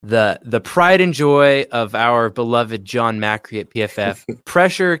 The pride and joy of our beloved John Macri at PFF,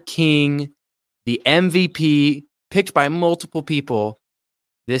 Pressure King, the MVP, picked by multiple people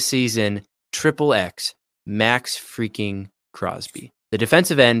this season, Triple X, Max freaking Crosby, the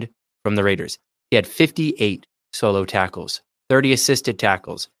defensive end from the Raiders. He had 58 solo tackles, 30 assisted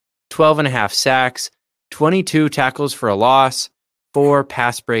tackles, 12 and a half sacks, 22 tackles for a loss, 4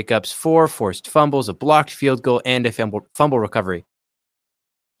 pass breakups, 4 forced fumbles, a blocked field goal, and a fumble recovery.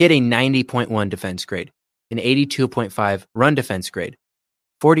 He had a 90.1 defense grade, an 82.5 run defense grade,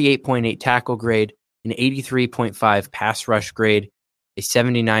 48.8 tackle grade, an 83.5 pass rush grade, a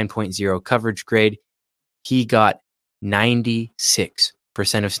 79.0 coverage grade. He got 96%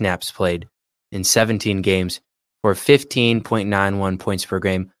 of snaps played in 17 games for 15.91 points per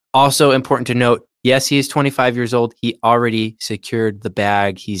game. Also important to note, yes, he is 25 years old. He already secured the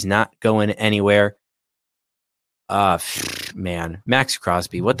bag. He's not going anywhere. Man, Max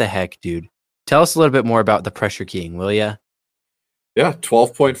Crosby, what the heck, dude? Tell us a little bit more about the pressure keying, will you? Yeah,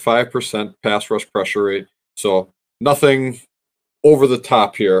 12.5% pass rush pressure rate. So nothing over the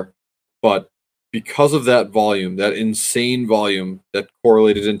top here, but because of that volume, that insane volume that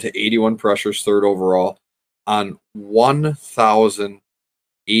correlated into 81 pressures, third overall, on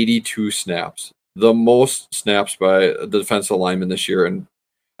 1,082 snaps, the most snaps by the defensive lineman this year. And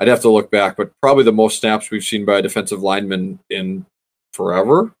I'd have to look back, but probably the most snaps we've seen by a defensive lineman in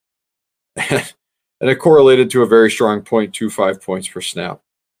forever. And it correlated to a very strong 0.25 points per snap.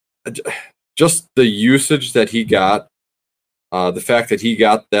 Just the usage that he got, the fact that he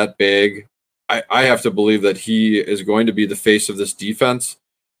got that big, I have to believe that he is going to be the face of this defense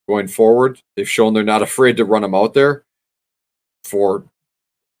going forward. They've shown they're not afraid to run him out there for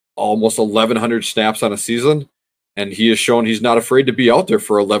almost 1,100 snaps on a season. And he has shown he's not afraid to be out there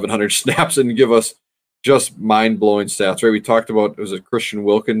for 1,100 snaps and give us just mind-blowing stats, right? We talked about, was it Christian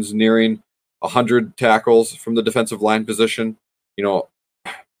Wilkins nearing 100 tackles from the defensive line position? You know,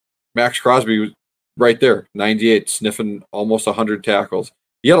 Max Crosby was right there, 98, sniffing almost 100 tackles.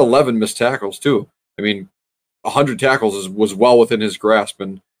 He had 11 missed tackles too. I mean, 100 tackles was well within his grasp,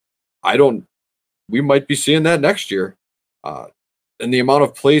 and we might be seeing that next year. And the amount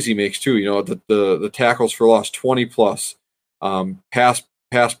of plays he makes too, you know, the tackles for loss, 20 plus, pass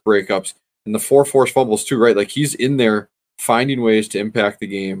breakups, and the 4 forced fumbles too, right? Like, he's in there finding ways to impact the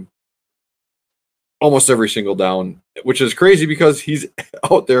game almost every single down, which is crazy because he's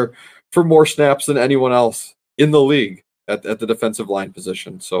out there for more snaps than anyone else in the league at the defensive line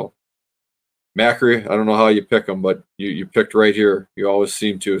position. So Macri, I don't know how you pick him, but you picked right here. You always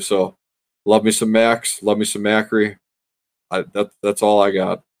seem to. So love me some Max, love me some Macri. That's all I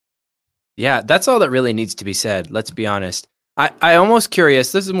got. Yeah, that's all that really needs to be said. Let's be honest. I almost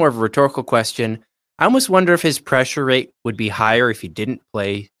curious. This is more of a rhetorical question. I almost wonder if his pressure rate would be higher if he didn't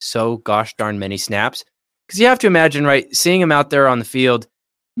play so gosh darn many snaps. Because you have to imagine, right, seeing him out there on the field,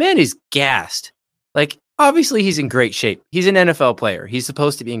 man, he's gassed. Like, obviously he's in great shape. He's an NFL player. He's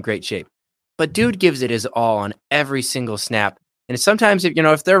supposed to be in great shape. But dude gives it his all on every single snap. And sometimes,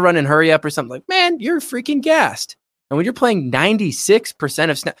 if they're running hurry up or something, like, man, you're freaking gassed. And when you're playing 96%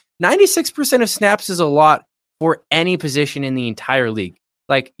 of snaps, 96% of snaps is a lot for any position in the entire league.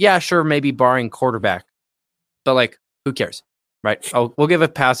 Like, yeah, sure, maybe barring quarterback, but like, who cares, right? We'll give a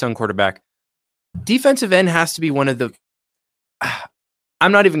pass on quarterback. Defensive end has to be one of the.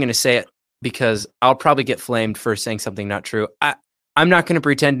 I'm not even going to say it because I'll probably get flamed for saying something not true. I'm not going to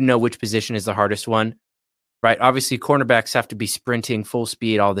pretend to know which position is the hardest one, right? Obviously, cornerbacks have to be sprinting full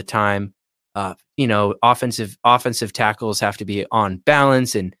speed all the time. Offensive tackles have to be on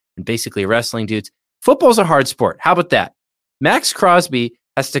balance and basically wrestling dudes. Football's a hard sport. How about that? Max Crosby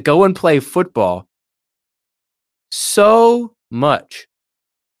has to go and play football so much.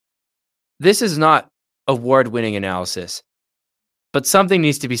 This is not award-winning analysis, but something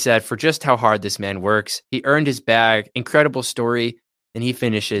needs to be said for just how hard this man works. He earned his bag. Incredible story, and he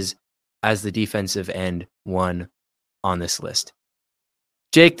finishes as the defensive end 1 on this list.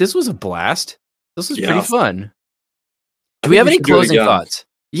 Jake, this was a blast. This was pretty fun. Do we have any closing thoughts?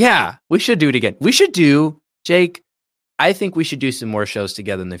 Yeah, we should do it again. Jake, I think we should do some more shows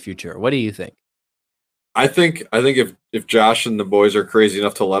together in the future. What do you think? I think if Josh and the boys are crazy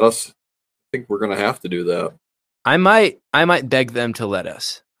enough to let us, I think we're going to have to do that. I might beg them to let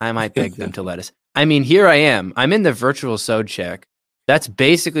us. I mean, here I am. I'm in the virtual Sode Shack. That's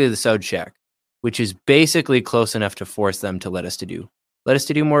basically the Sode Shack, which is basically close enough to force them to let us to do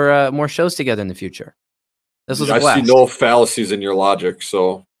more shows together in the future. This was a blast. I see no fallacies in your logic,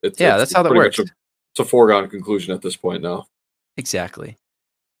 so that's how that works. It's a foregone conclusion at this point now. Exactly.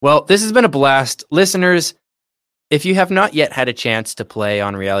 Well, this has been a blast. Listeners, if you have not yet had a chance to play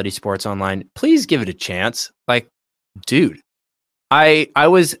on Reality Sports Online, please give it a chance. Like, dude, I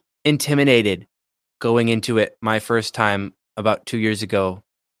was intimidated going into it my first time about 2 years ago.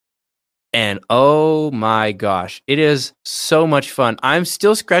 And oh my gosh, it is so much fun. I'm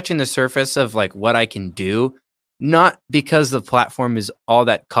still scratching the surface of like what I can do, not because the platform is all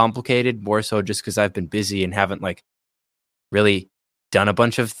that complicated, more so just because I've been busy and haven't like really done a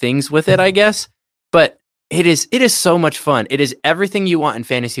bunch of things with it, I guess. But it is so much fun. It is everything you want in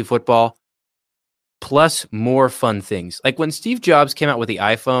fantasy football, plus more fun things. Like when Steve Jobs came out with the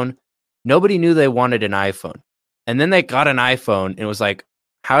iPhone, nobody knew they wanted an iPhone. And then they got an iPhone and it was like,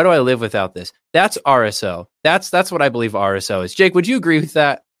 how do I live without this? That's RSO. That's what I believe RSO is. Jake, would you agree with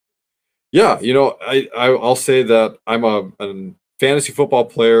that? Yeah, I'll say that I'm a fantasy football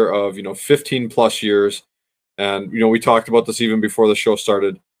player of 15 plus years, and we talked about this even before the show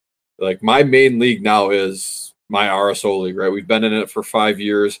started. Like, my main league now is my RSO league, right? We've been in it for 5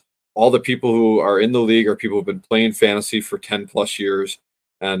 years. all the people who are in the league are people who've been playing fantasy for 10 plus years.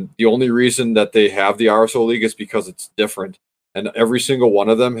 And the only reason that they have the RSO league is because it's different. And every single one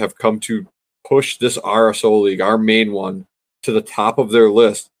of them have come to push this RSO league, our main one, to the top of their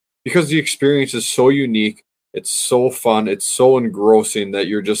list because the experience is so unique. It's so fun. It's so engrossing that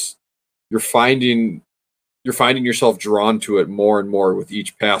you're finding yourself drawn to it more and more with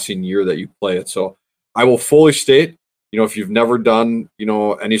each passing year that you play it. So I will fully state, if you've never done,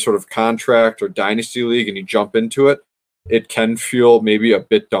 any sort of contract or dynasty league and you jump into it, it can feel maybe a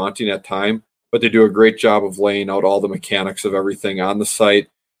bit daunting at time, but they do a great job of laying out all the mechanics of everything on the site.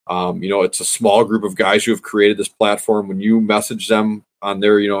 It's a small group of guys who have created this platform. When you message them on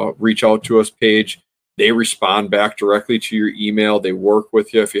their, reach out to us page, they respond back directly to your email. They work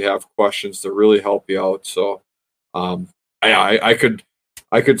with you if you have questions to really help you out. So, I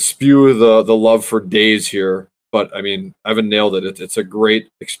could spew the love for days here, but I mean, Evan nailed it. It's a great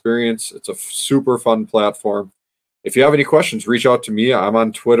experience. It's a super fun platform. If you have any questions, reach out to me. I'm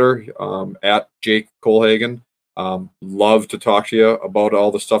on Twitter at Jake Colhagen. Love to talk to you about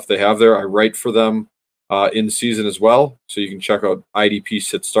all the stuff they have there. I write for them in season as well, so you can check out IDP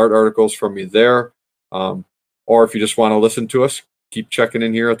sit start articles from me there. Or if you just want to listen to us, keep checking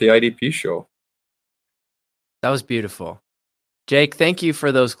in here at the IDP show. That was beautiful. Jake, thank you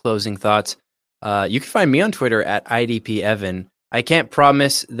for those closing thoughts. You can find me on Twitter at IDP Evan. I can't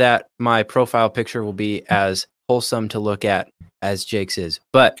promise that my profile picture will be as wholesome to look at as Jake's is,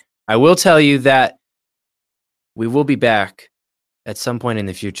 but I will tell you that we will be back at some point in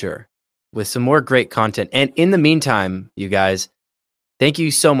the future with some more great content. And in the meantime, you guys, thank you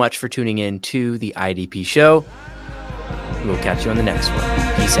so much for tuning in to the IDP show. We'll catch you on the next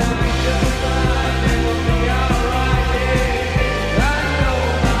one. Peace out.